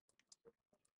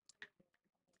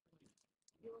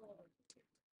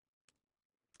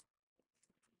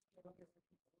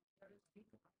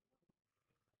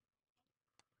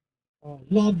 Oh,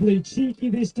 lovely, cheeky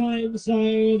this time,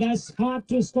 so that's hard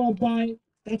to stop by.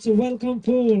 That's a welcome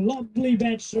pull, lovely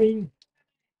bat swing.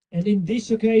 And in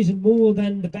this occasion, more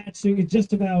than the bat swing, it's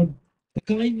just about the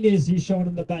kindness he showed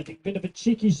in the batting. Bit of a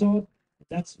cheeky shot.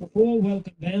 That's before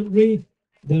welcome boundary.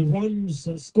 The runs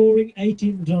scoring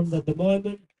 18 runs at the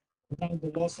moment without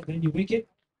the loss of any wicket.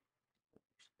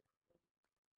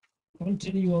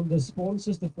 Continue on the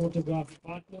sponsors, the photography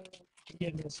partner,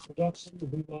 TMS Production,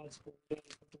 Rewards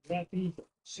Photography,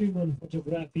 Suman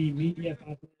Photography, Media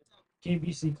Partner,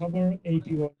 KBC Cover,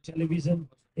 AP1 Television,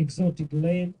 Exotic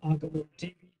Lane, Agaman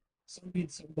TV, Sambit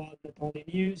Sambad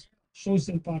Nepali News,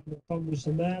 Social Partner Pangu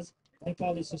Samaj,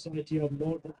 Nepali Society of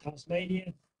Northern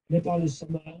Tasmania,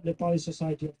 Nepali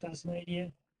Society of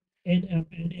Tasmania,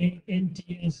 NFNA,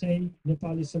 NTSA,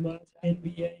 Nepali Samaj,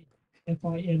 NBA,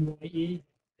 FINYE,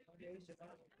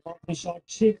 the shot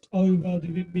chipped over the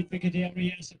mid-wicket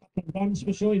area. So a couple of runs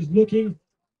for sure. He's looking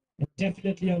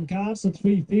definitely on cards. The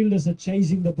three fielders are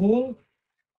chasing the ball.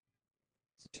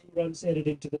 So 2 runs added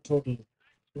into the total.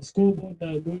 The scoreboard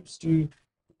now moves to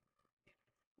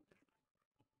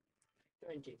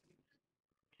 20.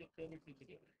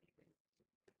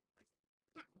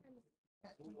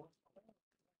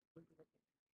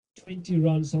 20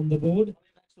 runs on the board.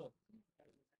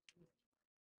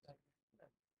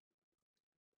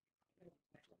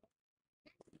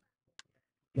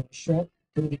 Nice shot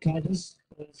for the Cardinals.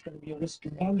 It's going to be a risky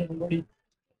run. And already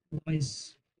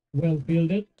nice, well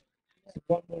fielded. So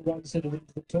 1 more run added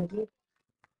into the total.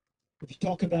 If you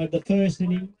talk about the first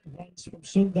inning, runs from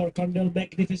Sundar Kandal,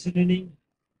 magnificent inning.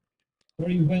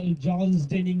 Very well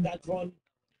judged inning, that one.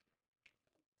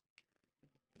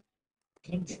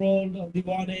 Controlled on the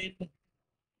one end.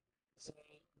 It's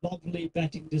a lovely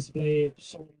batting display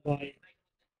shown by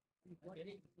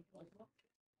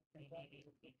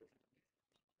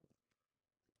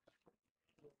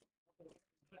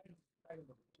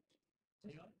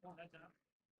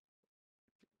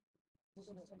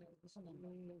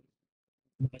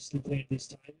nicely played this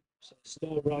time. So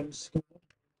slow runs scored.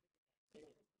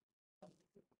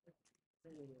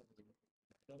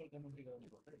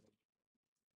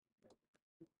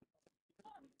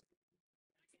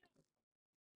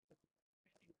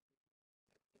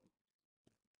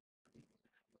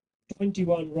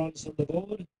 21 runs on the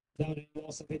board without any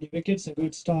loss of any wickets. A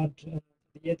good start for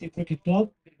the Yeti Cricket Club.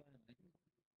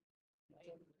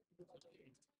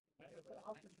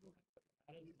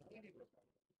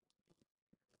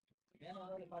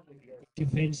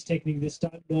 Defense technique this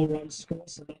time, no runs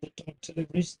scores, another dot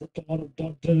deliveries. The lot of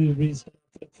dot deliveries for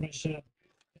the pressure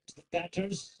to the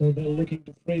batters, so they're looking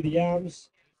to free the arms.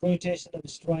 Rotation of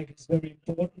strike is very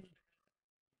important.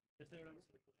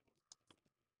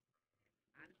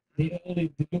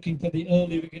 Looking for the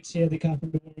early wickets here, the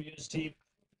Kathmandu Warriors team.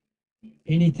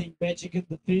 Anything magic in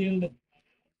the field.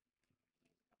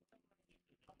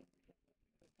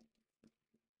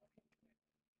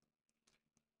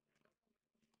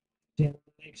 Down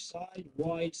the leg side,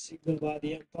 wide signal by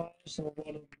the umpire, so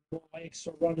one more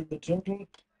extra run in the total.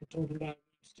 The total now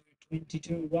moves to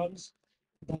 22 runs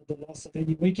without the loss of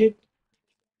any wicket.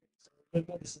 So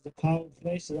remember, this is a power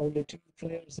play, so only 2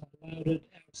 players are allowed it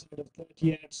outside of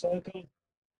 30-yard circle.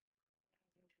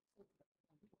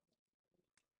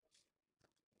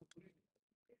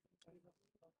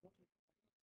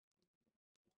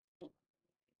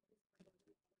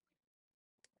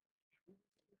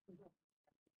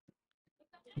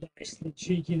 Nicely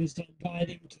cheeky this time,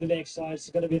 guiding to the leg side. It's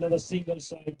going to be another single,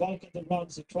 so bulk of the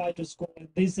runs to try to score in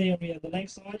this area, the leg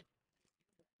side.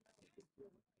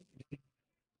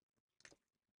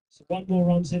 So one more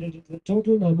run headed into the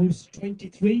total. Now moves to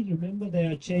 23. Remember, they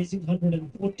are chasing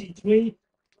 143.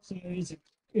 So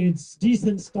it's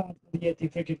decent start for the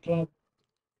Yeti Cricket Club.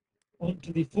 On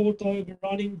to the fourth over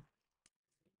running.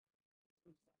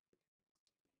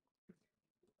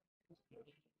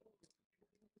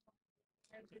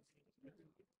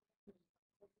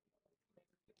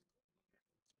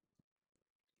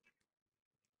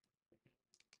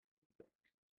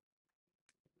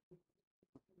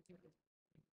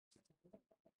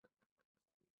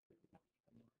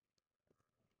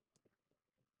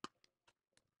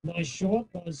 Nice shot,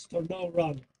 was for no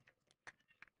run.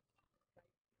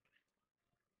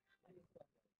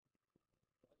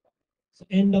 So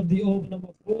end of the over number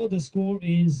 4. The score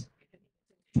is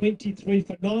 23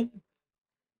 for none.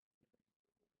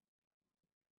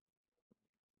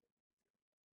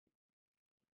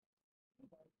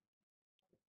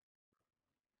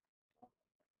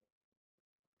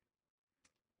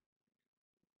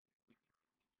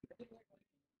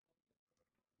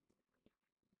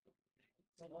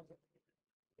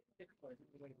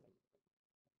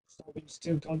 Stopping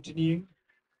still continuing.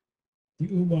 The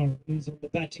Umar is on the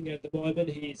batting at the moment.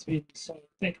 He's been so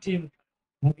effective,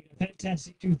 having a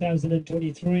fantastic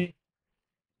 2023,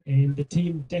 and the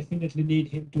team definitely need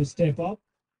him to step up.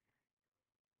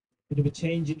 Bit of a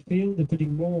change in field. They're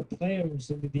putting more players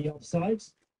into the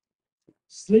offsides.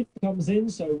 Slip comes in,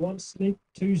 so one slip,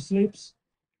 two slips.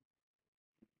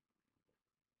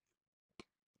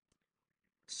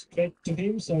 Straight to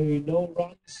him, so no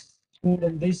runs scored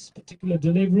on this particular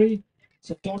delivery.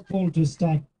 So dot ball to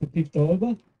start the fifth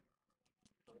over.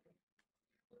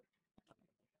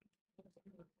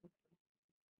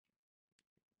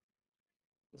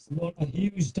 It's not a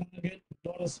huge target,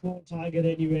 not a small target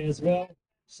anywhere as well.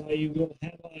 So you will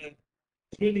have a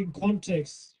thrilling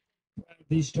context throughout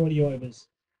these 20 overs.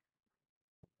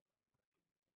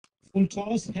 Full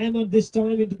toss, hammered this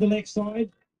time into the leg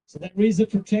side. So that is a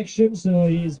protection, so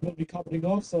he's will be coupling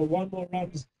off. So one more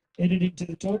runs added into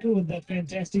the total with that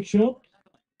fantastic shot.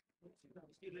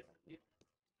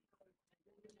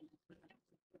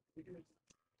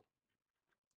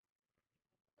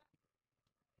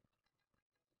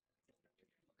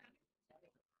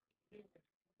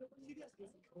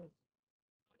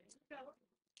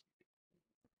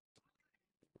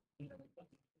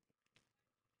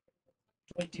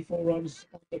 Twenty-four runs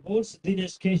on the board. So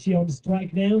Dinesh Keshi on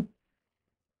strike now.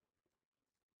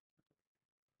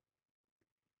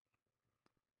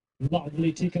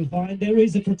 Lovely tickle fine. There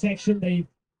is a protection. They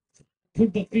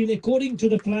put the field according to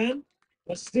the plan,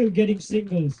 but still getting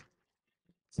singles.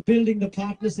 So building the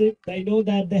partnership. They know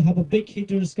that they have a big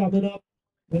hitters coming up,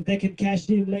 but they can cash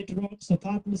in later on. So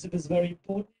partnership is very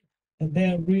important, and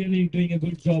they are really doing a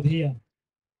good job here.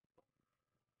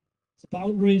 So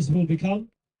boundaries will become.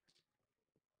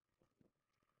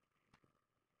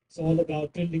 It's all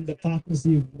about building the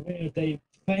partnership where they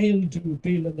failed to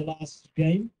build in the last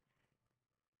game.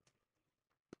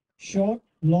 Short,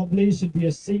 lovely, should be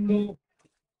a single.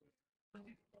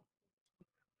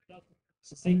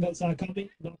 So singles are coming,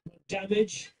 not much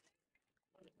damage.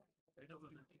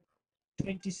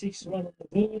 26 run on the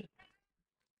board.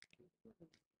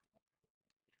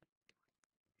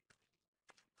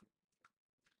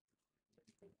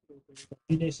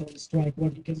 Dinesh on strike,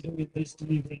 what he can do with this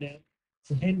delivery now.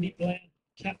 So handy player,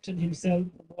 captain himself,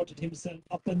 promoted himself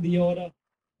up in the order.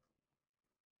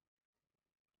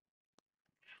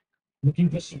 Looking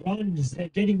for runs, they're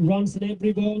getting runs in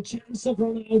every ball. Chance of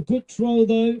run out, good throw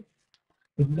though,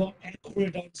 but not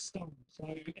accurate on stump.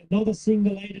 So another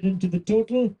single added into the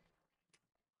total.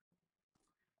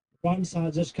 Runs are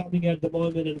just coming at the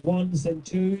moment in ones and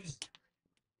twos.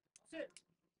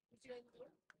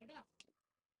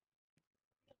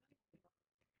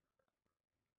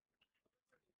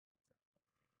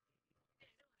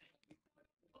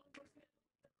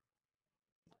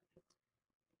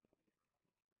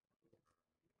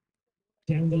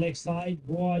 Down the leg side,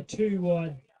 wide, two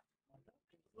wide.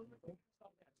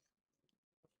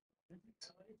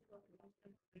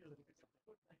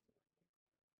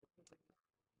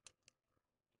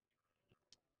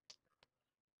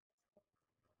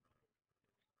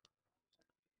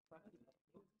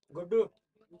 Good.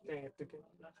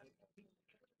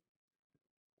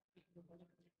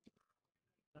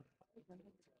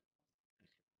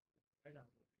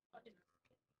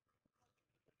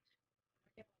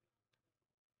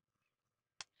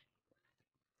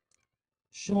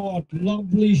 Short,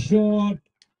 lovely shot.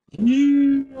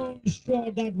 Huge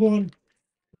shot, that one.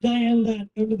 nailed that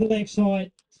under the leg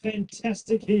side.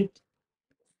 Fantastic hit.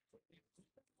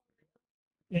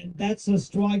 And that's a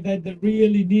strike that they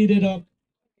really needed up.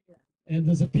 And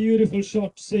there's a beautiful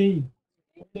shot to see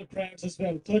from the crowds as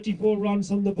well. 34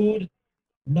 runs on the board.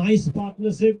 Nice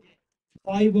partnership.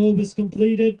 5 overs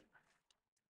completed.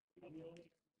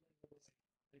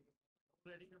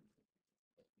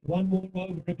 One more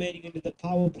over remaining into the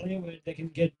power play where they can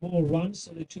get more runs.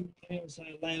 So the two players are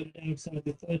allowed outside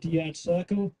the 30-yard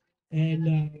circle.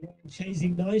 And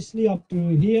chasing nicely up to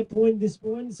here point, this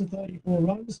point, so 34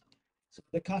 runs. So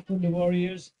the Kathmandu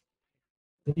Warriors,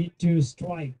 they need to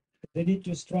strike. They need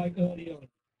to strike early on.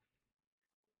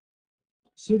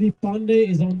 Sudeep Pandey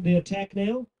is on the attack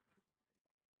now,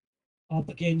 up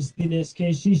against Dinesh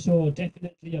Keshi. So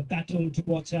definitely a battle to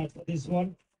watch out for this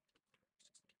one.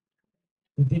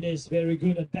 Dinesh very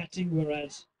good at batting,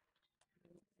 whereas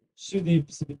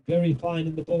Sudeep's been very fine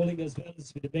in the bowling as well.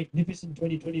 It's been a magnificent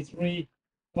 2023.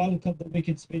 Bulk of the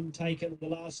wickets been taken in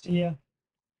the last year.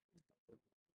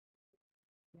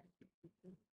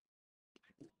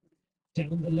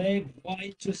 Down the leg,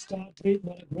 wide to start with,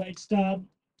 not a great start.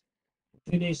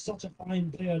 Dinesh, such a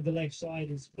fine player at the leg side.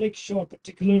 His flick shot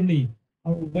particularly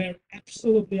were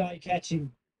absolutely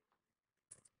eye-catching.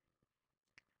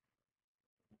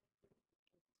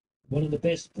 One of the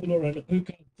best puller and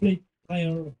hooker flick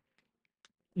player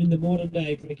in the modern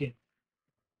day cricket.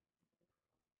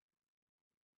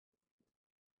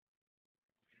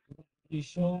 He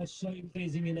shot so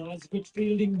pleasing in eyes. Good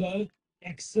fielding though.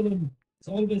 Excellent. It's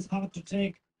always hard to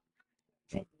take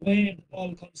from where the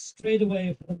ball comes straight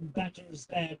away from batter's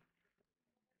bat.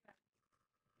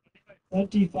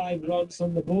 35 runs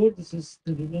on the board. This is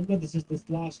to remember, this is the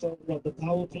last over of the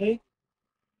power play.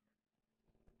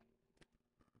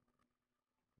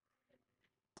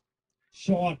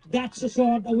 Shot. That's a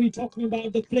shot. Are we talking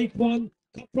about the flick one?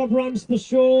 Couple of runs for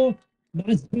sure.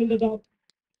 Nice build it up.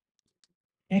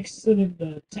 Excellent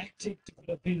tactic to put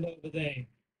a field over there.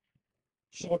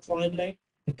 Short fine leg.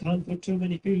 They can't put too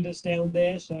many fielders down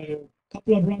there. So a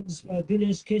couple of runs for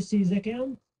Dinesh Keshi's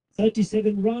account.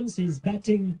 37 runs. He's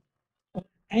batting on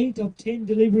 8 of 10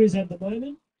 deliveries at the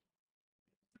moment.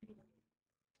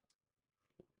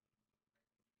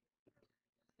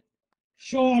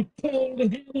 Shot, pulled,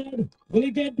 hammered. Will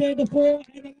he get there? The four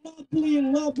and a lovely,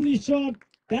 lovely shot.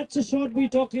 That's a shot we're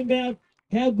talking about.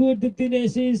 How good the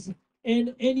Dinesh is,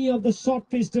 and any of the short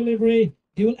pitch delivery,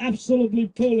 he will absolutely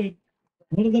pull it.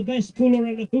 One of the best puller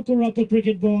and a hooker up a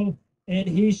cricket ball, and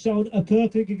he's shown a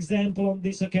perfect example on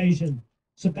this occasion.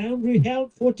 So boundary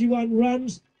held, 41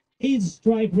 runs. His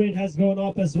strike rate has gone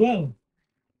up as well.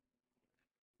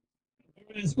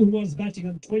 Whereas Umar's batting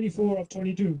on 24 of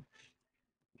 22.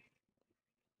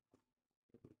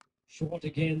 Short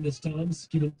again this time,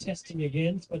 given testing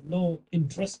again, but no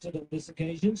interested on this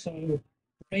occasion. So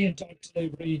rare dot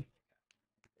delivery.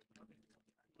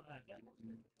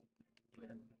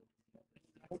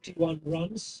 41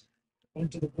 runs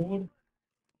onto the board.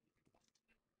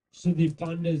 Sudeep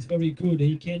Pandey is very good.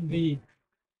 He can be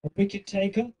a wicket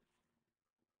taker.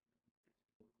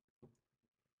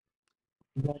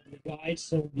 Lovely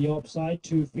guides on the offside.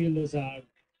 Two fielders are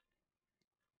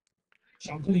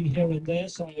juggling here and there,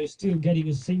 so still getting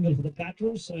a single for the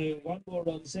batter. So one more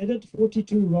run added.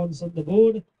 42 runs on the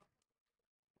board.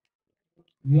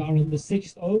 We are on the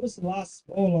 6th over, last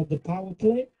ball of the power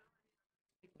play.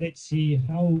 Let's see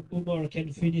how Umar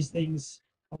can finish things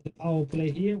of the power play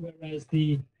here, whereas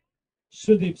the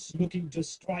Sudeep's looking to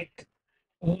strike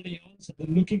early on, so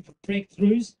they're looking for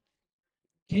breakthroughs.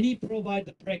 Can he provide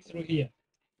the breakthrough here?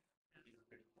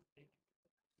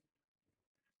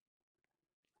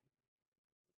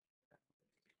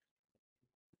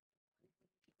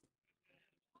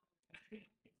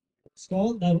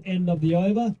 Score, that'll end of the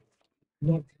over.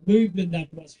 Not movement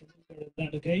that much from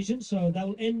that occasion, so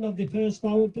that'll end of the first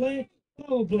power play.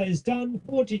 Power play is done,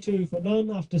 42 for none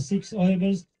after 6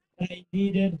 overs. They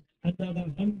needed another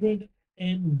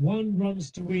 101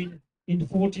 runs to win in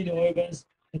 14 overs,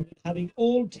 and having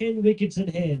all 10 wickets in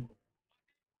hand.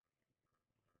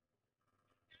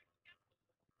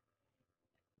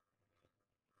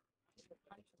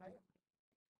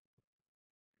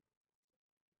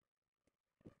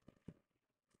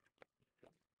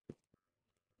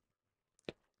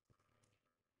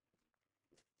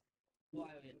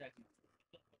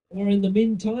 Or in the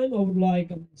meantime, I would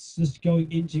like just going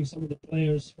into some of the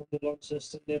players from the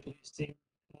Launceston Nepalese team.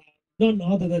 None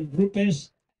other than Rupesh,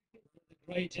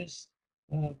 the greatest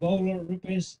bowler.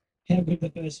 Rupesh, how good the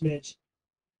first match?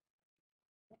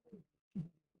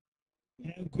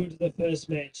 How good the first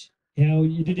match? How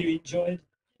you did you enjoy it?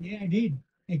 Yeah, I did.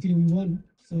 Actually, we won,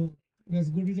 so it was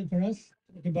a good result for us.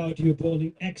 Talk about your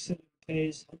bowling, excellent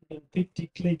pace,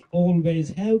 150 click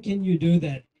always. How can you do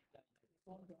that?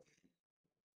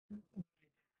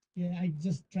 Yeah, I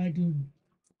just try to do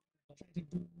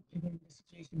even the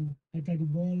situation. I try to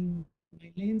ball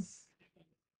my lanes.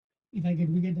 If I get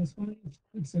wicket, that's fine. If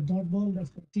it's a dot ball, that's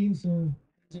for team. So I'm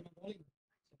bowling.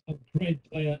 A great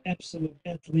player, absolute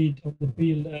athlete on the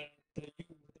field. The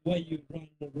way you run,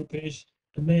 Rupesh,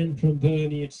 a man from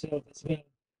Burnie itself as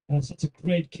well. Such a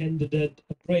great candidate,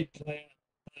 a great player.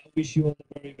 I wish you all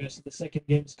the very best. The second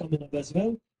game's coming up as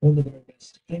well. All the very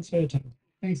best. Thanks for your time.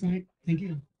 Thanks, Mike. Thank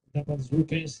you. That was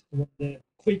Rupesh, one of the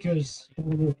quickest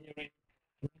bowler here in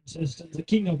Launceston, the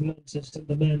king of Launceston,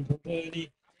 the man from Burnie.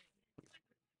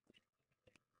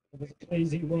 It was a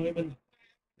crazy moment.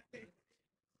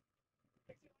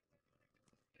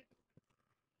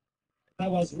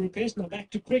 That was Rupesh. Now back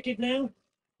to cricket now.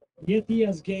 Yeti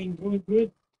has gained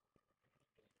good.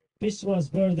 This was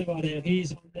Vardhavana.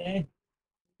 He's on there.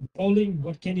 Bowling,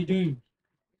 what can he do?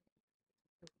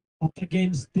 Up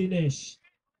against Dinesh.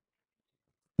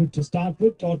 Good to start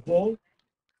with, dot ball.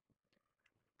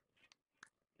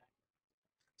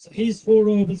 So his 4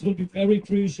 overs will be very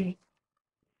crucial.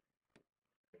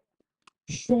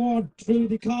 Short through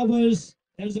the covers.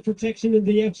 There's a protection in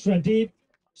the extra deep.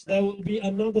 So there will be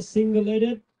another single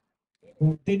headed.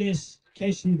 Well, Dinesh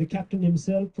Keshi, the captain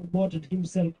himself, promoted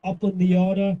himself up on the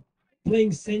order,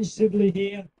 playing sensibly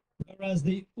here, whereas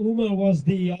the Umar was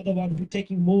the other one who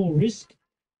taking more risk.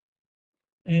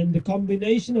 And the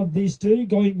combination of these two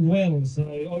going well. So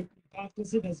opening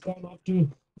partnership has gone up to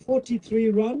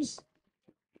 43 runs.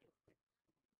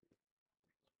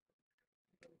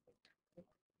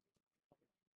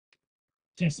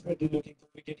 Desperately looking for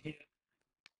wicket here.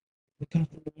 The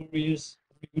Kathmandu Warriors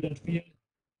very good at field.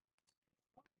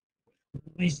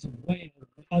 Nice way.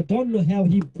 I don't know how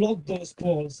he blocked those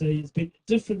balls. So he's been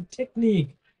different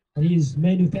technique he's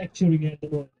manufacturing at the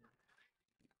moment.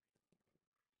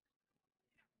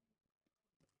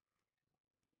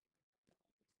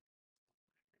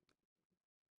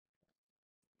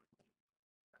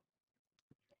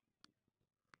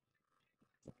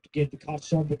 To get the cut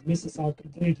shot, but misses out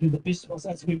completely. The best was,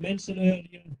 as we mentioned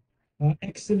earlier,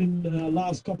 excellent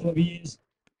last couple of years,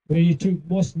 where he took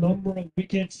most number of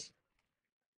wickets.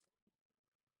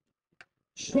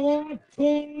 Short,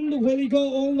 full, will he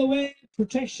go all the way?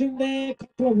 Protection there,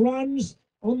 couple of runs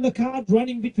on the card,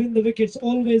 running between the wickets,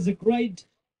 always a great.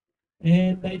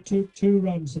 And they took 2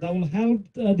 runs, so that will help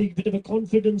the bit of a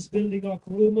confidence building of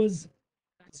Rumours.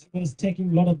 He was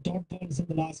taking a lot of dot balls in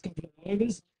the last couple of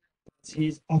overs. But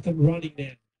he's up and running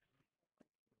now.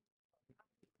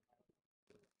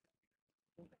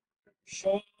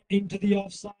 Short into the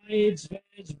offsides, where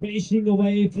it's racing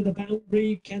away for the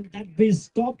boundary. Can that be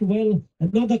stopped? Well,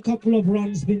 another couple of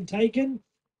runs been taken,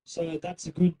 so that's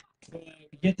a good for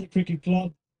Yeti Cricket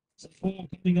Club. So 4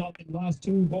 coming up in the last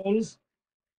 2 balls.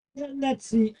 And that's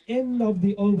the end of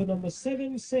the over number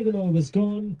 7. 7 overs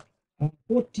gone.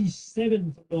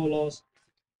 47 for no loss.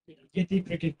 Yeti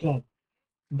Cricket Club.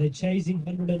 They're chasing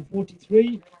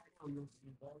 143.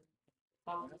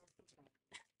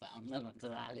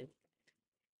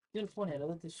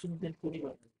 Sunday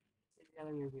Powell,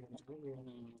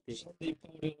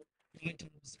 right on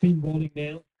spin bowling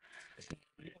now.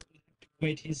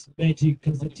 Wait his magic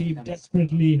because the team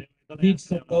desperately needs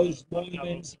some those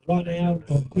moments, run out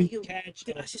or quick catch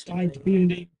or tight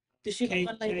fielding. Can change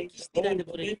the whole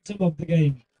momentum of the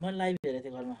game.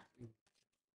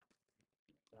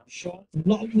 Shot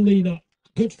lovely now.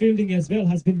 Good fielding as well,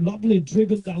 has been lovely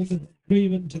driven down the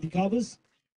driven to the covers.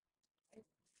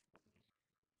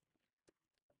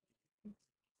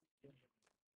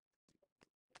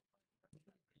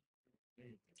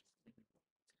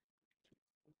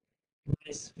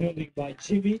 Nice fielding by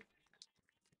Jimmy.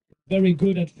 Very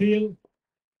good at field.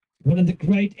 One of the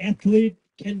great athlete,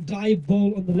 can dive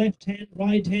ball on the left hand,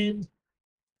 right hand.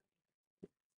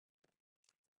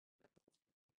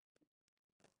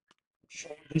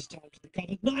 Short this time to the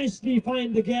cover. Nicely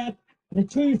find the gap. The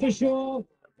 2 for sure.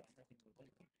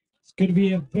 It's going to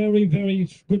be a very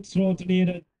good throw to need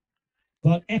it.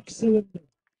 But excellent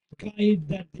guide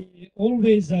that the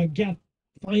always gap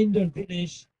finder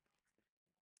finish.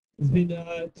 Has been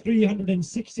a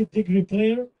 360-degree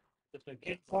player.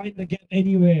 Can find the gap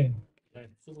anywhere.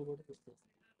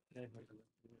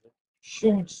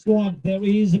 Short slog. There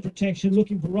is a protection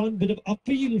looking for run. Bit of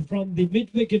appeal from the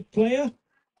mid-wicket player.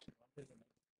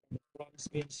 Runs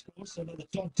being scored. So another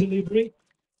dot delivery.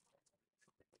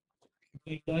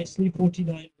 Going nicely.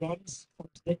 49 runs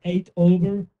onto the 8th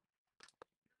over.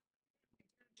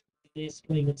 He is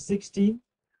playing on 16.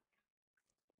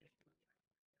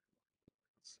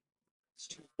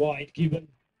 wide given.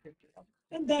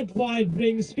 And that wide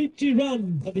brings 50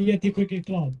 run for the Yeti Cricket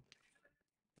Club.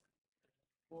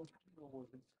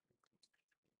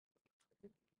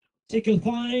 Tickle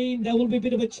fine. There will be a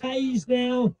bit of a chase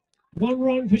now. 1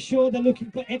 run for sure. They're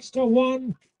looking for extra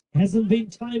 1. Hasn't been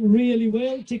timed really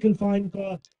well. Tickle fine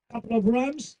for a couple of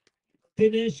runs.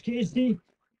 Dinesh Casey.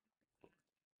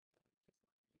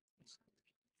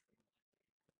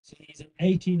 So he's an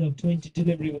 18 of 20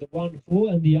 delivery with a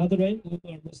 1-4. And the other end,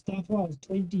 Umar Mustafa has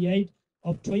 28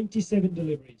 of 27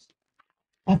 deliveries.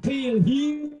 Appeal,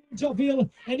 huge appeal,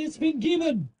 and it's been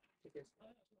given.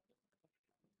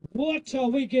 What a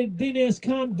wicket. Dinesh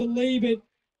can't believe it.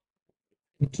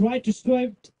 He tried to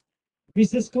swipe,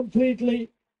 misses completely.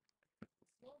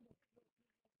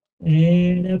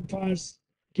 And umpire's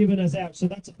given us out. So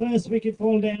that's the first wicket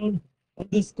fall down on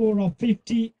the score of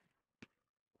 50.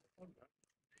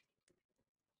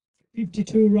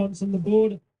 52 runs on the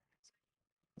board.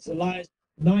 It's a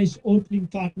nice opening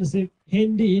partnership.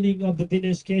 Handy inning of the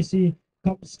Dinesh Casey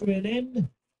comes to an end.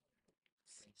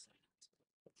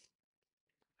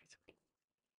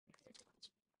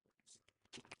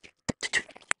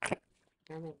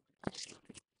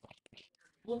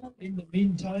 In the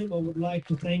meantime, I would like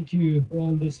to thank you for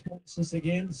all the sponsors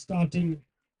again, starting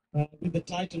with the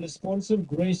title sponsor,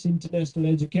 Grace International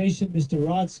Education, Mr.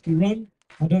 Raj Kiran.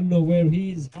 I don't know where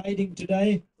he is hiding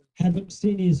today. Haven't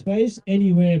seen his face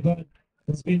anywhere, but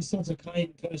has been such a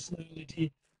kind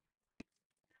personality.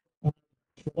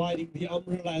 Providing the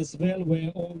umbrella as well, where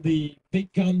all the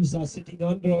big guns are sitting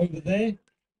under over there.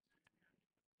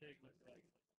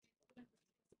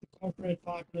 Corporate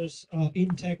partners are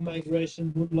Intake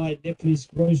Migration, Moonlight, Nepalese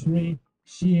Grocery,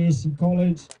 CAC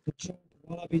College, the Chok,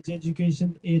 Wallaby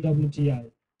Education, AWTI.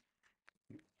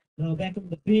 Now back on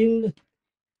the field,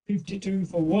 52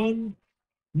 for 1.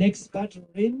 Next batter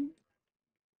in,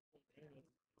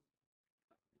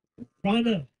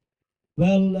 Rana.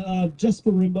 Well, just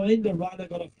for reminder, Rana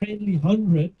got a friendly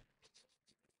 100.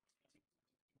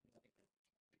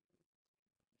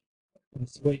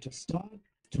 Let's wait to start.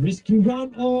 To rescue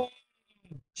run. Oh,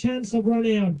 chance of run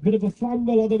out. Bit of a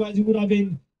fumble, otherwise it would have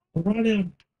been a run out.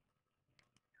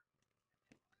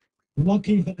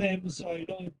 Lucky for them, so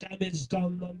no damage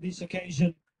done on this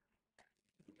occasion.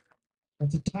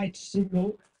 That's a tight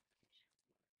signal.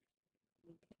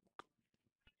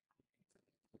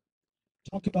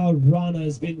 Talk about Rana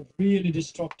has been a really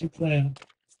destructive player.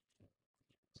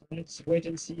 So let's wait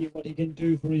and see what he can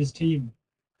do for his team.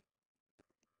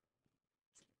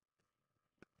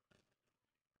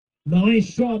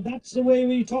 Nice shot. That's the way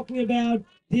we're talking about.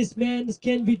 This man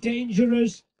can be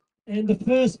dangerous. And the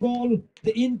first ball,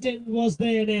 the intent was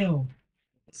there now.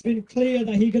 It's been clear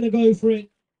that he's going to go for it.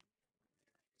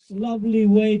 Lovely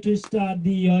way to start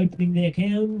the opening the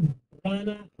account.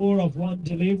 Rana, 4 of 1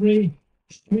 delivery.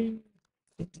 Swing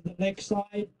into the leg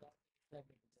side.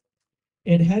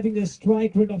 And having a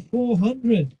strike rate of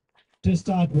 400 to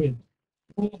start with.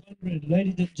 400,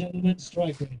 ladies and gentlemen,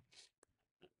 strike rate.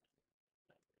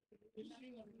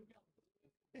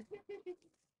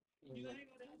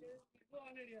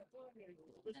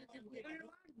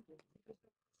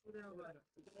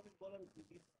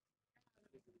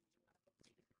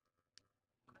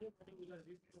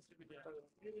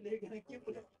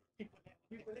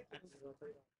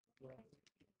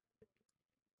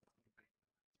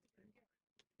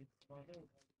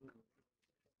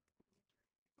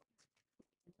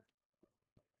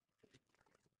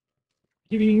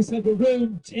 Giving himself a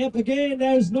room. Tap again.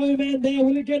 There's no man there.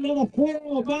 Will he get another 4?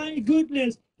 Oh, my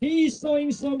goodness. He's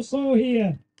sowing some sow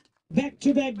here.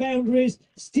 Back-to-back boundaries.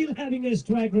 Still having a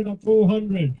strike rate of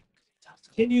 400.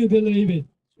 Can you believe it?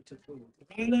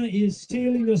 Rana is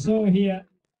stealing the sow here.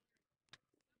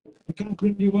 The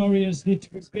Kathmandu Warriors need to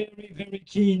be very, very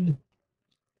keen.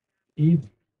 If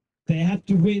they have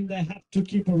to win, they have to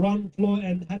keep a run flow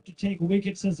and have to take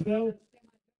wickets as well.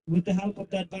 With the help of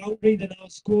that boundary, then our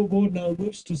scoreboard now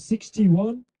moves to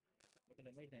 61.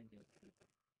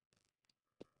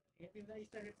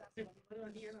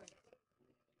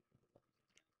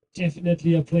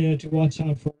 Definitely a player to watch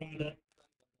out for, Rana.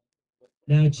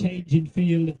 Now change in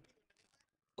field,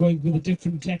 going with a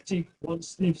different tactic. 1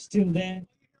 slip still there.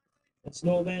 That's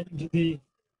no man into the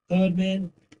 3rd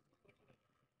man.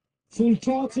 Full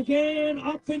toss again,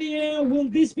 up in the air. Will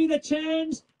this be the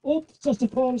chance? Oops, just a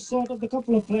false shot of the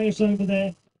couple of players over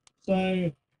there.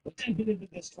 So definitely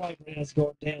the strike rate has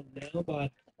gone down now,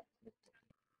 but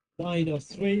 9 of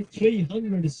 3,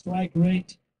 300 strike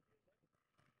rate.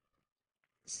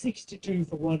 62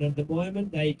 for 1 at the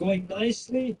moment. They're going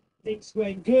nicely. Things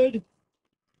going good.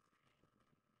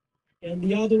 And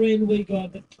the other end, we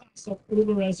got the class of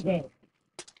Moonah as well.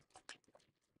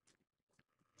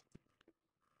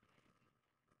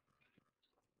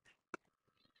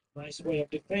 Nice way of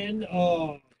defend.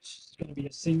 Oh, it's going to be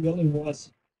a single. It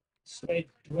was straight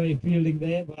way fielding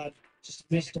there, but just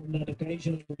missed on that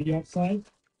occasion on the offside.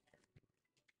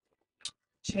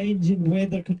 Change in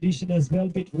weather condition as well,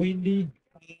 bit windy.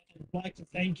 I'd like to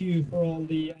thank you for all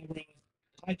the our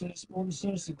title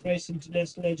sponsors, Grace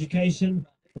International Education.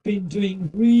 Been doing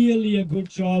really a good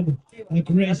job.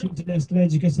 Grace International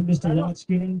Education, Mr. Raj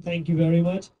Kiran, thank you very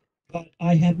much. But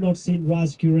I have not seen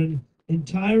Raj Kiran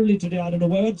entirely today. I don't know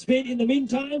where it's been. In the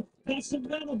meantime, that's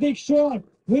another big shot.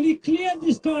 Will he clear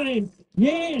this time?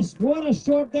 Yes, what a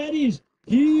shot that is.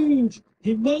 Huge,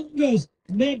 humongous,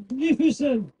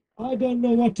 magnificent. I don't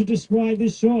know what to describe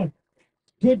this shot.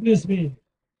 Goodness me.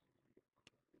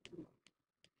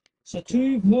 So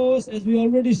 2 4s, as we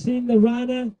already seen the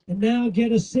runner, and now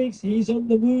get a 6. He's on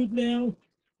the move now.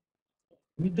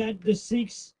 With that, the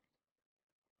 6.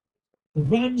 The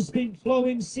run's been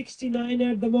flowing 69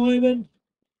 at the moment.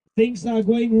 Things are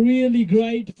going really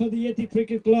great for the Yeti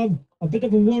Cricket Club. A bit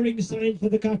of a worrying sign for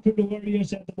the Kathmandu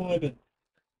Warriors at the moment.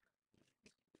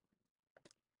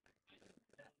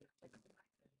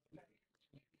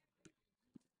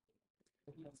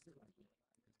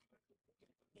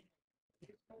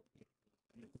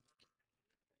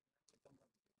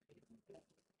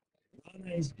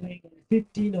 Moonah is playing on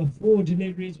 15 of 4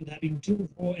 deliveries with having 2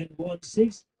 4 and 1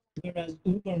 6, whereas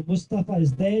Umar Mustafa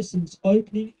is there since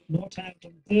opening, not out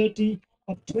on 30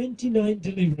 of 29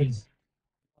 deliveries.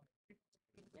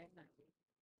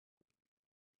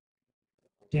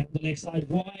 Down the leg side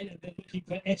wide, and they're looking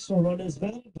for extra run as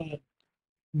well, but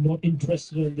not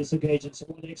interested on this occasion. So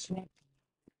one extra.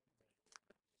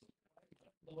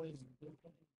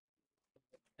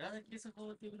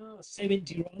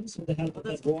 70 runs with the help of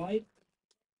that wide.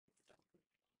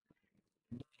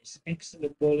 Nice,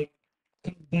 excellent bowling.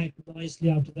 Come back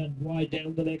nicely after that wide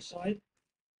down the leg side.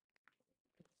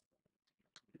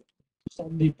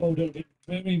 Sandeep Powder with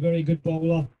very, very good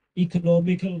bowler.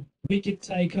 Economical, wicket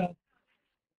taker.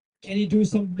 Can he do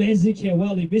some magic here?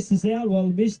 Well, he misses out. Well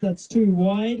missed. That's too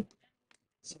wide.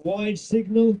 It's a wide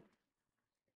signal.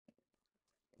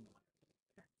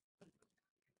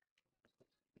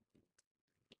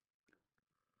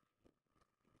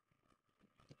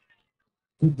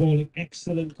 Good bowling.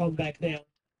 Excellent comeback now.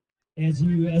 As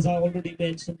I already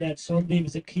mentioned, that Sandeep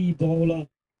is a key bowler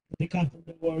for the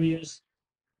Kathmandu Warriors.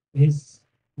 His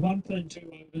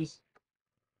 1.2 overs.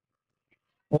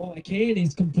 Oh, again,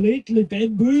 he's completely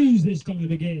bamboozled this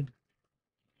time again.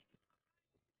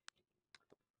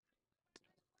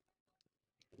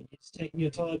 He's taking your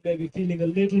time, maybe feeling a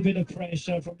little bit of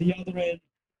pressure from the other end.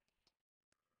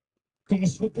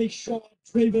 Goes for big shot,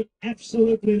 driven.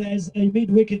 Absolutely, there's a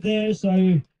mid wicket there, so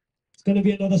it's going to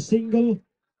be another single.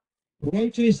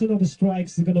 Rotation of the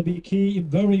strikes is going to be key,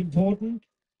 very important.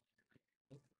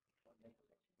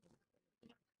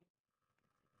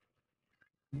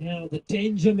 Now the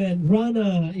danger man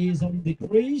runner is on the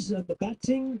crease and the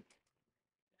batting.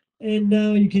 And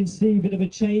now you can see a bit of a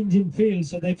change in field.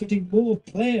 So they're putting more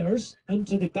players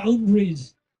onto the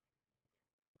boundaries.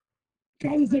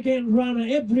 Goes again, runner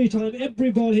every time,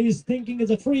 every ball he's thinking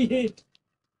is a free hit.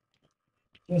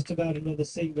 Just about another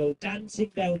single,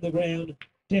 dancing down the ground.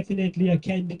 Definitely a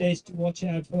candidate to watch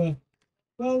out for.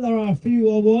 Well, there are a few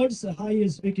awards. The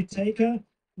highest wicket taker,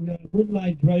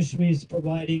 Moonlight Grocery is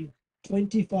providing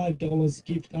 $25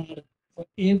 gift card for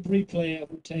every player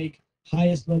who take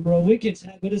highest number of wickets.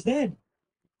 How good is that?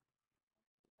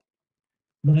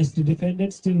 Nicely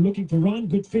defended, still looking for run.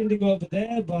 Good fielding over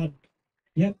there, but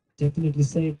yep, definitely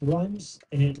saved runs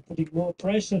and putting more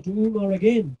pressure to Umar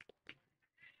again.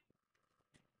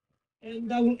 And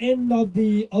that will end up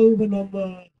the over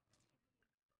number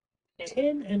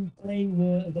 10 and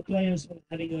playing the players were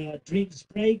having a drinks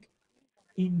break.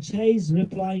 In chase,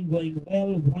 replying going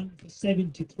well, 1 for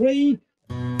 73.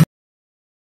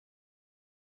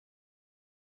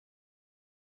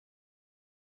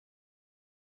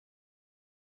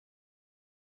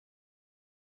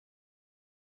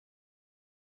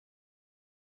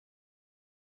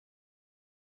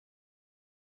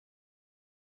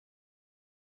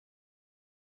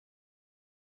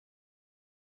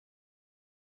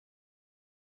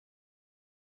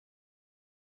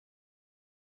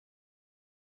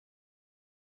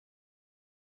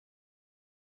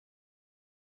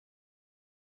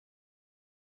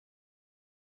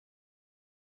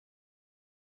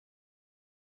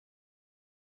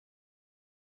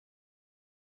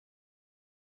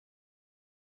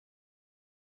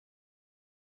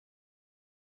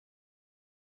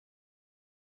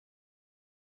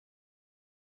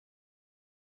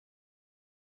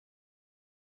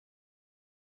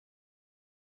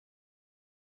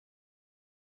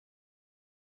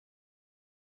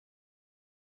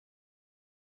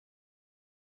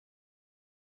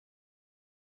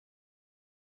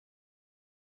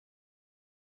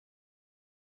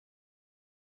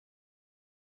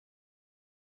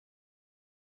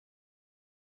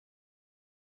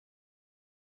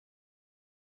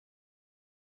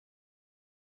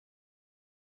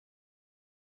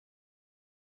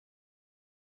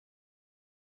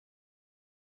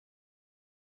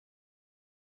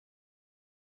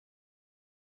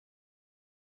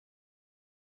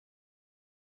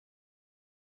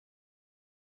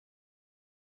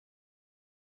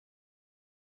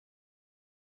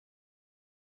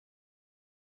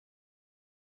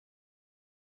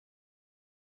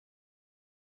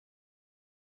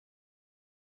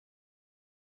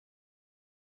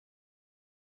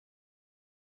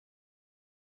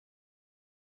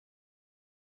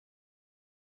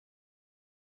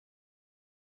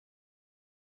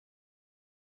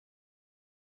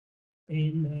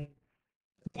 in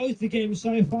both the games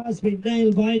so far has been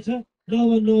nail biter. No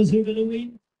one knows who's going to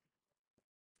win.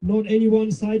 Not any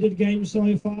one-sided game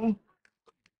so far.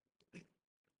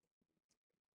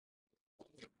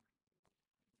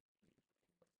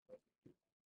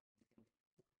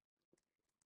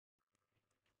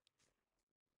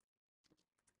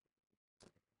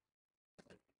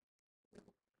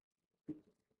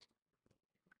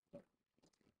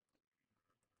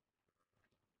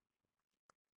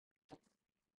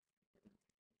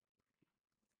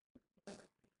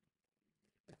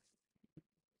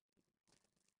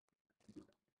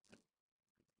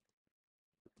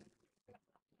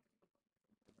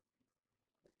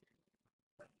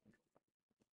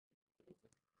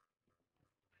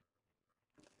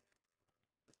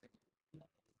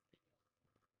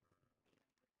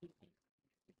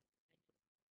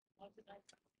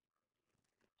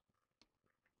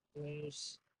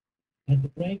 Whereas at the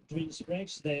break, drinks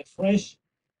breaks, they're fresh.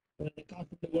 When the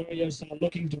Kathmandu Warriors are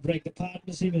looking to break the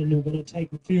partnership and we're going to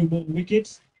take a few more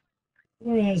wickets.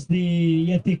 Whereas the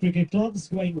Yeti Cricket Club's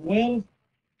going well,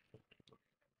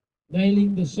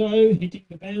 nailing the show, hitting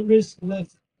the boundaries,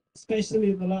 left,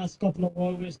 especially in the last couple of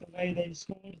overs, the way they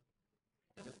scored.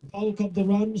 Bulk of the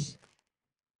runs.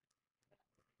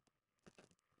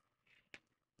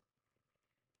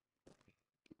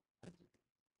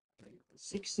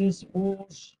 Sixes,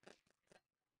 fours,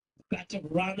 batter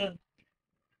runner,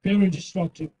 very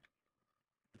destructive.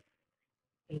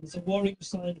 And it's a worrying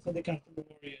sign for the Kathmandu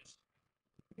Warriors.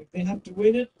 If they have to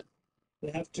win it,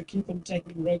 they have to keep on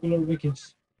taking regular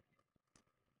wickets.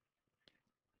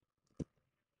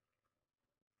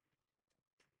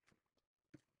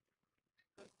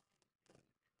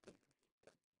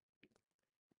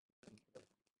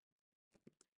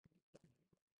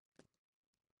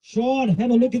 Sean,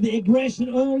 have a look at the aggression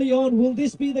early on. Will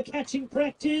this be the catching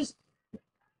practice?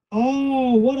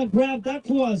 Oh, what a grab that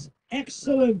was.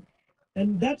 Excellent.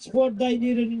 And that's what they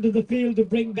needed into the field to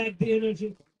bring back the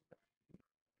energy.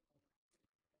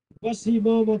 Wasi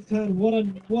Mohammad Khan,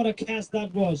 what a cast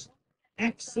that was.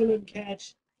 Excellent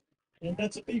catch. And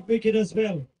that's a big wicket as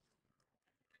well.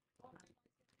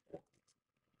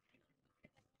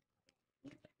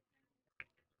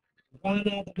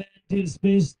 Rana, the man did his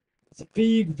best. It's a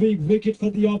big wicket for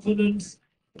the opponents.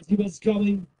 He was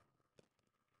going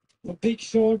for big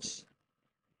shots.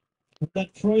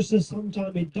 That process,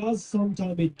 sometimes it does,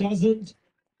 sometimes it doesn't.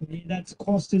 That's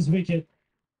cost his wicket.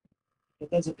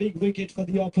 But that's a big wicket for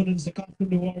the opponents, the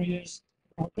Kathmandu Warriors.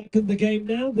 Are back in the game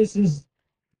now. This is,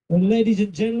 well, ladies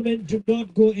and gentlemen, do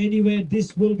not go anywhere.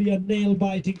 This will be a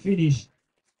nail-biting finish.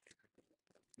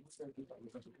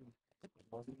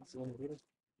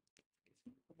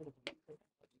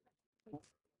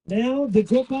 Now the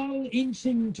Gopal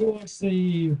inching towards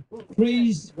the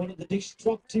crease, one of the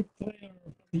destructive players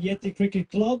of the Yeti Cricket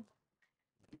Club.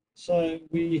 So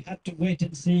we have to wait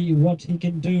and see what he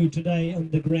can do today on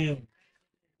the ground.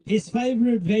 His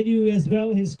favourite venue as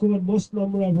well, he scored most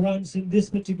number of runs in this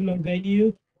particular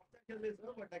venue.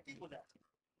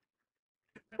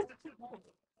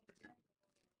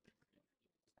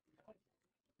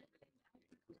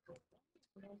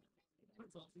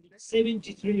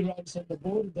 "73 runs on the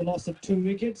board, the loss of 2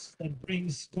 wickets. That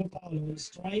brings Gopal on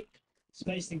strike. He's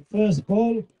facing first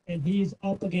ball, and he's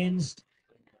up against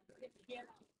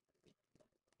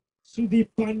Sudeep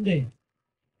Pandey,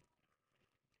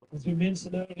 as we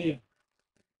mentioned earlier.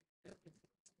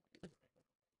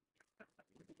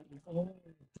 Oh,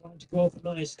 trying to go for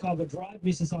nice cover drive,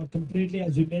 misses out completely,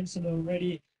 as we mentioned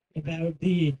already about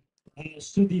the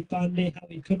Sudeep Pandey, how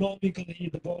economically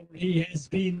the bowler he has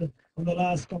been in the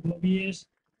last couple of years.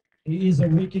 He is a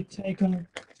wicket taker,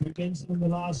 we mentioned in the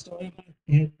last over,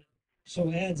 and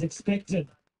so as expected.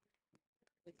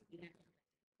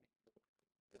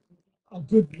 A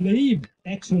good leave,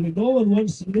 actually. No one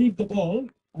wants to leave the ball,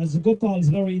 as Gopal is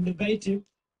very innovative.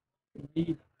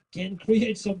 He can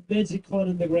create some magic fun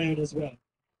on the ground as well.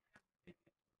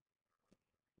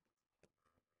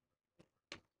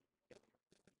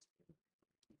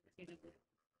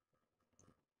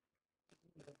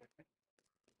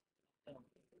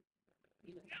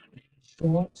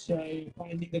 Short, so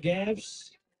finding the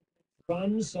gaps,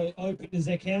 runs, so open his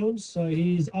accounts, so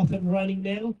he's up and running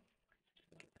now.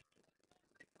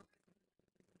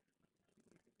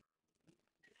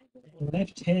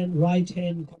 Left hand, right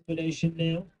hand combination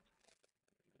now.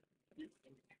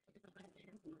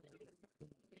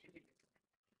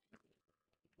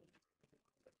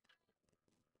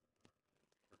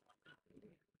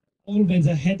 Always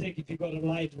a headache if you've got a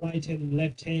right hand and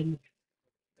left hand.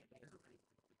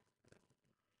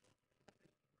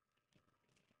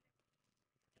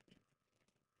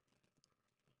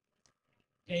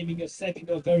 Gaming is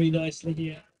setting up very nicely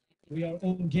here. We are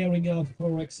all gearing up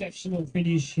for exceptional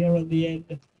finish here on the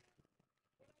end.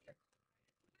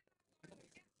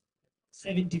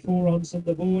 74 runs on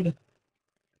the board.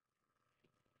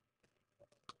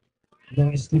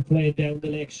 Nicely played down the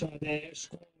leg shot there,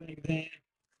 score leg there.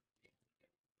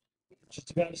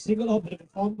 Just about a single up, bit of a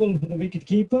fumble for the wicket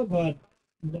keeper, but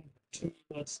not too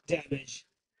much damage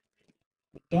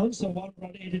done. So 1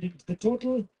 run added into the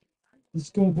total. The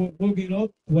scoreboard moving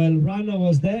up. Well, runner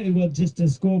was there. It was just the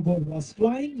scoreboard was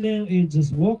flying. Now it's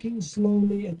just walking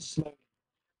slowly and slowly.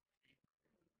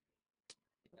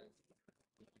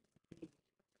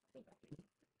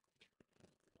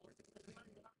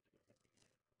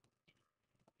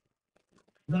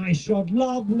 Nice shot.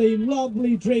 Lovely,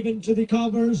 lovely driven to the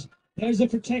covers. There's a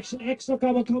protection. Extra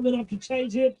cover coming up to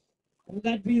change it. Will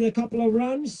that be the couple of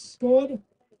runs scored?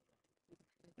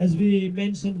 As we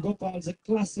mentioned, Gopal's a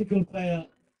classical player.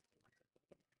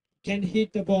 Can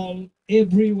hit the ball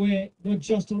everywhere, not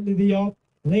just only the off,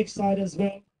 leg side as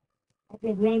well. Couple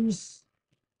of runs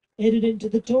added into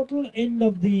the total. End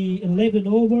of the 11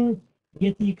 over.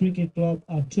 Yeti Cricket Club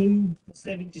are 2 for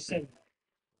 77.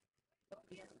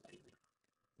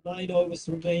 9 overs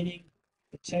remaining.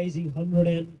 The chasing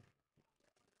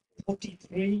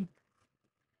 143.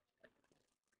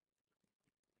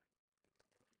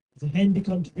 It's a handy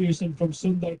contribution from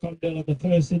Sundar Kondal on the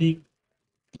first inning.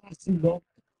 Passing knock.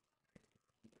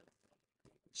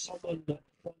 Someone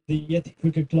from the Yeti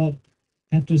Cricket Club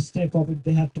have to step up if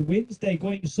they have to win. They're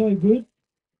going so good.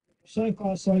 So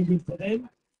far, so good for them.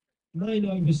 9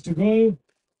 overs to go.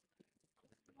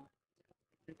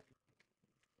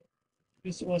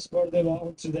 This was Bordeva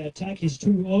onto the attack. His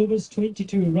 2 overs,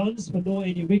 22 runs, but no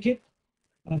any wicket.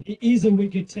 He is a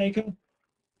wicket taker.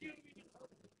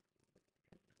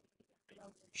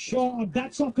 Shot,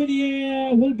 that's up in the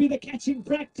air. Will be the catching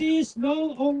practice.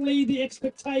 No, only the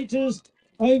spectators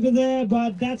over there,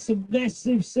 but that's a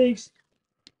massive 6.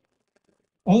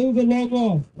 Over long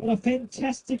off. What a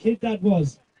fantastic hit that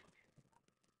was.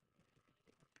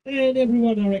 And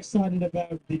everyone are excited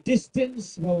about the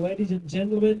distance. Well, ladies and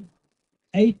gentlemen,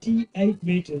 88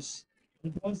 meters.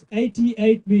 It was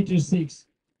 88 meters 6.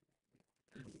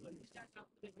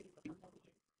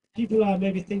 People are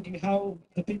maybe thinking how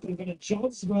the people are going to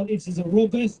judge. Well, it is a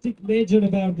robustic measure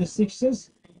about the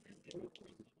sixes.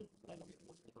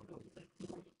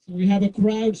 So we have a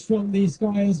crowd from the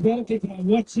sky as well. People are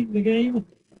watching the game,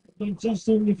 not just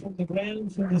only from the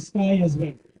ground, from the sky as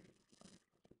well.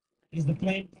 As the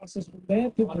plane passes from there,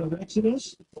 people are watching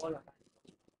us.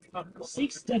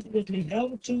 6 definitely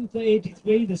held, 2 for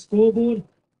 83, the scoreboard.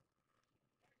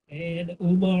 And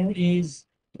Umar is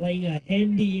playing a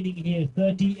handy inning here,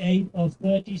 38 of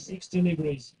 36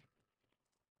 deliveries.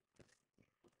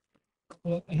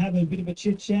 Well, have a bit of a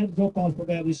chit chat. Gopal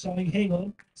probably saying, hang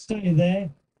on, stay there.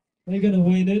 We're going to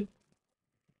win it.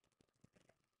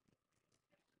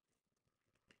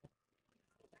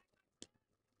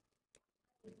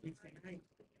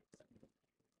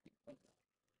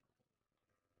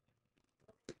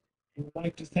 I'd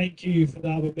like to thank you for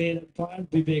our main umpire,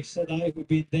 Vivek Sadai, who've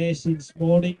been there since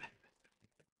morning,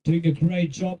 doing a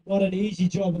great job. Not an easy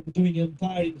job of doing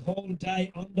umpiring whole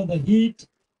day under the heat.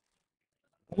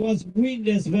 It was wind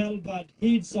as well, but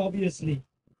heat's obviously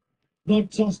not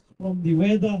just from the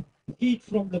weather, heat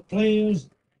from the players,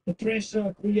 the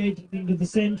pressure created into the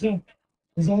center.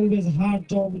 It's always a hard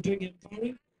job of doing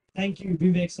umpiring. Thank you,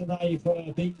 Vivek Sadai,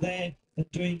 for being there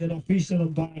and doing an official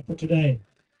umpire for today.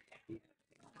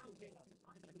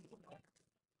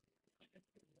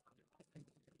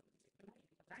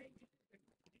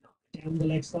 Down the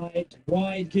leg side,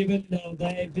 wide given. Now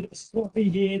they're a bit sloppy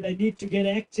here. They need to get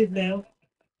active now.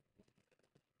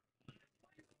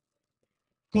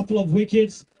 Couple of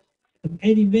wickets.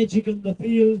 Any magic on the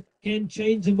field can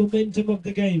change the momentum of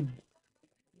the game.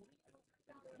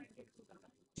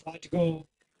 Try to go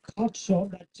cut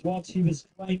shot. That's what he was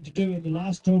trying to do in the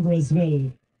last over as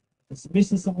well. It's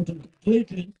misses out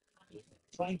completely.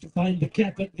 Trying to find the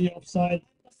cap at the offside.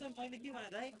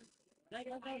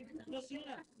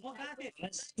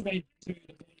 That's straight to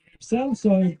the ball himself.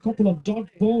 So a couple of dot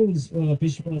balls for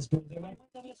Bishop's ball.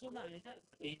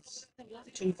 It's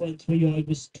 2.3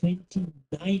 overs,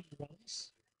 29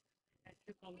 runs.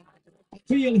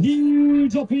 Appeal,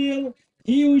 huge appeal.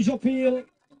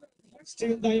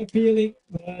 Still they appealing,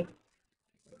 but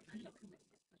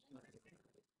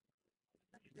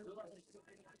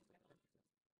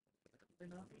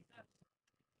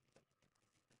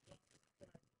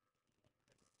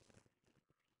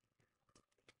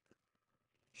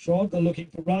Short, they're looking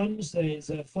for runs. There's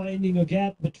finding a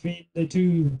gap between the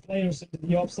two players into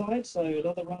the offside. So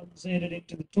another run's added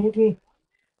into the total.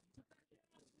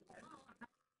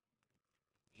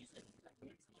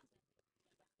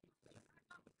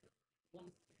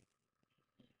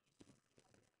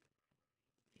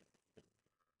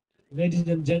 Ladies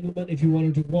and gentlemen, if you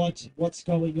wanted to watch what's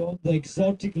going on, the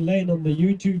exotic lane on the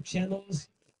YouTube channels,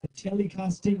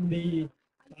 telecasting the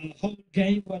whole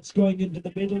game, what's going into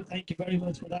the middle. Thank you very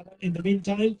much for that one. In the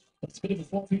meantime, that's a bit of a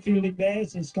floppy fielding there.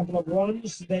 So it's a couple of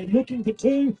runs. They're looking for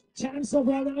two. Chance of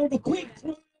run out. A quick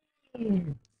throw.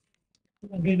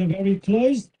 Been a very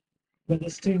close, but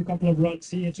there's still a couple of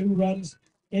runs here. 2 runs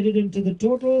added into the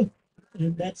total.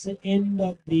 And that's the end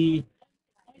of the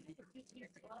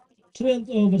 12th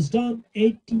overs done.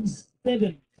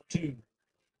 87-2.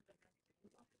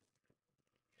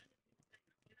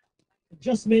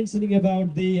 Just mentioning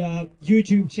about the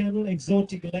YouTube channel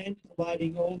Exotic Land,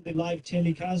 providing all the live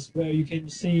telecasts where you can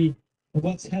see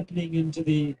what's happening into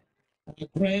the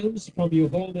grounds from your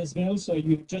home as well. So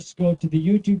you just go to the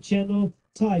YouTube channel,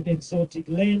 type Exotic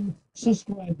Land,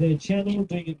 subscribe their channel,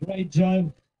 doing a great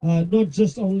job. Not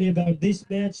just only about this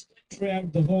match,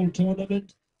 throughout the whole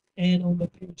tournament and on the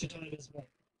future time as well.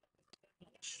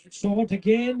 Short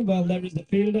again, well, there is the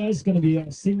fielder. It's going to be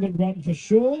a single run for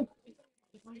sure.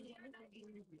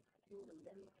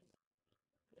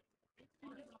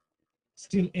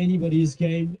 Still anybody's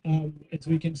game. As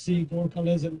we can see, Gore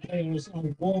colours and players are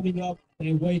warming up.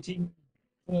 They're waiting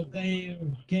for their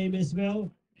game as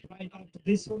well. Right after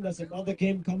this one, there's another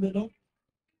game coming up.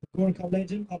 The Gorkha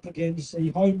Legend up against a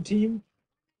home team,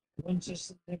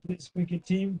 Manchester Nepalese cricket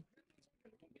team.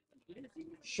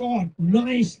 Shot,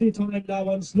 nicely timed that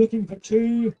one's looking for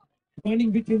 2.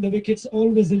 Running between the wickets,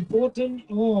 always important.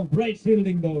 Oh, great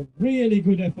fielding though. Really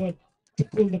good effort to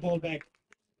pull the ball back.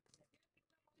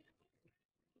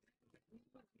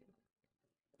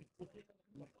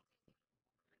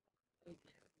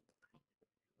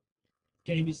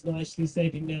 Game is nicely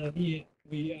setting now here.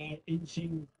 We are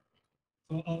inching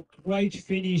for a great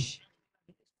finish.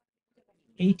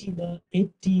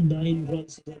 89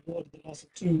 runs on the board, the loss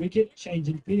of 2 wickets. Change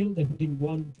in field. They're putting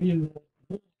 1 field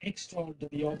extra onto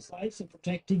the offside, so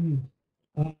protecting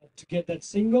to get that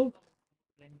single.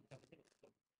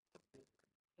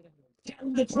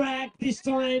 Down the track this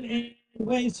time, and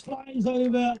Waves flies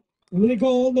over. Will he go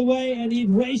all the way? And he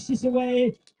races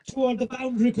away toward the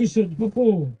boundary cushion for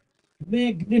 4.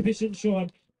 Magnificent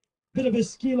shot. Bit of a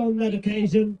skill on that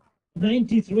occasion.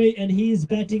 93, and he is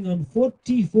batting on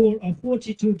 44 or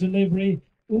 42 delivery.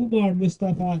 Umar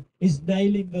Mustafa is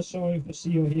nailing the show for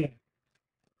CEO here.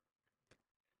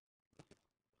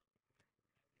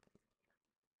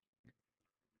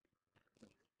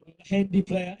 Handy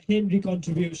player, handy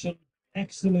contribution,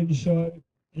 excellent show,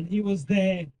 and he was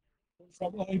there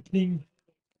from opening.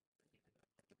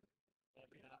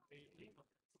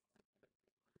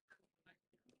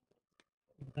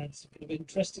 That's a bit of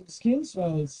interesting skills.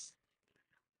 Well, it's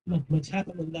not much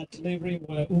happened on that delivery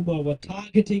where Umar were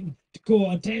targeting to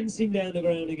go dancing down the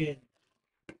ground again.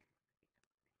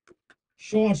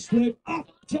 Short slip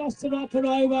up, just and up and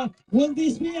over. Will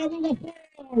this be able to fall?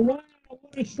 Wow,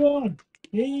 what a shot!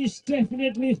 He's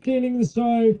definitely stealing the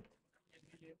show.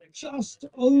 Just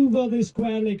over the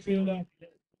square leg fielder.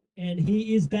 And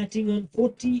he is batting on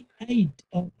 48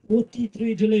 of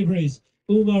 43 deliveries.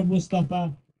 Umar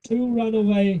Mustafa, 2 run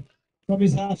away from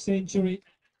his half century.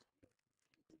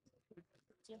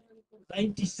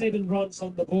 97 runs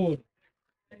on the board.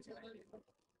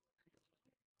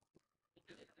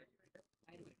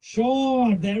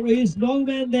 Sure, there is no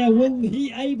man there. Will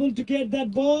he able to get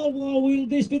that ball, or will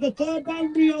this be the 3rd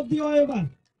boundary of the over?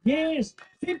 Yes,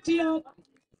 50 up,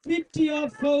 50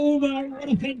 up for Umar. What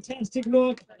a fantastic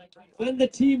knock. When the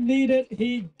team needed,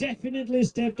 he definitely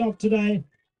stepped up today.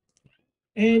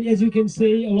 And as you can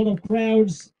see, a lot of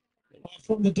crowds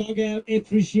from the dugout,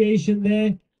 appreciation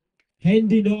there.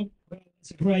 Handy knock.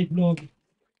 It's a great knock.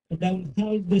 And that will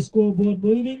hold the scoreboard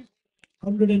moving.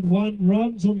 101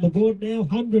 runs on the board now.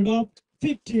 100 up,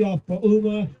 50 off for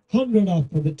Umar, 100 off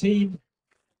for the team.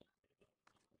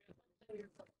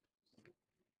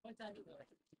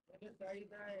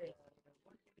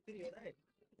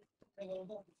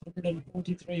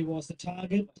 143 was the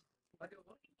target.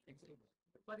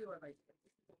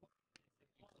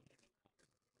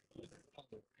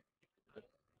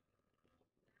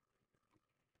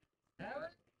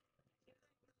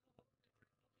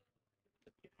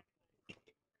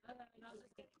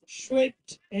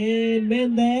 Swept and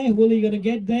man there. Will he going to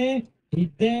get there?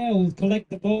 He there will collect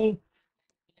the ball.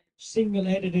 Single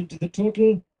headed into the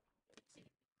total.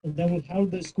 And that will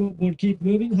help the scoreboard keep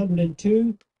moving.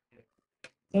 102.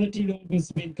 13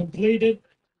 overs been completed,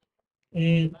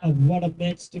 and what a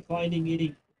match-defining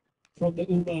inning from the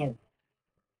Umar.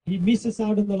 He misses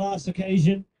out on the last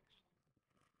occasion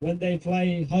when they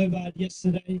play Hobart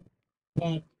yesterday,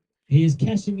 but he is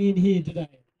cashing in here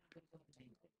today,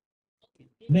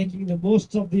 making the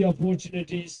most of the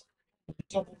opportunities at the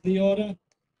top of the order.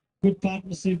 Good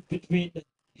partnership between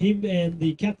him and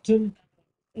the captain.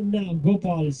 And now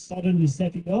Gopal is suddenly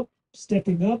stepping up.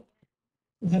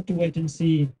 We'll have to wait and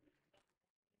see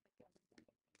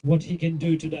what he can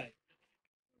do today.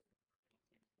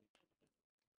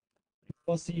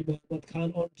 Wasi Mohammad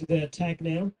Khan onto the attack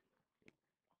now.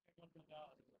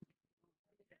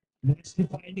 Nicely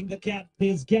finding the gap.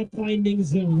 These gap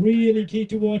findings are really key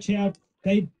to watch out.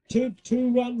 They took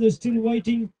 2 runs. They're still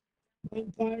waiting.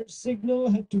 Umpire signal.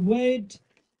 Have to wait.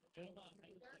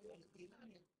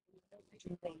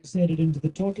 2 runs added into the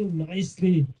total.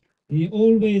 Nicely. He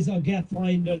always a gap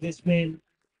finder, this man.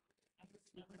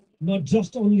 Not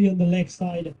just only on the leg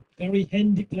side. Very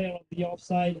handy player on the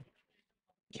offside.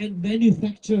 Can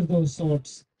manufacture those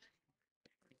sorts.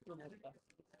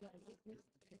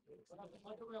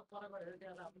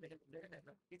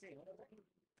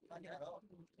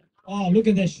 Oh, look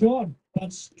at that shot.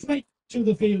 But straight to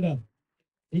the fielder.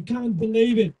 He can't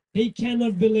believe it. He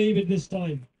cannot believe it this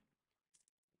time.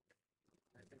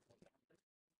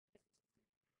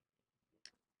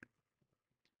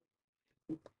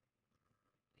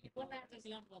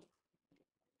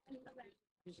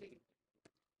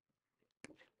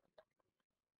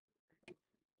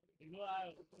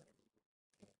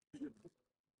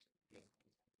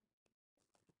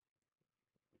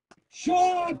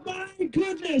 Short, my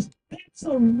goodness, that's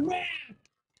a wrap.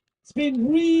 It's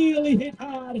been really hit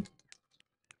hard.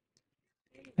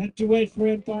 Have to wait for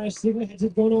Empire signal. Has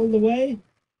it gone all the way?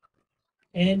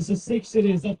 And it's a 6 it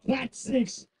is, a flat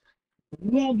 6.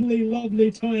 Lovely,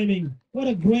 lovely timing. What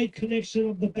a great connection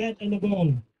of the bat and the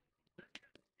ball.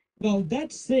 Well,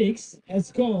 that 6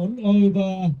 has gone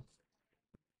over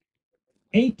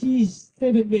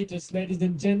 87 meters, ladies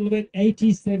and gentlemen.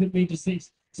 87 meters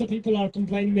 6. So people are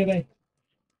complaining about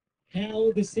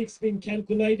how the 6 been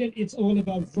calculated. It's all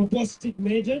about proboscis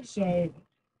measure. So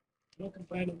no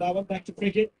complaint on that one. Back to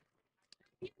cricket.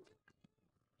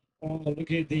 Oh,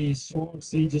 look at the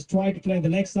shots. He just tried to play the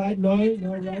leg side. No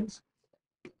runs.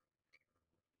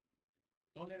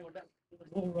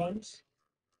 No runs.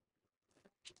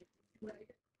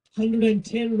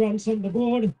 110 runs on the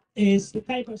board. Is the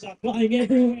papers are flying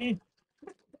everywhere.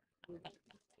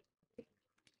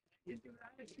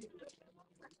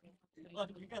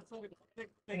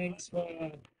 Thanks for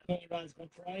runs for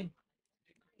try.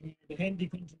 The handy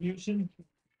contribution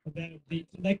about the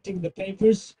collecting the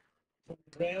papers from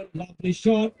the ground. Lovely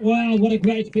shot. Wow, what a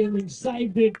great feeling.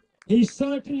 Saved it. He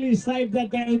certainly saved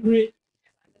that boundary.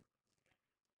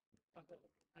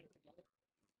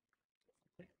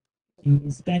 He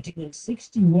is batting on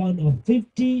 61 of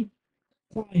 50,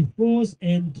 5 fours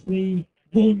and 3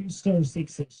 monster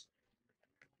sixes.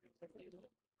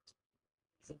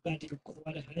 So batting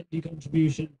quite a handy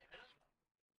contribution.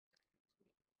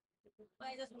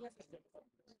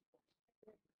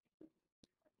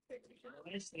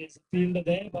 Nice, there's a fielder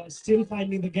there, but still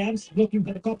finding the gaps, looking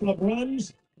for a couple of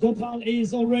runs. Gopal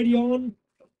is already on,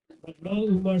 but no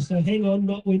Umar, so hang on,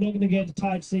 we're not going to get a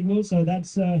tight signal, so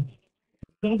that's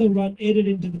another run added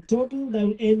into the total. That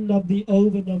will end up the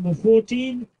over number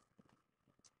 14,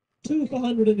 2 for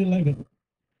 111.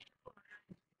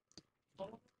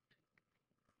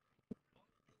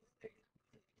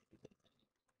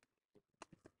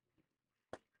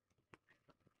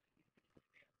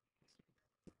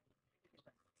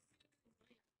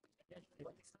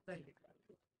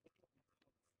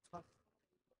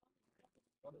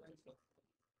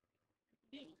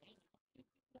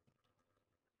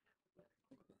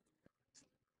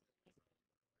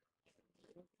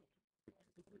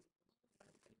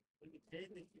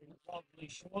 Lovely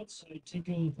shot, so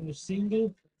tickle for a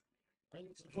single.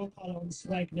 Gopal on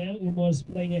strike now. Umar's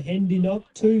playing a handy knock,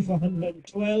 2 for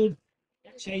 112,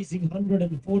 chasing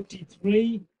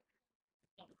 143.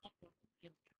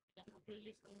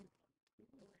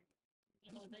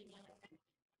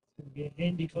 A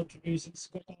handy contribution.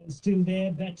 Gopal is still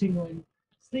there, batting on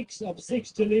 6 of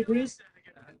 6 deliveries.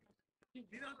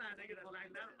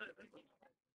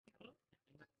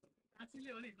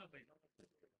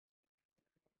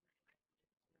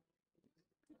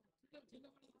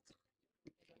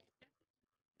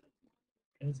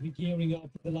 As we're gearing up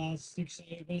for the last 6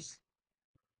 overs,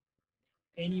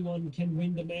 anyone can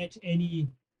win the match. Any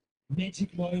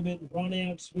magic moment,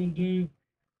 run-outs will do.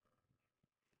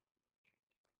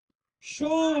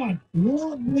 Shot!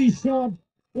 Lovely shot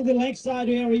to the lakeside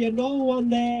area. No one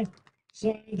there.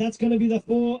 So that's going to be the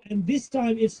 4. And this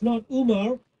time it's not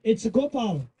Umar, it's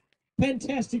Gopal.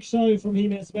 Fantastic show from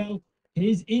him as well.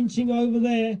 He's inching over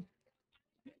there.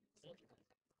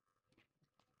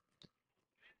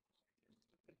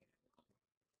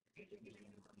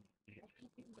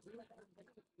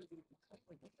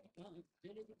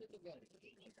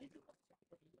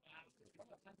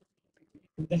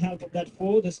 With the help of that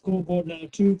 4, the scoreboard now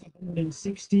 2 for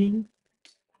 116.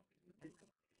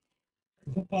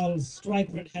 Gopal's strike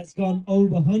rate has gone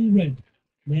over 100.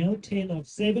 Now 10 of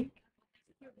 7.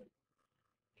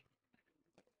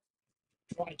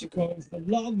 Try to go for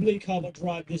lovely cover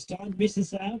drive this time.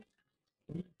 Misses out.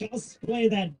 He does play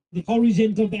that the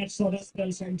horizontal bat sort of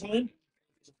spell sometime.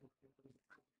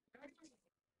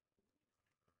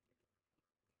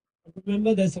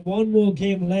 Remember, there's one more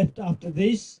game left after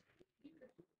this.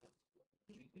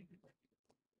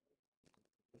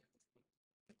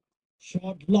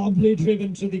 Shot lovely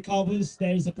driven to the covers.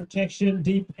 There's a protection,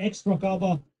 deep extra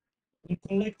cover. We're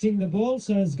collecting the ball,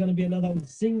 so it's going to be another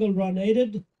single run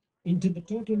aided into the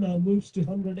total. Now moves to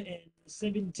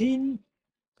 117.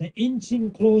 They're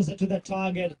inching closer to the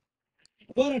target.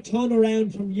 What a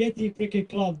turnaround from Yeti Cricket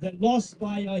Club. They lost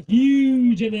by a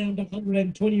huge amount of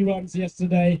 120 runs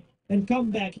yesterday and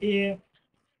come back here.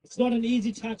 It's not an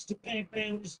easy touch to back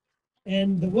bounce,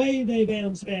 and the way they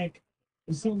bounce back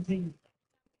is something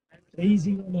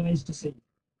easy or nice to see.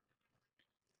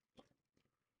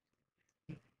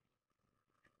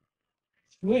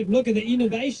 Wait, look at the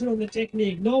innovation on the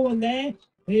technique. No one there.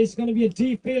 There's going to be a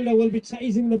deep fielder will be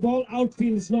chasing the ball.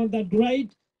 Outfield is not that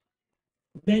great.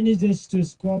 Manages to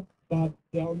squat, but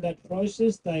on that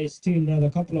process, they steal another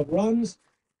couple of runs.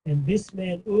 And this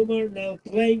man, Umar, now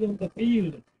playing on the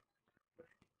field.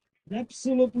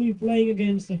 Absolutely playing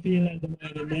against the field at the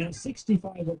moment now.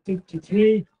 65 of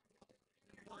 53.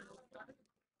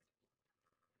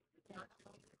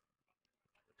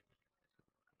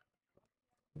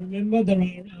 Remember, there are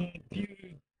a few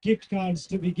gift cards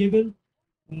to be given.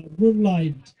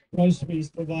 Moonlight Grocery is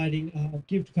providing a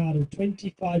gift card of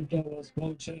 $25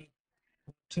 voucher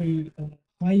to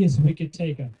highest wicket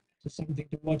taker. So something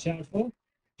to watch out for.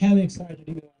 How excited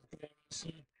you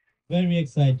are? Very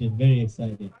excited, very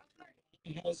excited.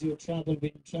 How's your travel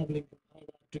been traveling from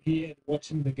Hobart to here and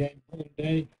watching the game all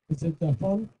day? Is it the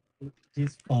fun? It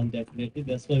is fun, definitely.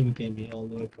 That's why we came here all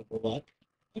the way from Hobart.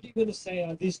 What are you going to say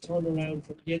on this turnaround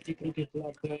from Yeti Cricket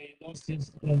Club? They lost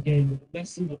yesterday's game with a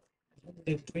massive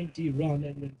 120 run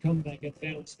and then come back and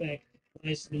bounce back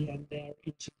nicely and they're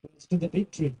inching close to the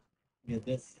victory. Yeah,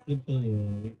 that's simple.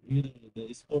 You know,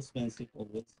 the sportsmanship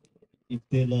always. If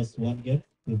they lost one game,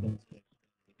 they bounce back.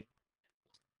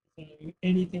 So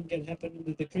anything can happen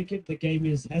in the cricket. The game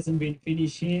hasn't been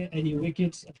finished here. Any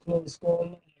wickets, a close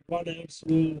call, run outs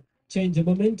will change the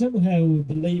momentum. How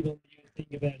believe on you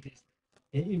think about this?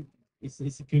 Hey, it's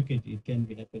a cricket. It can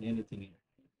be happen anything.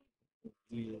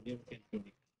 We never can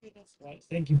predict. That's right.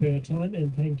 Thank you for your time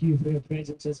and thank you for your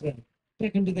presence as well.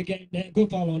 Back into the game now.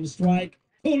 Gopal on strike.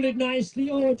 Pulled it nicely.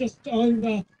 Oh, just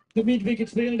over the mid wicket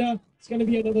fielder. It's going to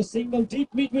be another single.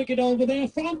 Deep mid wicket over there.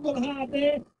 Fumble hard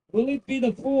there. Will it be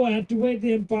the 4? I have to wait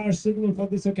the umpire signal for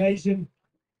this occasion.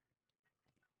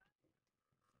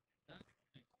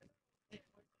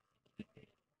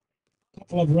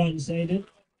 Couple of runs aided.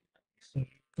 So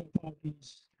Gopal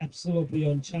is absolutely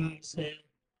on charge now.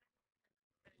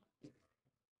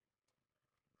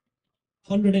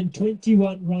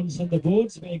 121 runs on the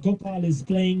boards where Gopal is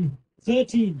playing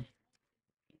 13.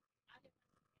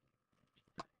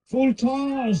 Full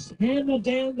toss, hammer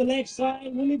down the leg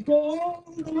side. Will it go all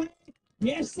the way?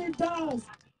 Yes, it does.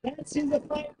 That's his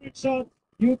favorite shot.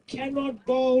 You cannot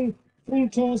bowl full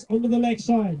toss onto the leg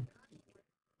side.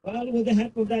 Well, with the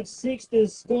help of that 6, the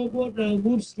scoreboard now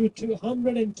moves to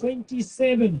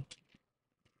 227.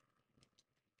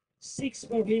 6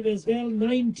 for him as well,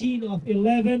 19 of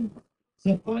 11.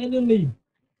 So finally,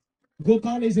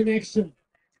 Gopal is in action.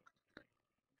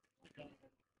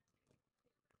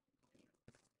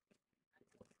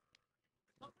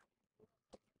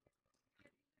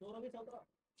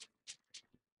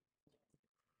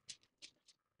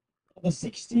 The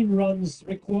 16 runs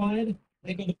required.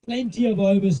 They got plenty of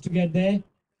overs to get there.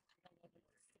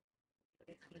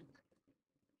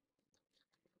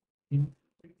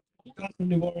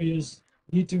 Kathmandu Warriors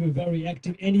need to be very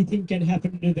active. Anything can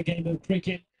happen in the game of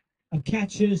cricket. A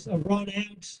catches, a run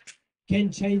out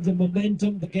can change the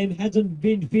momentum. The game hasn't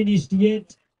been finished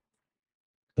yet.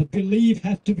 The belief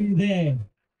have to be there.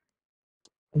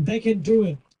 And they can do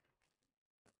it.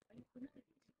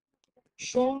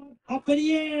 Shot up in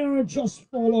the air, just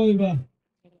fall over.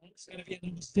 It's going to be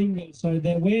another single. So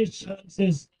there were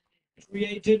chances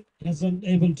created, hasn't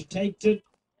able to take it.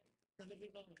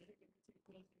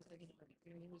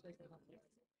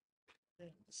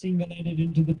 Single added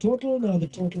into the total. Now the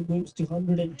total moves to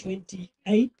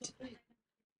 128.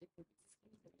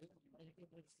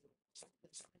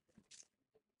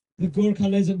 The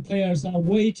Gorkha Legend players are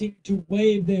waiting to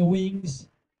wave their wings.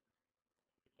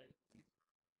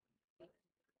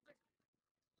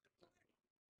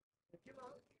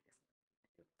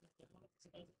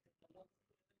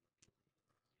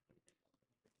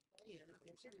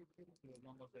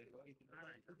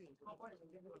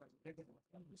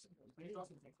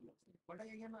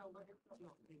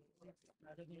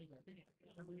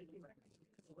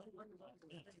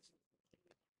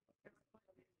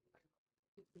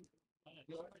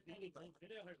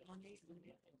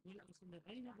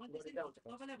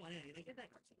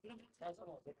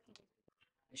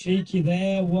 Cheeky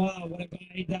there. Wow, what a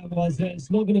guide that was.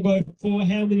 It's not going to go for four.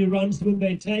 How many runs will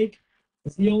they take?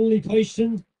 It's the only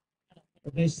question.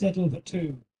 But they settle for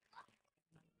two.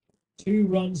 2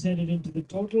 runs added into the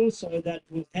total, so that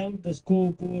will have the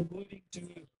scoreboard moving to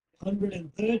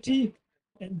 130,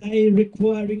 and they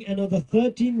requiring another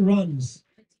 13 runs.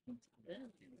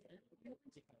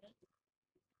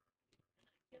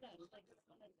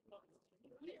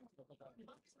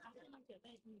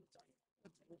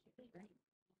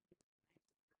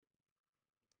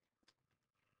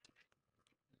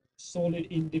 Solid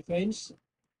in defense.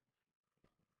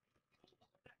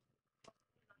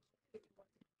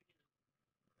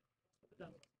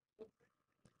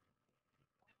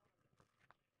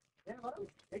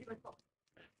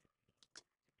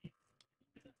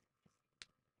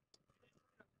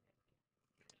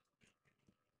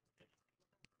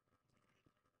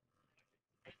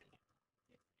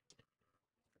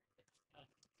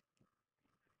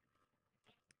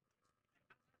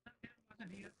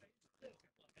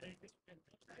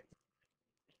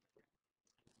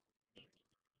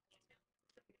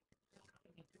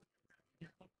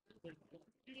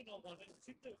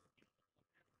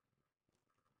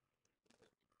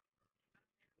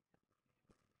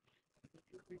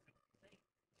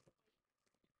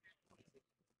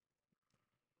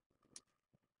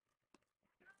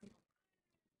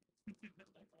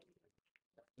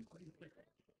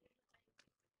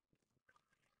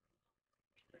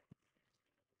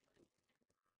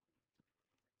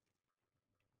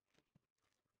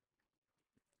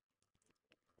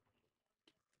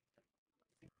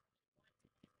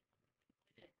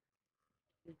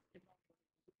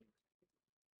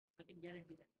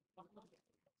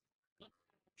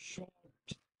 Short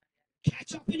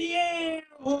catch up in the air.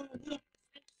 Oh,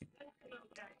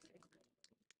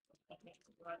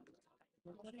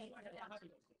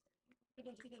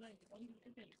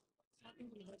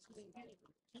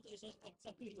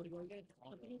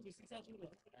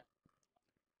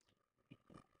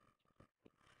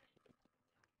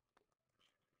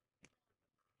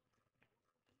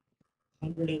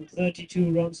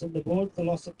 $132 runs on the board. The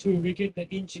loss of 2 wickets. They're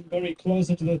inching very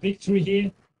closer to the victory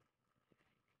here.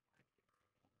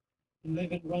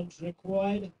 11 runs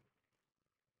required.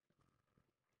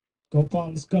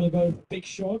 Gopal is going to go for big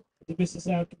shot. The misses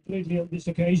out completely on this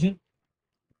occasion.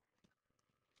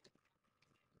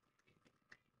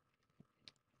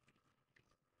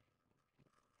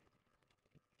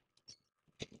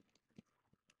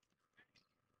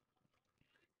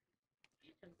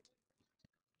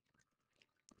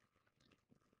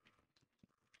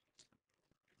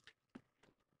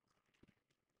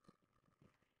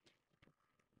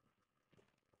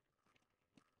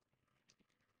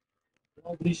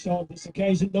 Lovely shot this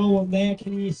occasion. No one there.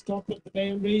 Can he stop at the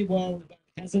boundary? Well, that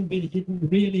hasn't been hidden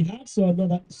really hard, so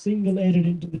another single added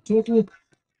into the total.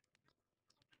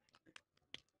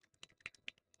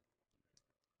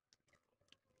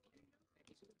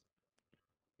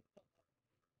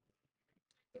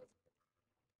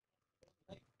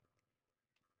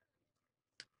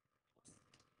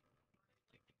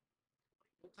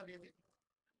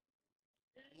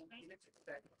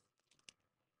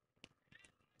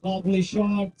 Lovely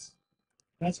shot.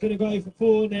 That's going to go for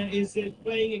 4 now. Is it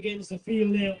playing against the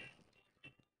field now?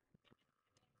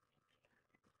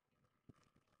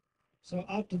 So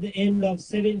after the end of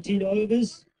 17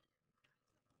 overs,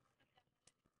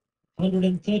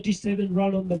 137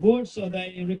 run on the board, so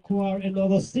they require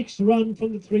another 6 run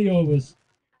from the 3 overs.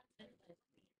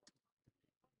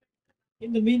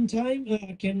 In the meantime,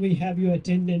 can we have your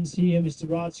attendance here, Mr.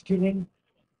 Raj Kiran?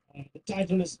 The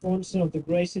title is sponsor of the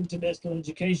Grace International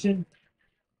Education.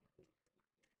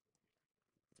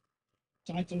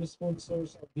 Title is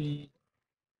sponsors of the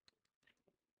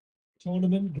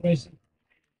tournament, Grace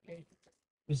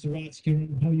Mr.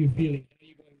 Rajkiran, how are you feeling? How are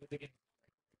you going with the game?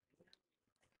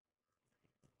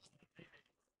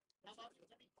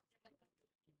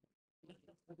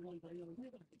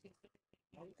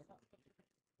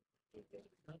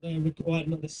 They required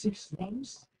another 6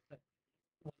 runs.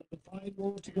 Another 5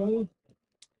 more to go.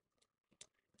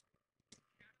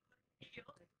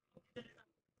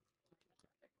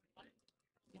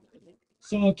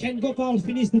 So can Gopal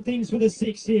finish the things for the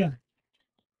 6 here?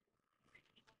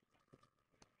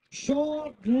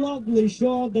 Short, lovely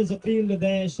shot. There's a fielder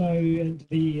there, so and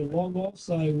the long off.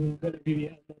 So we're going to be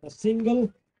another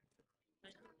single.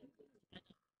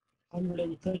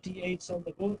 138 on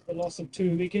the board, the loss of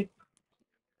 2 wickets.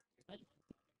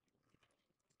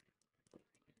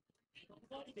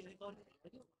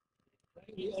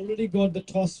 We already got the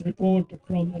toss report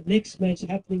from the next match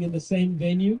happening in the same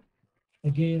venue.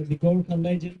 Again, the Gorkha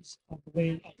Legends up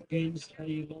against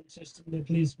the Launceston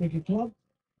Police Cricket Club.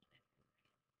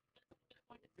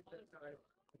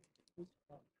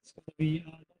 It's going to be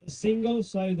a single,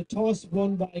 so the toss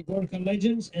won by Gorkha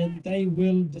Legends, and they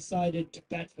will decide it to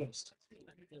bat first.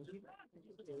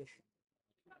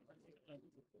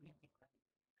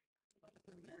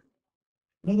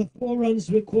 Another 4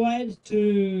 runs required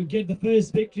to get the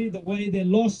first victory. The way they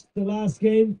lost the last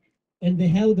game and they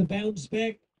held the bounce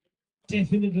back,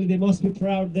 definitely they must be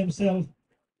proud of themselves.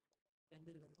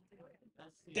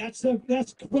 That's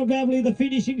probably the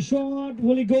finishing shot.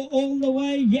 Will it go all the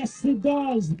way? Yes, it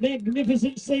does.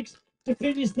 Magnificent 6 to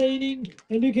finish the inning,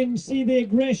 and you can see the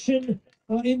aggression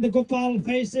in the Gopal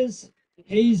faces.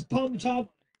 He's pumped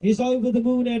up. He's over the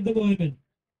moon at the moment.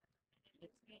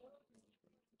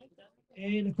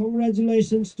 And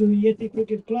congratulations to Yeti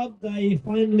Cricket Club. They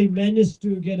finally managed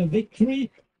to get a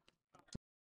victory